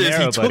best part is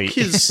he Buddy. took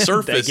his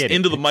Surface I get it.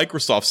 into the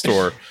Microsoft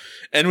store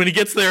and when he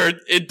gets there,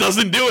 it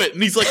doesn't do it,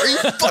 and he's like, "Are you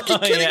fucking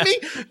kidding me?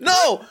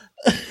 No."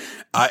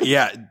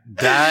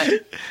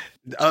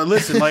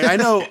 Listen, like, I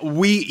know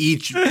we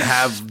each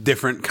have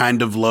different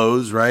kind of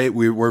lows, right?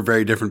 We're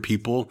very different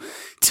people.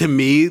 To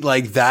me,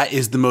 like, that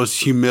is the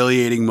most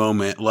humiliating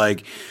moment.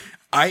 Like,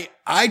 I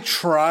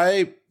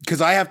try,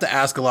 because I have to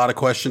ask a lot of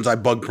questions. I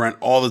bug Brent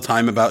all the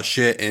time about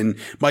shit. And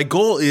my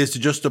goal is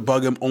to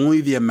bug him only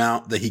the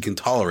amount that he can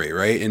tolerate,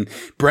 right? And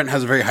Brent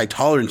has a very high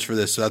tolerance for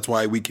this. So that's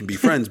why we can be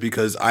friends,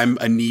 because I'm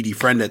a needy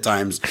friend at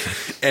times.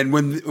 And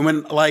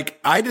when like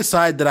I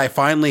decide that I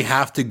finally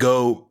have to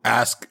go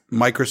ask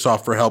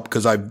Microsoft for help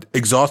because I've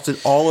exhausted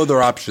all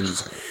other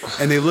options,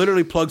 and they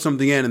literally plug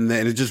something in and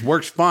it just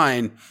works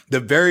fine the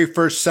very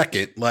first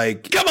second,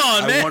 like, come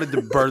on, man. I wanted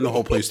to burn the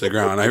whole place to the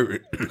ground.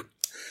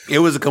 It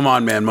was a come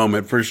on, man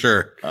moment for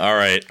sure. All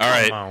right.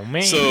 Come on,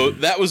 man. So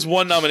that was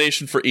one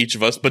nomination for each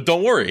of us, but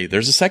don't worry,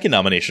 there's a second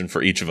nomination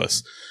for each of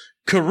us.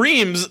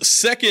 Kareem's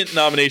second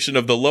nomination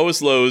of the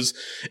lowest lows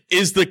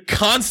is the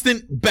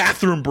constant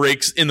bathroom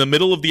breaks in the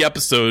middle of the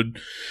episode.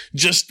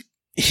 Just,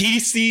 he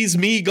sees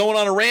me going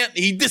on a rant,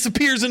 he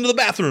disappears into the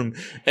bathroom,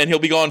 and he'll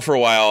be gone for a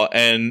while,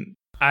 and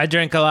I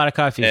drank a lot of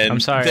coffee. I'm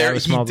sorry. I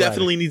was he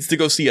definitely needs to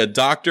go see a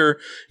doctor.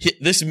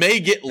 This may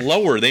get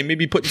lower. They may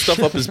be putting stuff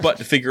up his butt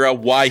to figure out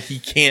why he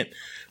can't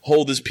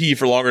hold his pee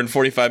for longer than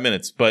 45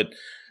 minutes. But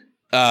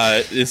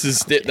that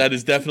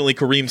is definitely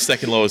Kareem's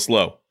second lowest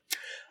low.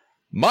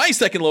 My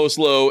second lowest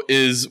low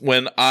is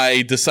when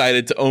I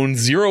decided to own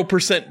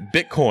 0%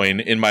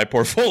 Bitcoin in my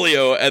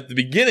portfolio at the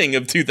beginning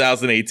of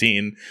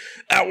 2018.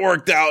 That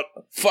worked out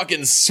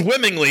fucking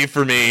swimmingly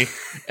for me.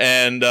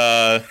 And,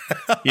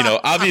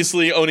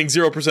 obviously owning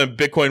 0%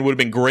 Bitcoin would have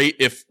been great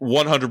if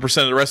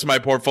 100% of the rest of my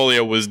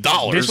portfolio was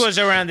dollars. This was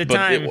around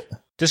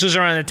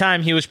the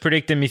time he was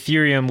predicting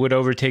Ethereum would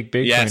overtake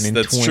Bitcoin. Yes,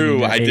 that's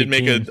true. I did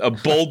make a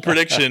bold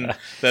prediction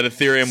that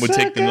Ethereum would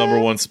take the number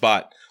one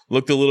spot.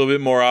 Looked a little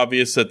bit more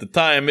obvious at the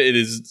time. It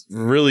is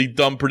really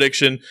dumb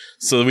prediction,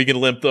 so we can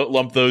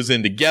lump those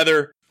in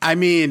together. I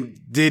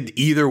mean, did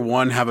either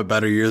one have a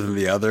better year than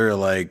the other?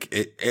 Like,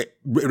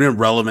 in a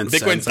relevant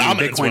Bitcoin's sense.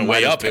 dominance went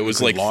way up. It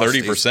was like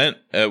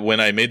 30% when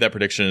I made that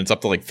prediction. It's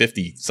up to like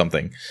 50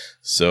 something.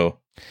 So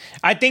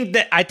I think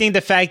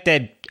the fact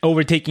that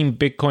overtaking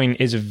Bitcoin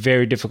is a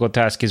very difficult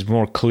task is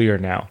more clear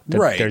now.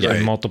 That there's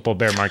been multiple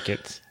bear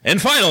markets.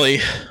 And finally,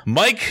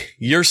 Mike,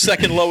 your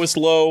second lowest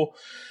low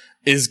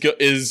is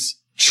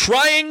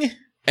trying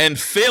and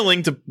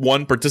failing to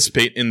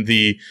participate in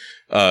the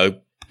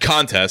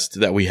contest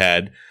that we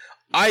had.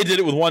 I did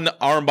it with one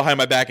arm behind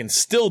my back and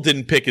still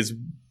didn't pick as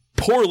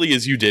poorly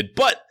as you did.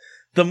 But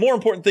the more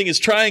important thing is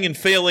trying and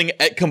failing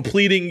at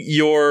completing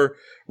your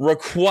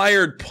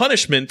required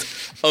punishment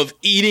of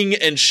eating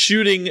and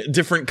shooting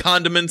different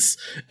condiments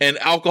and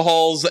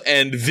alcohols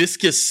and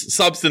viscous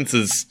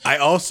substances. I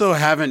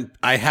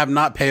have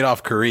not paid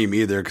off Kareem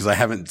either, because I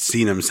haven't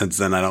seen him since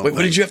then. What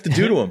did you have to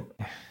do to him?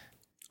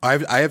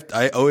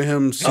 I owe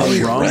him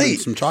some rum and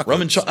some chocolate.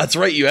 Rum and chocolate. That's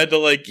right. You had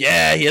to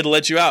he had to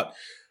let you out.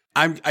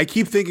 I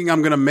keep thinking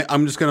I'm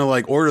just gonna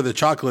like order the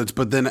chocolates,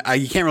 but then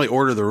you can't really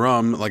order the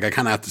rum. Like, I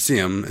kind of have to see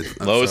him.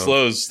 Lowest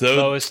lows.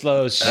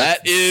 That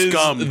is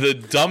scum. The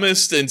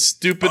dumbest and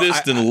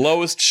stupidest and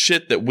lowest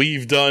shit that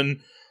we've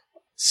done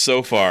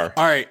so far.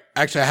 All right,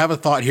 actually, I have a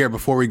thought here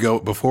before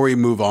we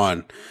move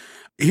on.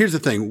 Here's the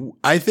thing.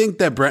 I think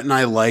that Brent and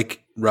I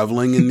like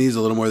reveling in these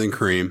a little more than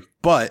Kareem,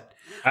 but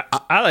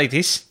I like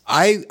these.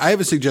 I have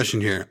a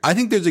suggestion here. I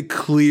think there's a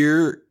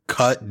clear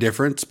cut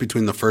difference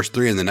between the first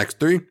three and the next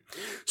three.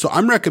 So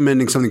I'm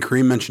recommending something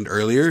Kareem mentioned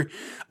earlier.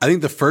 I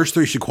think the first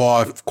three should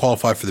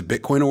qualify for the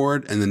Bitcoin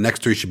award, and the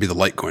next three should be the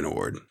Litecoin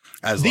award.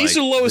 These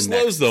are lowest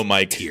lows though,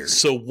 Mike. Tier.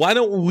 So why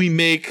don't we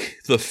make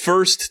the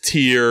first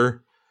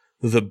tier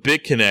the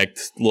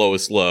BitConnect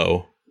lowest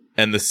low,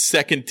 and the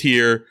second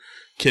tier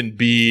can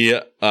be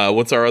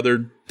what's our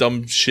other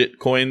dumb shit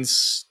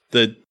coins?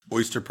 The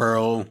Oyster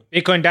Pearl,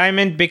 Bitcoin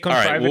Diamond,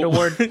 Bitcoin Private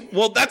Award.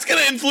 Well, that's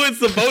going to influence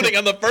the voting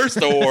on the first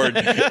award.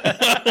 No,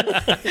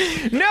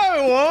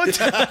 it won't.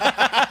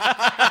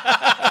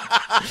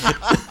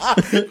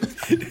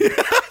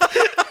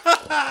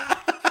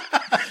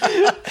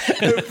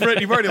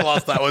 Brent, you've already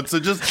lost that one, so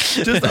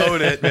just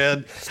own it,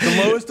 man.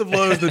 The lowest of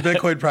lows, the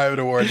Bitcoin Private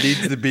Award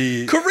needs to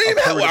be.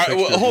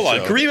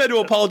 Kareem had to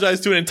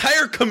apologize to an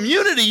entire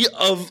community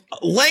of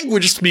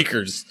language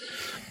speakers.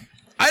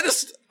 I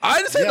just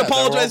had to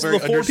apologize to the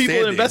 4 people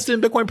that invested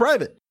in Bitcoin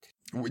Private.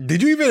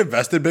 Did you even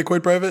invest in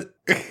Bitcoin Private?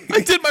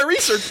 I did my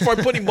research before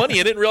putting money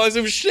in it and realized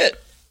it was shit.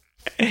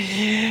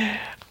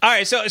 All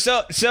right, so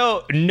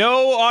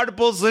no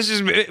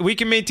audibles. We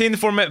can maintain the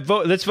format.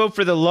 Vote. Let's vote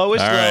for the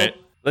lowest low. Right.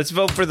 Let's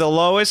vote for the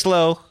lowest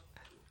low.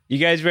 You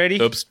guys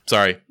ready? Oops,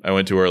 sorry, I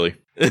went too early.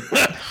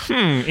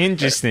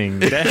 Interesting.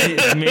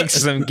 That makes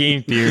some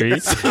game theory.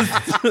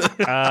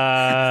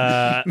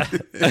 I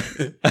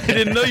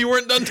didn't know you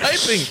weren't done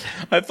typing.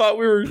 I thought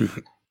we were.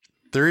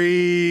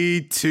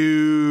 3,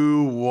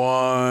 2,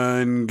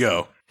 1,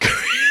 go.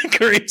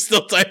 Kareem's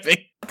still typing.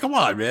 come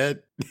on,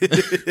 man. The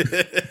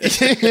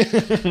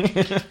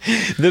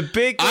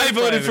Bitcoin I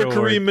voted for Private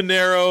Kareem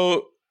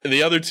Monero.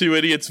 The other two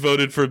idiots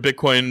voted for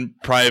Bitcoin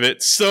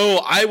Private.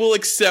 So I will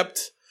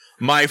accept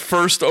my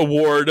first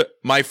award,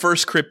 my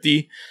first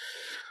Crypty.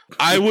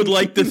 I would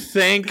like to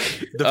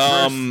thank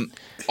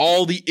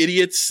all the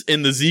idiots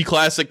in the Z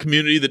Classic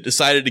community that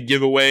decided to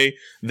give away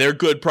their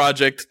good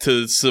project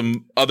to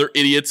some other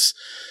idiots.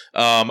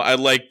 I'd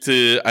like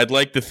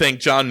to thank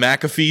John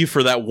McAfee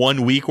for that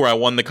 1 week where I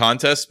won the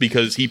contest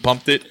because he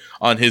pumped it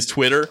on his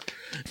Twitter.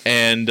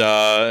 And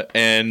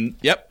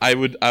yep, I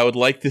would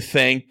like to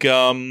thank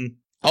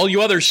all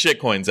you other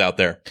shitcoins out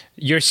there.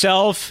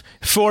 Yourself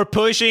for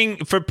pushing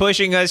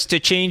us to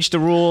change the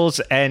rules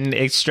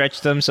and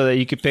stretch them so that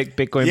you could pick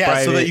Bitcoin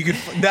Private. So that you could.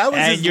 That was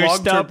And his you're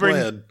long-term stubborn.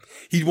 plan.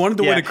 He wanted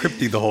to win a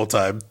Crypty the whole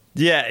time.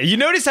 Yeah, you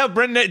notice how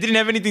Brendan didn't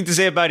have anything to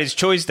say about his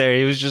choice there.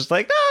 He was just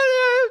like,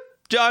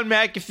 John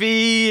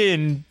McAfee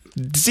and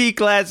Z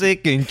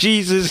Classic and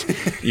Jesus.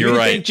 You're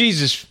right. Thank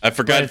Jesus. I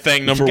forgot to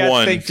thank number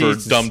one for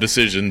dumb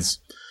decisions.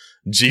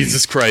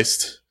 Jesus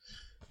Christ.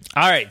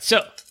 All right,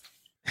 so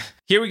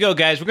here we go,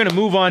 guys. We're going to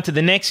move on to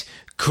the next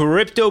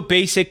Crypto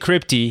Basic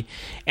Crypty,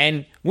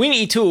 and we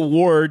need to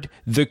award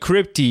the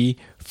Crypty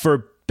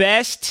for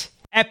best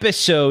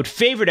episode,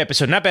 favorite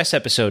episode, not best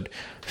episode,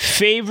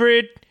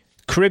 favorite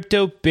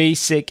Crypto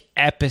Basic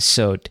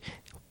episode.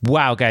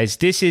 Wow, guys,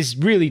 this is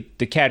really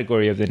the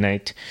category of the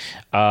night.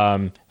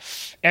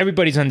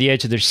 Everybody's on the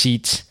edge of their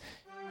seats,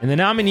 and the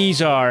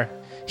nominees are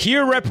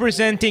here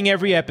representing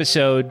every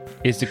episode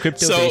is the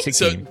Crypto Basic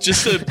team.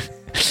 Just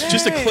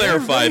to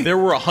clarify, there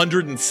were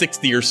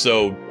 160 or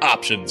so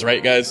options,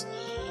 right, guys?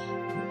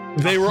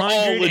 They were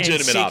all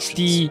legitimate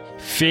options.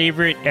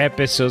 Favorite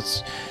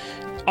episodes.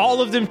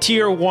 All of them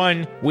tier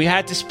 1. We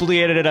had to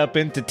split it up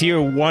into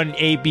tier 1,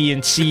 A, B,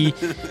 and C.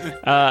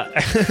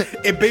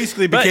 It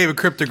basically became a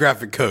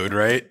cryptographic code,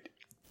 right?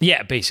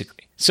 Yeah,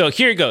 basically. So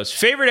here it goes.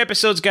 Favorite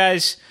episodes,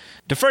 guys.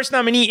 The first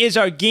nominee is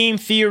our Game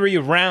Theory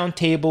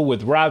Roundtable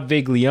with Rob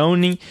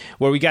Viglione,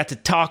 where we got to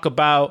talk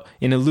about,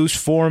 in a loose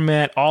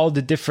format, all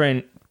the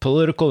different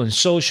political and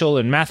social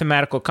and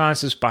mathematical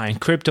concepts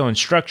behind crypto and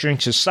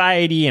structuring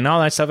society and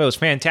all that stuff. It was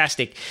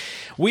fantastic.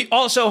 We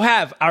also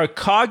have our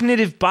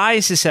Cognitive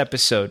Biases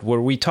episode, where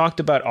we talked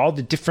about all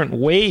the different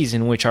ways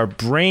in which our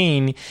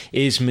brain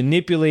is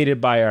manipulated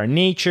by our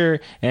nature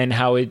and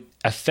how it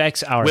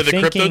affects our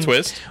thinking. With a crypto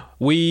twist.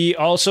 We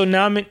also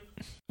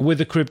with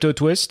a crypto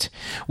twist.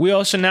 We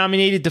also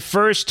nominated the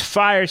first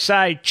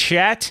Fireside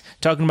Chat,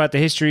 talking about the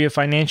history of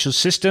financial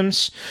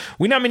systems.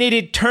 We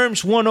nominated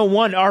Terms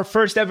 101, our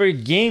first ever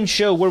game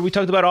show, where we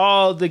talked about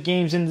all the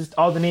games and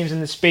all the names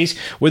in the space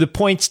where the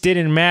points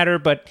didn't matter,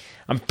 but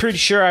I'm pretty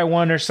sure I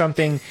won or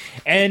something.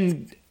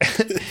 And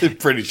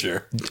pretty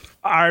sure.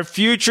 Our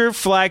future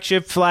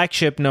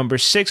flagship number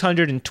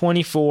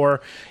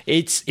 624.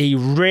 It's a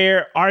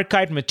rare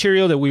archived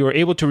material that we were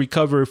able to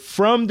recover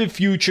from the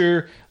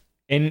future,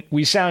 and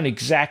we sound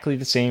exactly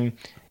the same.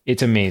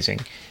 It's amazing.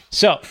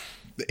 So,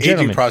 the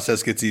aging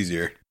process gets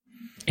easier.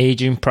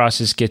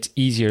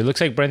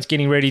 Looks like Brent's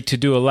getting ready to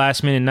do a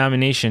last minute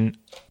nomination.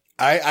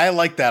 I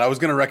like that. I was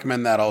going to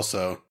recommend that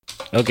also.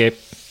 Okay.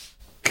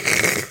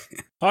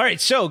 All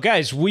right, so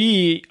guys,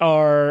 we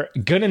are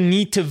gonna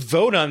need to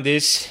vote on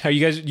this. Are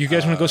you guys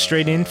want to go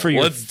straight in for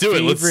your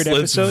favorite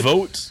episode? Let's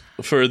vote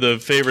for the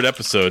favorite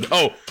episode.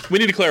 Oh, we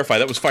need to clarify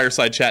that was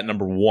Fireside Chat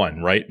number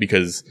 1, right?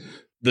 Because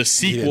the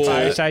sequel.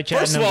 Fireside Chat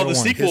first of all, the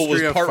sequel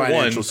was part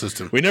 1.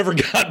 System. We never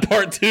got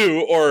part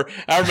 2, or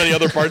however many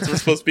other parts were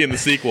supposed to be in the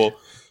sequel.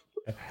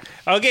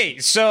 Okay,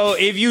 so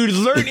if you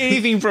learn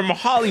anything from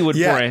Hollywood,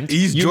 Brent,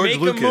 you George make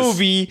Lucas. a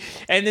movie,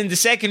 and then the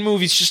second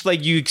movie is just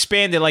like you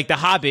expand it like The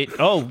Hobbit.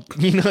 Oh,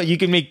 you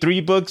can make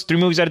 3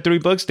 movies out of 3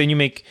 books, then you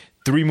make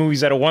 3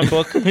 movies out of 1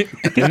 book.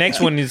 The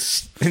next one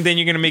is, and then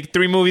you're going to make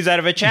 3 movies out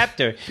of a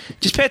chapter.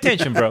 Just pay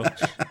attention, bro. All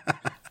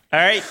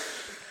right?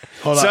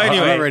 Hold on,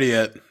 anyway, I'm not ready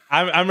yet.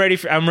 I'm ready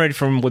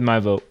with my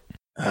vote.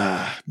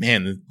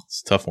 Man,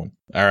 it's a tough one.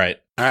 All right,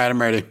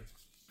 I'm ready.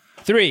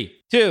 3,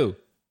 2,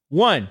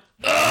 1.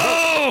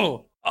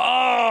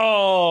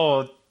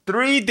 Oh,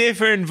 3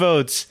 different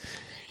votes.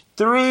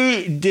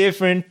 3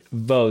 different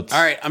votes.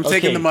 All right, I'm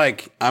taking the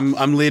mic.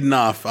 I'm leading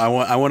off. I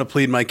want to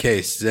plead my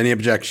case. Any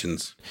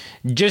objections?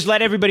 Just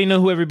let everybody know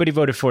who everybody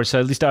voted for, so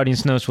at least the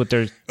audience knows what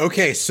they're...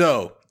 Okay,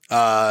 so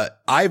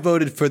I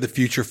voted for the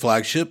future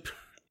flagship.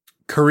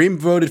 Kareem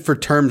voted for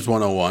Terms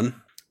 101.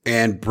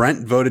 And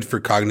Brent voted for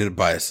Cognitive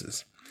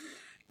Biases.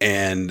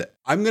 And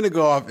I'm going to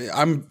go off...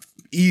 I'm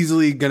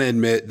easily going to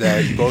admit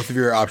that both of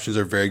your options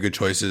are very good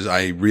choices.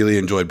 I really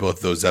enjoyed both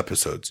of those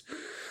episodes.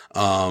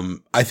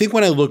 I think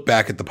when I look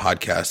back at the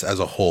podcast as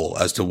a whole,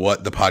 as to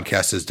what the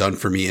podcast has done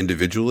for me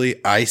individually,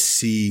 I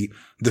see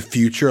the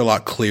future a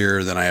lot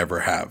clearer than I ever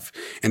have.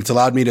 And it's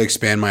allowed me to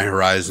expand my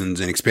horizons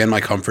and expand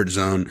my comfort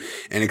zone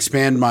and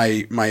expand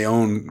my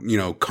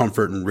own,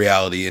 comfort and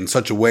reality in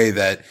such a way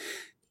that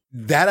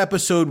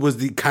episode was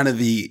the kind of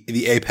the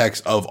apex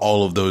of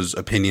all of those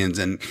opinions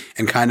and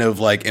kind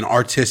of like an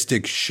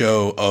artistic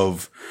show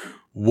of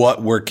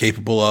what we're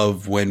capable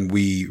of when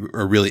we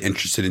are really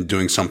interested in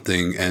doing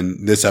something.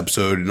 And this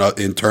episode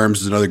in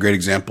terms is another great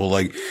example.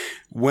 Like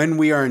when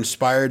we are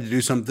inspired to do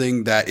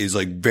something that is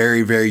like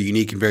very, very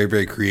unique and very,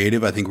 very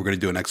creative, I think we're going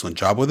to do an excellent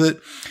job with it.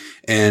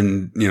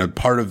 And, you know,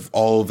 part of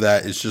all of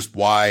that is just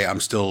why I'm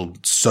still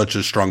such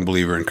a strong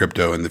believer in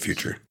crypto in the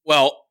future.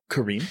 Well,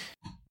 Kareem.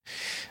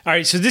 All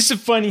right, so this is a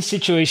funny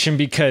situation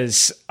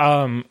because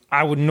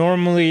I would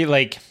normally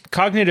like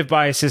cognitive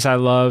biases. I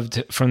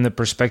loved from the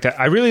perspective.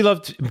 I really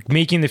loved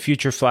making the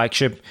future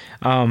flagship,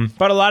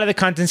 but a lot of the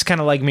content's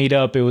kind of like made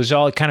up. It was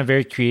all kind of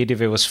very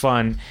creative. It was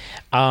fun.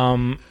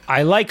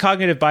 I like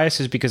cognitive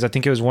biases because I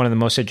think it was one of the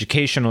most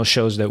educational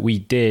shows that we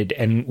did,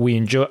 and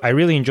I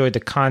really enjoyed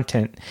the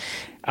content.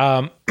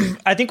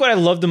 I think what I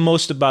love the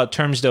most about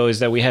Terms, though, is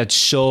that we had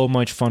so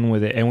much fun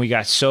with it, and we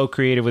got so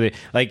creative with it.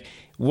 Like,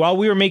 while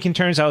we were making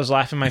Terms, I was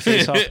laughing my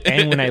face off,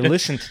 and when I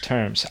listen to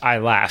Terms, I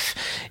laugh.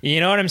 You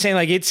know what I'm saying?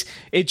 Like, it's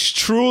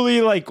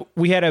truly like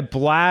we had a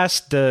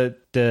blast.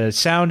 The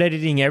sound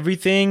editing,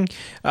 everything,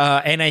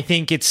 and I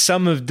think it's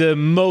some of the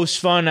most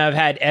fun I've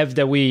had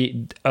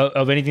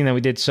of anything that we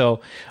did.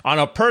 So, on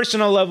a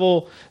personal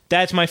level,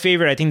 that's my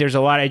favorite. I think there's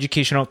a lot of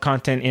educational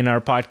content in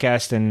our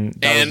podcast, and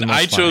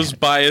I chose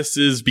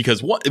biases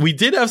because we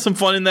did have some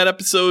fun in that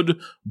episode,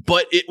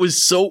 but it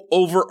was so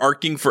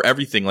overarching for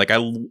everything. Like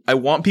I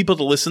want people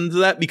to listen to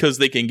that because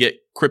they can get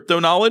crypto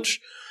knowledge,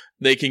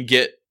 they can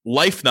get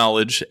life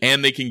knowledge,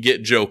 and they can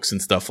get jokes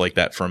and stuff like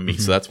that from me.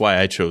 So that's why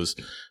I chose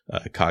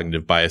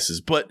cognitive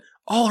biases. But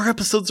all our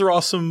episodes are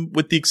awesome,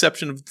 with the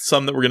exception of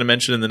some that we're going to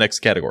mention in the next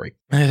category.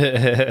 All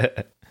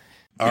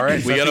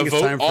right, we got to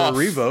vote off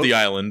the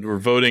island. We're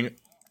voting.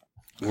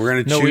 We're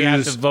going to choose. No, we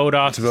have to vote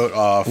off. To vote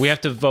off. We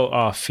have to vote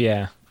off.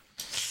 Yeah.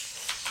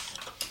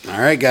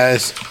 All right,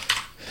 guys.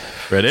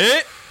 Ready?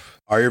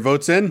 Are your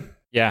votes in?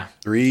 Yeah.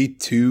 3,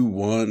 2,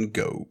 1,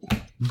 go.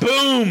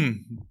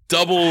 Boom!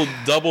 Double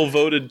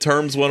voted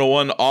Terms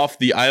 101 off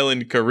the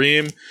island.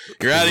 Kareem,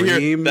 you're out of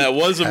here. That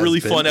was a really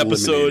fun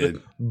episode,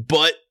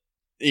 but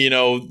you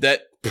know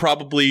that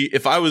probably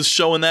if I was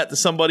showing that to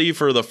somebody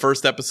for the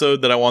first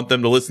episode that I want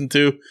them to listen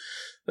to,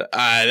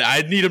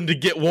 I'd need them to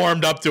get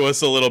warmed up to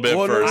us a little bit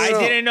first. I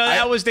didn't know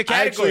that was the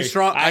category.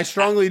 I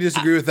strongly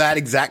disagree with that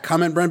exact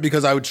comment, Brent,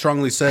 because I would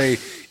strongly say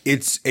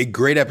it's a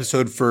great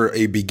episode for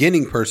a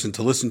beginning person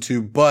to listen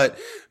to. But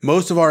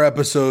most of our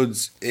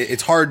episodes,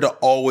 it's hard to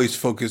always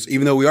focus,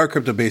 even though we are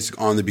crypto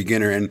basic, on the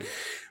beginner. And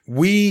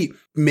we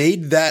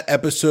made that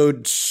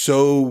episode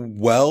so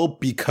well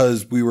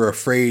because we were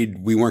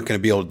afraid we weren't going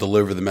to be able to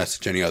deliver the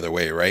message any other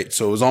way, right?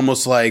 So it was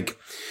almost like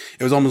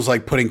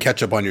putting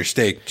ketchup on your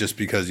steak just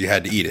because you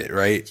had to eat it,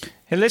 right?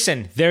 Hey,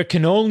 listen, there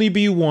can only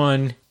be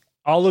one.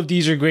 All of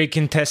these are great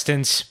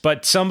contestants,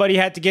 but somebody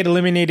had to get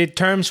eliminated.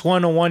 Terms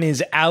 101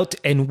 is out,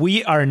 and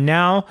we are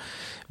now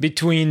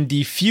between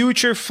the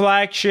future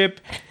flagship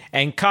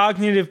and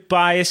cognitive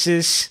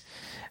biases.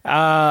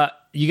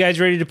 You guys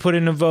ready to put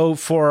in a vote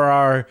for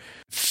our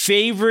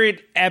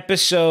favorite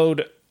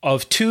episode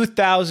of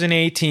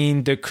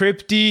 2018? The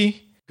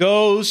Crypty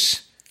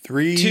goes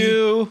 3,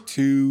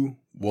 2,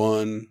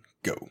 1,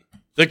 go.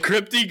 The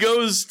Crypty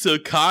goes to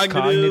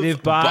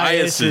cognitive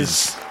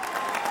biases.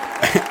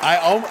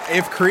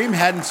 If Kareem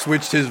hadn't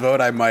switched his vote,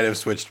 I might have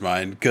switched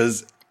mine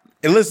because.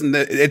 And listen,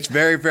 it's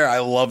very fair. I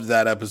loved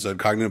that episode,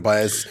 Cognitive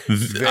Bias.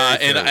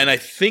 And I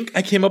think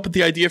I came up with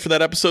the idea for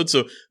that episode.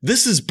 So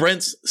this is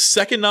Brent's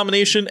second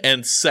nomination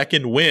and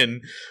second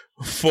win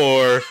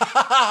for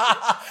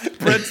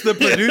Brent's the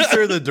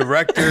producer, the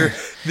director,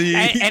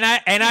 and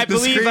I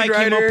believe I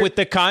came up with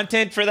the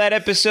content for that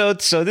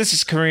episode. So this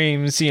is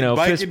Kareem's,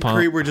 Mike fist and pump.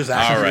 Kareem were just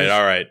actors.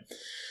 All right.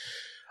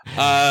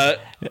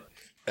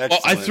 Well,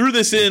 I threw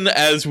this in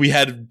as we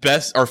had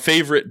our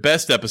favorite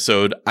best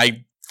episode.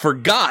 I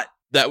forgot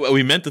that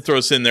we meant to throw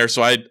this in there,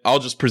 so I'll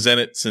just present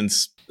it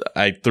since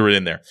I threw it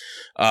in there.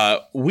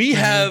 We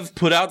have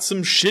put out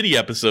some shitty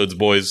episodes,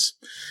 boys.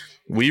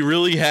 We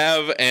really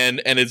have,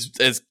 and it's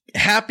as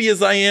happy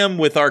as I am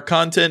with our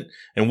content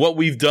and what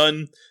we've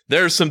done,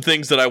 there are some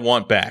things that I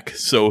want back.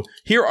 So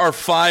here are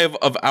 5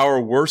 of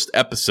our worst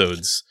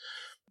episodes.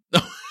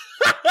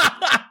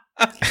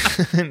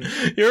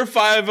 Here are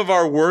 5 of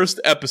our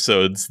worst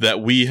episodes that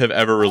we have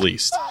ever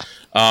released.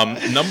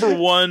 Number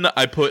 1,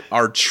 I put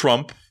our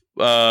Trump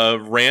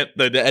rant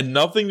that had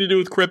nothing to do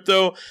with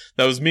crypto.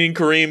 That was me and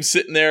Kareem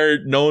sitting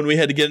there knowing we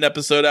had to get an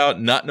episode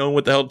out, not knowing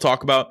what the hell to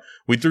talk about.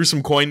 We threw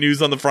some coin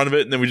news on the front of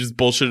it, and then we just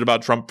bullshitted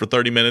about Trump for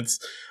 30 minutes.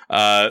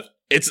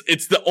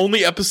 It's the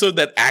only episode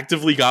that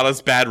actively got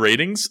us bad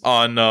ratings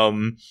on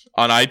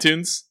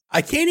iTunes.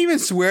 I can't even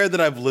swear that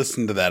I've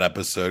listened to that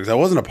episode because I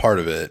wasn't a part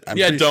of it. I'm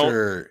pretty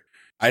sure.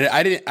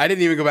 I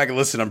didn't even go back and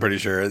listen. I'm pretty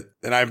sure,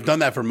 and I've done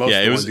that for most.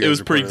 Yeah, it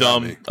was pretty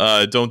dumb.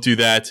 Don't do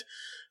that.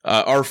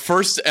 Our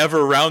first ever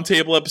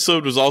roundtable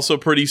episode was also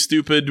pretty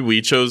stupid.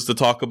 We chose to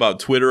talk about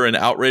Twitter and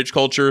outrage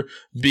culture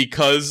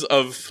because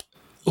of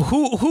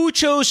Who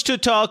chose to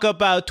talk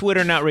about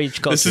Twitter and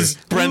outrage culture? This is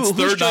Brent's Whose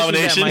third choice was that,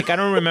 nomination. Mike, I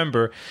don't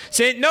remember.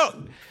 Say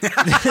no.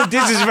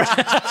 This is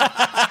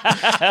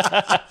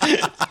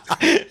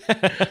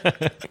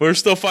We're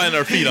still finding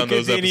our feet on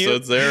those Continue.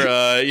 episodes there.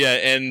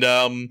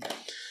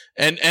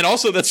 And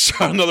also that's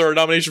another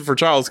nomination for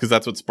Charles because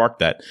that's what sparked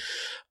that.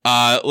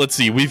 Let's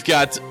see. We've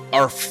got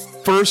our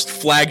first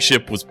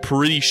flagship was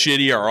pretty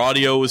shitty. Our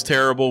audio was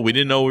terrible. We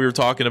didn't know what we were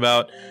talking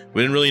about.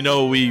 We didn't really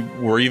know what we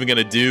were even going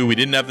to do. We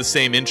didn't have the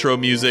same intro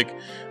music.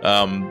 It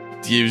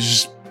was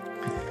just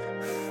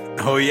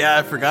Oh yeah,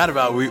 I forgot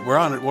about we're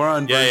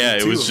on yeah.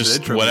 It version 2 was of the just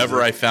intro whatever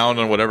music. I found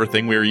on whatever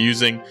thing we were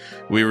using.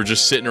 We were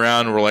just sitting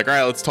around and we're like, all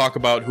right, let's talk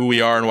about who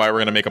we are and why we're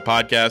going to make a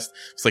podcast.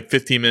 It's like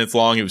 15 minutes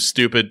long. It was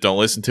stupid. Don't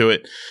listen to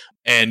it.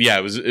 And yeah,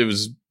 it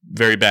was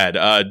very bad.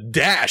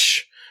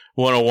 Dash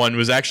 101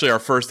 was actually our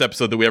first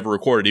episode that we ever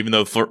recorded, even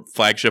though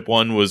flagship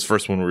one was the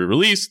first one we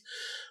released.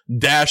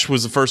 Dash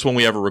was the first one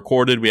we ever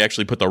recorded. We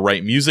actually put the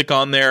right music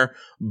on there,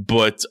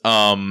 but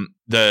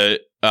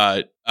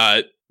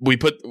we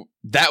put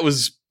that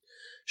was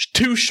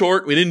too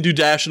short. We didn't do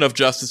Dash enough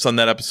justice on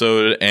that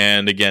episode,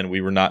 and again,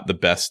 we were not the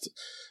best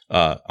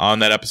on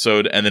that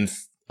episode. And then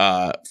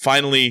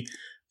finally,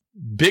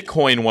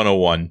 Bitcoin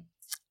 101.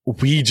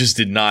 We just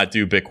did not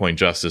do Bitcoin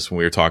justice when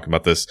we were talking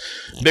about this.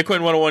 Bitcoin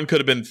 101 could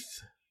have been.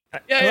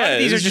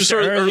 These are it's just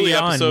early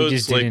on. We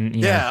just like,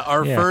 didn't,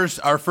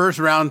 Our first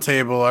round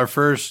table, our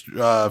first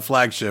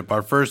flagship,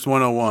 our first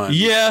 101.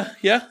 Yeah.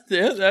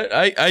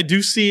 I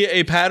do see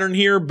a pattern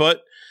here,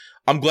 but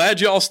I'm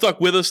glad y'all stuck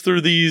with us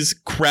through these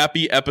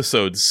crappy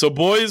episodes. So,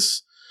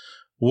 boys,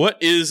 what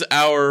is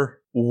our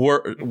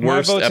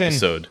worst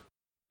episode?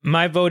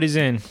 My vote is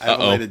in. I have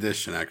a late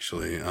edition,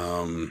 actually.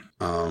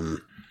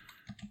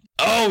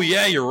 Oh,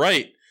 yeah, you're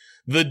right.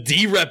 The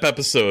D-Rep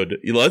episode.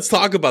 Let's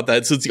talk about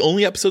that. So it's the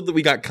only episode that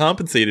we got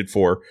compensated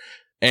for.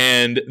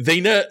 And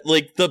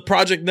the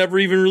project never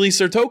even released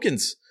their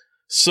tokens.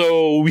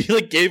 So we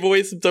gave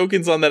away some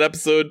tokens on that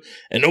episode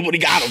and nobody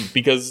got them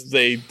because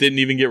they didn't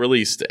even get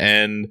released.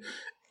 And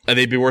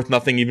they'd be worth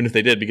nothing even if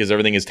they did because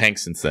everything is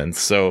tanked since then.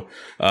 So,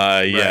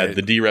 right.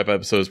 The D-Rep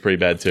episode is pretty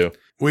bad too.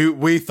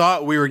 We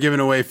thought we were giving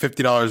away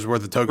 $50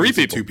 worth of tokens to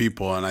 3 2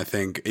 people. And I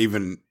think it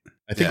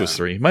was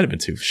 3. It might have been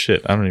 2.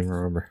 Shit, I don't even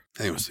remember. I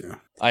think it was 2.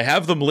 I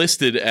have them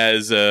listed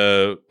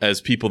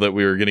as people that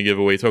we were going to give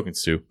away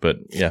tokens to, but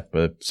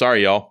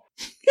sorry, y'all.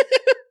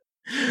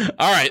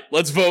 All right,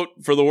 let's vote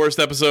for the worst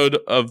episode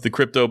of the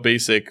Crypto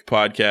Basic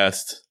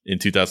podcast in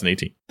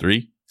 2018.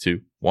 3, 2,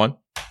 1.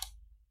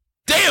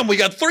 Damn, we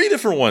got 3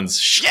 different ones.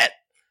 Shit.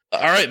 All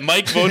right,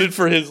 Mike voted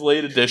for his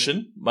late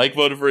edition.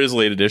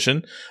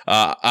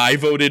 I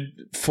voted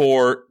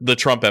for the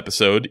Trump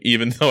episode,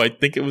 even though I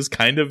think it was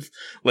kind of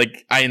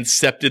like I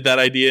incepted that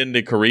idea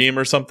into Kareem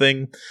or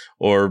something,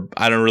 or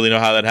I don't really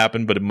know how that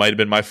happened, but it might have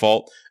been my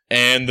fault.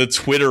 And the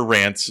Twitter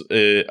rants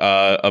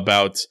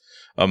about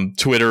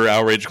Twitter,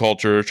 outrage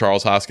culture,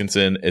 Charles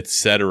Hoskinson,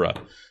 etc.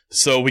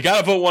 So we got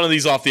to vote one of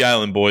these off the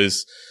island,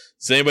 boys.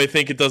 Does anybody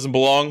think it doesn't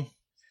belong?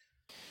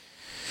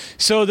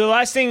 So the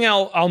last thing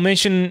I'll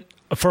mention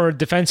for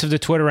defense of the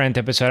Twitter rant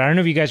episode, I don't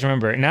know if you guys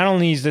remember, not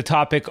only is the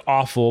topic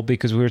awful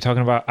because we were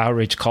talking about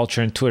outrage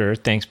culture and Twitter,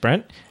 thanks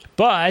Brent,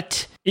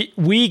 but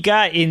we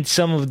got in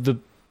some of the,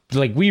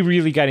 we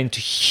really got into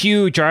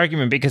huge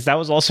argument because that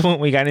was also when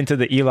we got into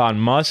the Elon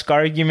Musk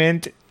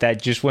argument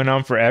that just went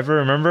on forever.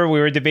 Remember, we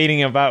were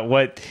debating about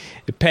what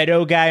the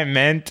pedo guy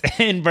meant,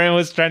 and Brent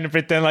was trying to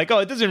pretend it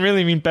doesn't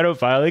really mean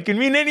pedophile. It can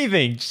mean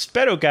anything. Just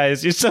pedo guy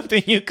is just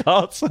something you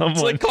call someone.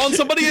 It's like calling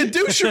somebody a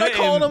douche. You're not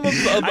calling them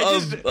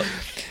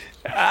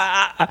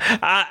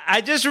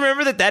I just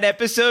remember that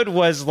episode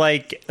was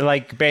like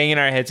banging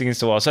our heads against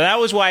the wall. So that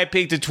was why I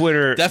picked the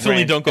Twitter.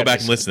 Definitely don't go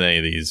back and listen to any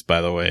of these, by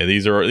the way.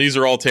 These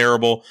are all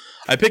terrible.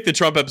 I picked the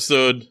Trump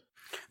episode.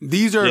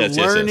 These are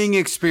learning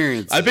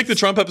experiences. I picked the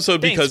Trump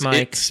episode because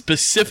it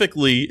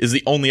specifically is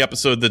the only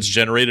episode that's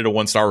generated a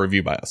 1-star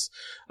review by us.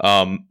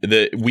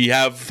 We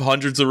have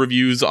hundreds of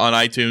reviews on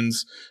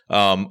iTunes.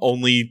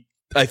 Only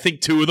I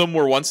think 2 of them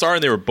were 1-star,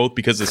 and they were both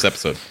because of this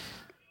episode.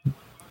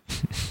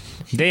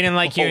 They didn't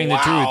like hearing the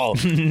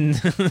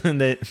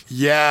truth.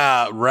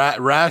 Yeah,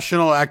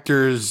 rational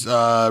actors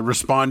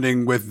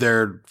responding with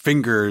their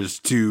fingers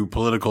to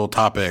political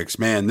topics.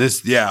 Man,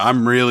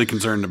 I'm really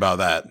concerned about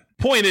that.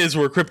 Point is,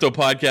 we're a crypto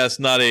podcast,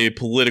 not a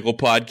political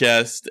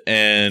podcast,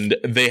 and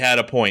they had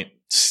a point.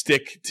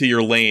 Stick to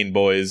your lane,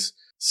 boys.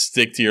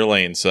 Stick to your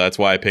lane. So that's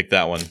why I picked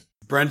that one.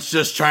 Brent's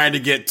just trying to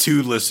get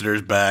 2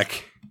 listeners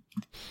back.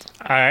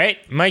 All right,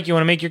 Mike, you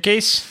want to make your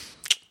case?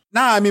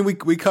 Nah, I mean,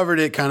 we covered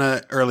it kind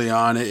of early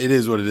on. It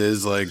is what it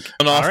is. Off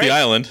the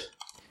island.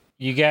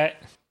 You got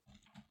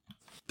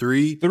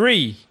 3,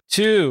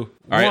 2,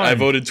 All right, 1. I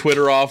voted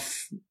Twitter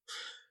off.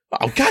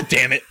 Oh, God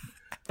damn it.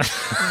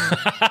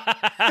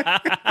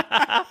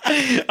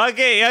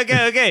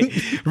 Okay.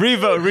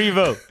 Revote.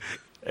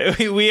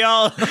 We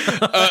all.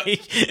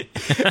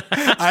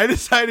 I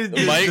decided.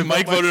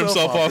 Mike voted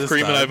himself off.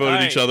 Kareem and I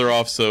voted each other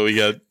off, so we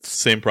got the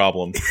same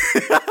problem.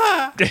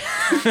 All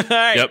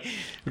right. Yep.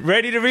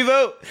 Ready to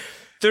revote?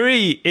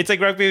 3. It's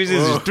like rock, paper,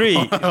 scissors. 3, 2.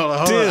 Hold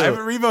on. I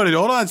haven't revoted.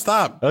 Hold on,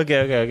 stop.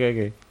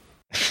 Okay.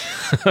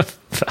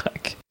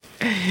 Fuck.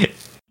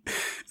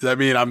 Does that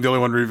mean I'm the only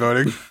one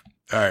revoting?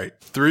 All right.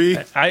 3.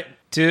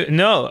 2.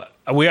 No,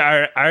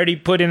 I already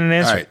put in an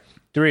answer. All right.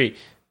 3,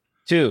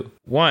 2,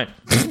 1.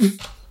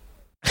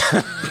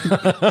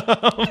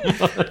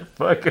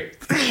 Motherfucker.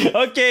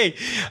 Okay.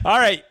 All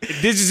right.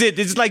 This is it.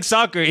 This is like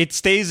soccer. It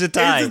stays a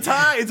tie. It's a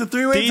tie. It's a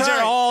 3-way tie. These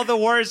are all the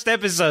worst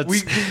episodes.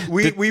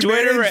 We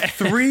managed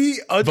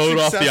 3 unsuccessful Vote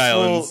off the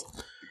islands.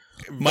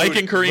 Mike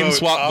and Kareem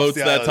swapped votes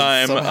that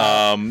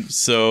time.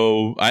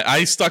 So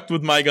I stuck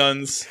with my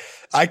guns.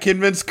 I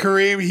convinced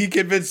Kareem. He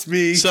convinced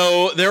me.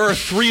 So there are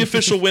 3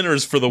 official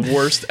winners for the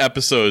worst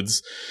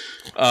episodes.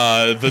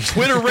 The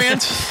Twitter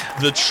rant,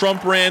 the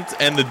Trump rant,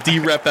 and the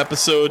D-Rep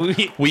episode.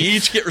 We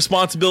each get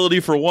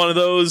responsibility for one of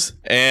those.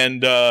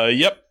 And,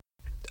 yep.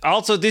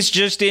 Also, this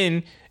just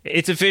in,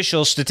 it's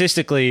official.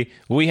 Statistically,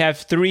 we have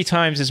 3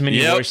 times as many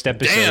worst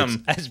episodes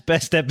as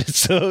best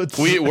episodes.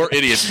 We're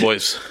idiots,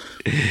 boys.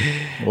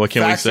 What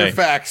can Facts we say? are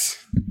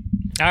facts.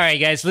 All right,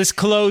 guys, let's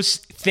close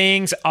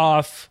things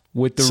off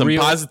with the Some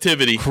real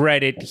positivity.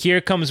 credit. Here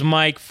comes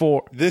Mike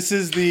for... This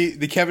is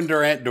the Kevin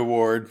Durant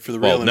award for the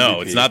real MVP.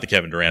 No, it's not the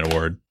Kevin Durant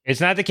award.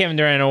 It's not the Kevin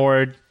Durant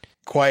award.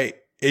 Quite.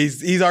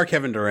 He's our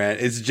Kevin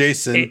Durant. It's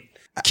Jason.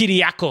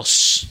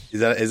 Kyriakos. Is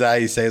that how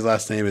you say his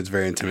last name? It's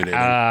very intimidating.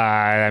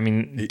 I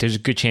mean, there's a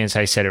good chance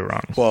I said it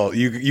wrong. Well,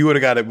 you would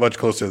have got it much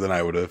closer than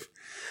I would have.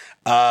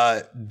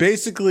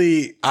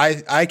 Basically,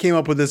 I came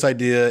up with this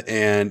idea,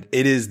 and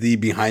it is the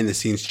behind the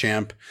scenes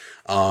champ.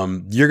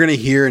 You're going to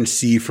hear and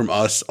see from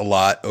us a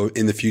lot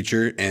in the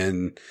future,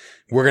 and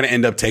we're going to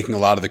end up taking a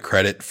lot of the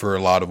credit for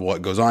a lot of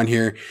what goes on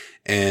here.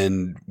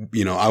 And,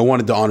 I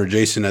wanted to honor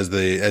Jason as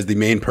the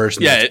main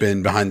person that's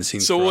been behind the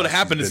scenes. So what would have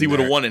happened is he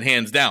would have won it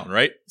hands down,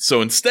 right?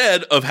 So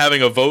instead of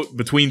having a vote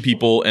between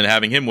people and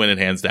having him win it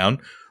hands down,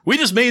 we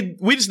just named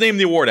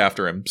the award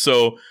after him.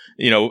 So,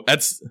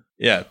 It's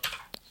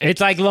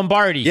like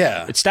Lombardi.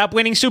 Yeah. Stop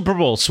winning Super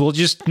Bowls. We'll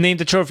just name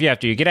the trophy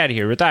after you. Get out of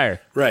here.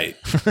 Retire. Right.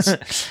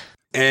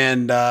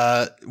 And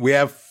we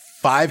have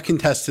 5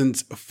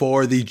 contestants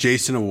for the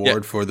Jason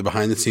Award for the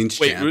behind the scenes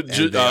champ.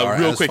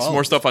 Real quick, some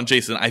more stuff on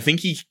Jason. I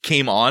think he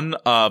came on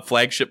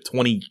Flagship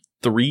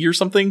 23 or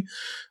something.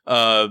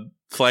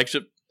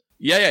 Flagship.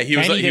 Yeah. He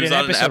was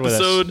on an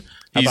episode.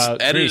 He's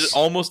edited Greece.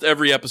 Almost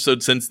every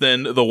episode since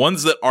then. The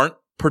ones that aren't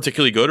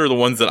particularly good are the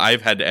ones that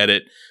I've had to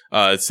edit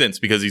since,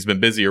 because he's been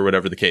busy or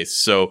whatever the case.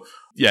 So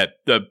yeah,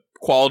 the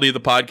quality of the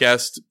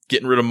podcast,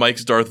 getting rid of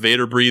Mike's Darth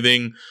Vader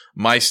breathing,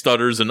 my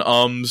stutters and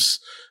ums,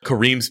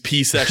 Kareem's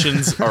pee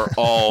sessions are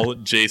all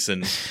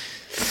Jason.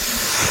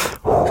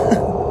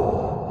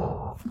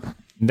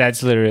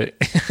 That's literally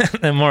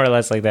more or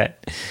less like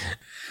that.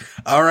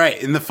 All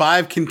right. And the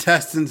 5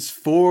 contestants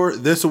for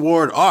this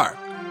award are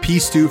P.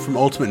 Stu from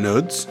Ultimate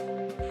Nodes.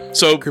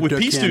 So with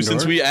P. Stu,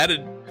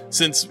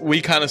 since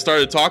we kind of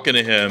started talking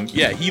to him,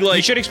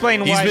 you should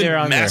explain why they're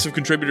on there. He's been a massive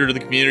contributor to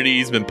the community.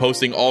 He's been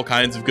posting all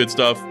kinds of good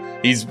stuff.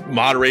 He's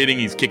moderating.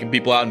 He's kicking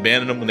people out and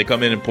banning them when they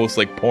come in and post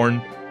like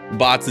porn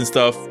bots and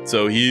stuff.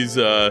 So he's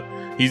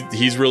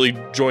really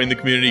joined the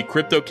community.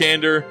 Crypto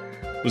Candor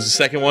was the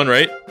second one,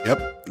 right?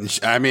 Yep.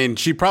 I mean,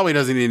 she probably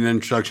doesn't need an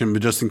introduction,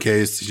 but just in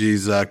case,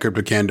 she's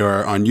Crypto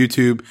Candor on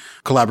YouTube,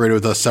 collaborated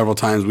with us several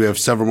times. We have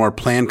several more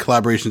planned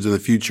collaborations in the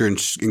future,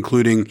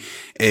 including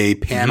a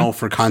panel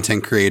for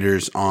content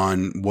creators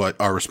on what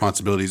our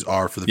responsibilities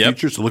are for the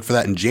future. So look for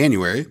that in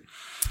January.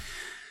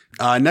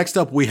 Next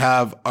up, we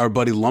have our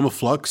buddy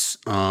Lumaflux.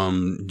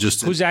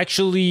 Who's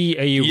actually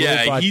a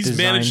robot he's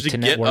managed to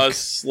get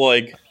us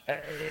like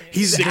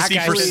he's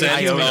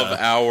 60% of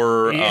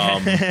our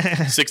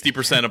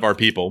 60% of our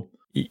people.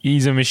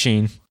 He's a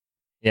machine.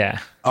 Yeah.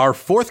 Our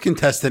 4th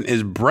contestant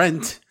is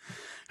Brent,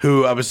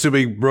 who I'm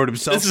assuming wrote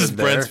himself. This is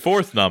Brent's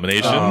 4th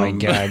nomination. Oh my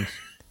god.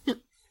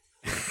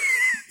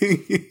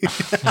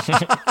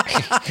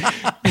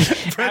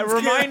 A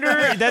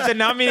reminder that the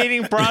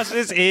nominating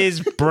process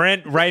is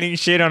Brent writing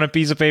shit on a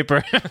piece of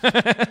paper.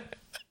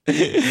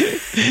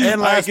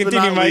 And last but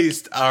not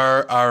least,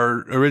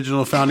 our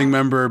original founding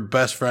member,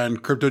 best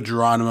friend, Crypto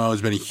Geronimo,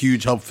 has been a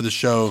huge help for the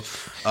show.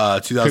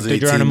 2018. Crypto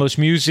Geronimo's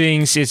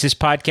Musings is his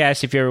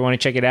podcast if you ever want to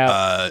check it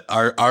out.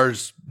 Our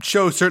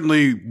show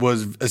certainly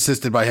was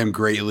assisted by him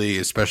greatly,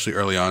 especially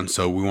early on.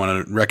 So we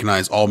want to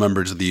recognize all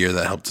members of the year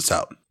that helped us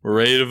out. We're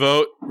ready to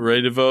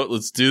vote.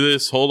 Let's do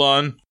this. Hold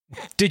on.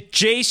 The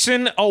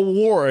Jason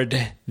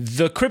Award,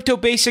 the Crypto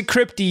Basic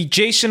Crypty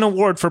Jason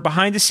Award for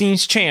Behind the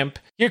Scenes Champ.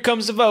 Here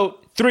comes the vote.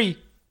 3,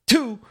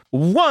 2,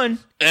 1.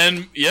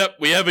 And we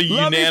have a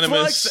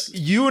unanimous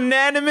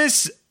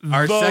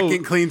Our vote.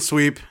 second clean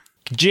sweep.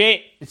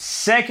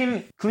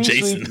 Second clean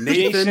Jason. sweep.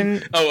 Nathan.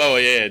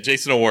 Jason.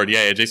 Jason Award.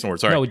 Jason Award.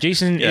 Sorry. No,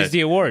 Jason is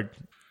the award.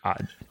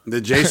 The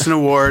Jason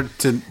Award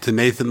to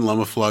Nathan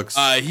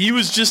Lumaflux. He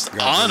was just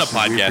on a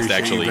podcast,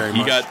 actually.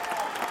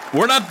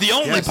 We're not the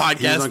only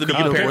podcast that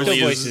he apparently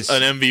is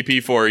an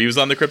MVP for. He was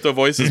on the Crypto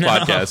Voices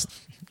podcast.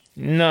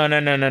 No,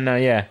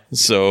 yeah.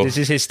 So this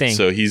is his thing.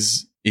 So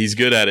he's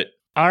good at it.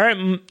 All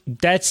right,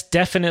 that's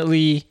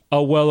definitely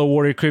a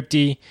well-awarded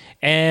Crypty.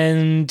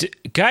 And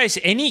guys,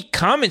 any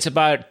comments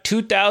about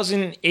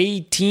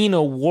 2018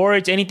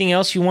 awards? Anything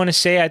else you want to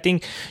say? I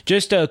think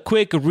just a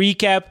quick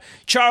recap.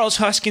 Charles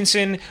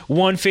Hoskinson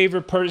won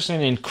favorite person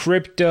in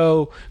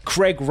crypto.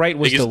 Craig Wright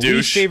was the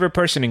least favorite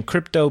person in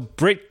crypto.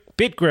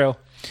 BitGrill.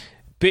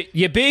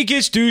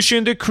 Biggest douche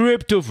in the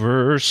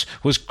cryptoverse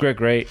was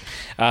Craig Wright.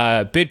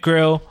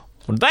 BitGrill.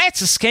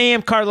 That's a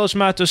scam. Carlos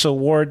Matos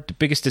Award. The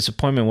biggest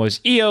disappointment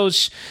was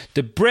EOS.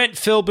 The Brent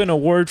Philbin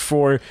Award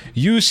for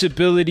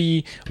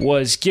usability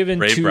was given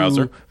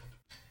to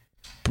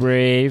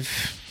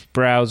Brave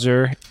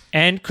Browser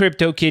and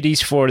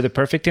CryptoKitties for the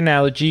perfect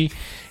analogy.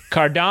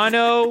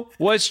 Cardano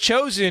was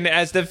chosen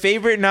as the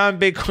favorite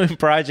non-Bitcoin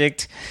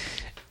project.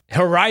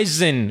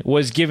 Horizon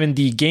was given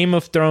the Game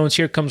of Thrones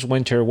Here Comes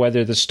Winter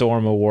Weather the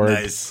Storm Award.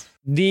 Nice.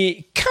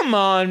 The Come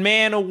On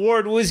Man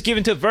Award was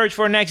given to Verge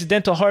for an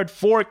accidental hard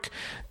fork.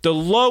 The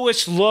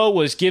lowest low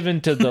was given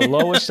to the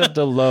lowest of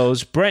the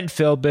lows. Brent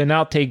Philbin,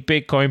 I'll take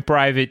Bitcoin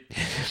private.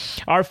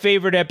 Our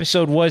favorite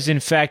episode was, in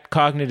fact,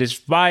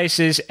 Cognitive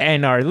Biases.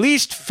 And our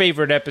least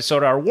favorite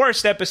episode, our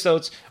worst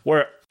episodes,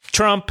 were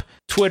Trump,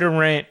 Twitter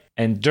Rant,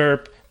 and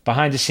Derp.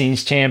 Behind the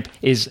scenes champ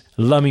is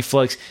Lummy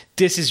Flux.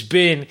 This has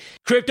been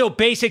Crypto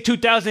Basic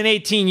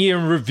 2018 Year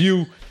in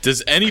Review.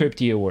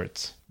 Crypty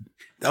Awards.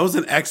 That was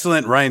an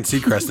excellent Ryan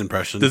Seacrest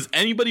impression. Does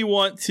anybody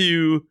want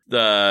to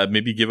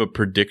maybe give a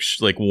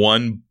prediction, like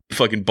one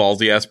fucking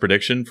ballsy ass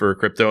prediction for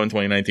crypto in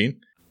 2019?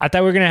 I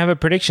thought we were going to have a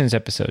predictions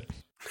episode.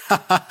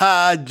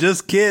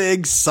 Just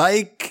kidding.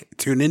 Psych.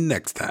 Tune in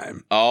next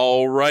time.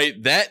 All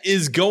right. That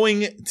is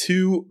going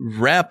to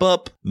wrap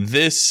up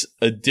this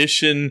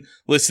edition.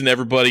 Listen,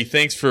 everybody,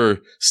 thanks for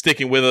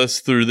sticking with us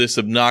through this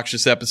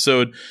obnoxious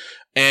episode.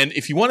 And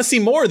if you want to see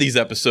more of these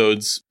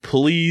episodes,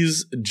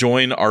 please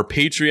join our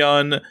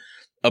Patreon.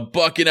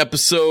 $1 an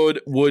episode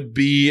would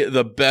be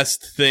the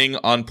best thing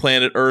on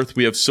planet Earth.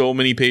 We have so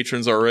many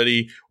patrons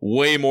already,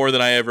 way more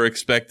than I ever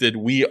expected.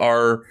 We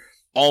are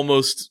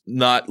almost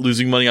not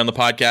losing money on the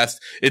podcast.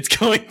 It's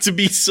going to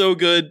be so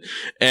good,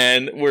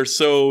 and we're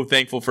so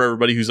thankful for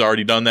everybody who's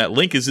already done that.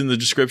 Link is in the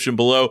description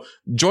below.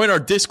 Join our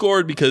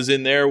Discord, because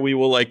in there we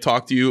will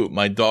talk to you.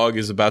 My dog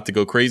is about to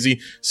go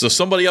crazy, so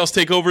somebody else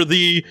take over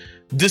the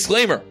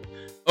disclaimer.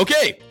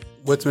 Okay.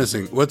 What's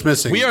missing?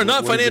 We are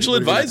not financial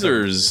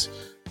advisors.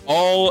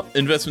 All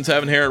investments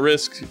have inherent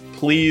risk.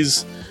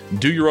 Please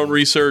do your own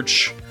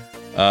research.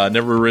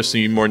 Never risk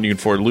more than you can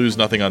afford to lose.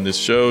 Nothing on this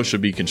show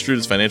should be construed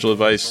as financial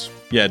advice.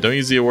 Yeah, don't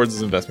use the awards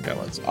as investment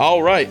guidelines.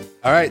 All right.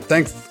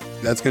 Thanks.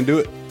 That's going to do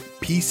it.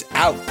 Peace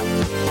out.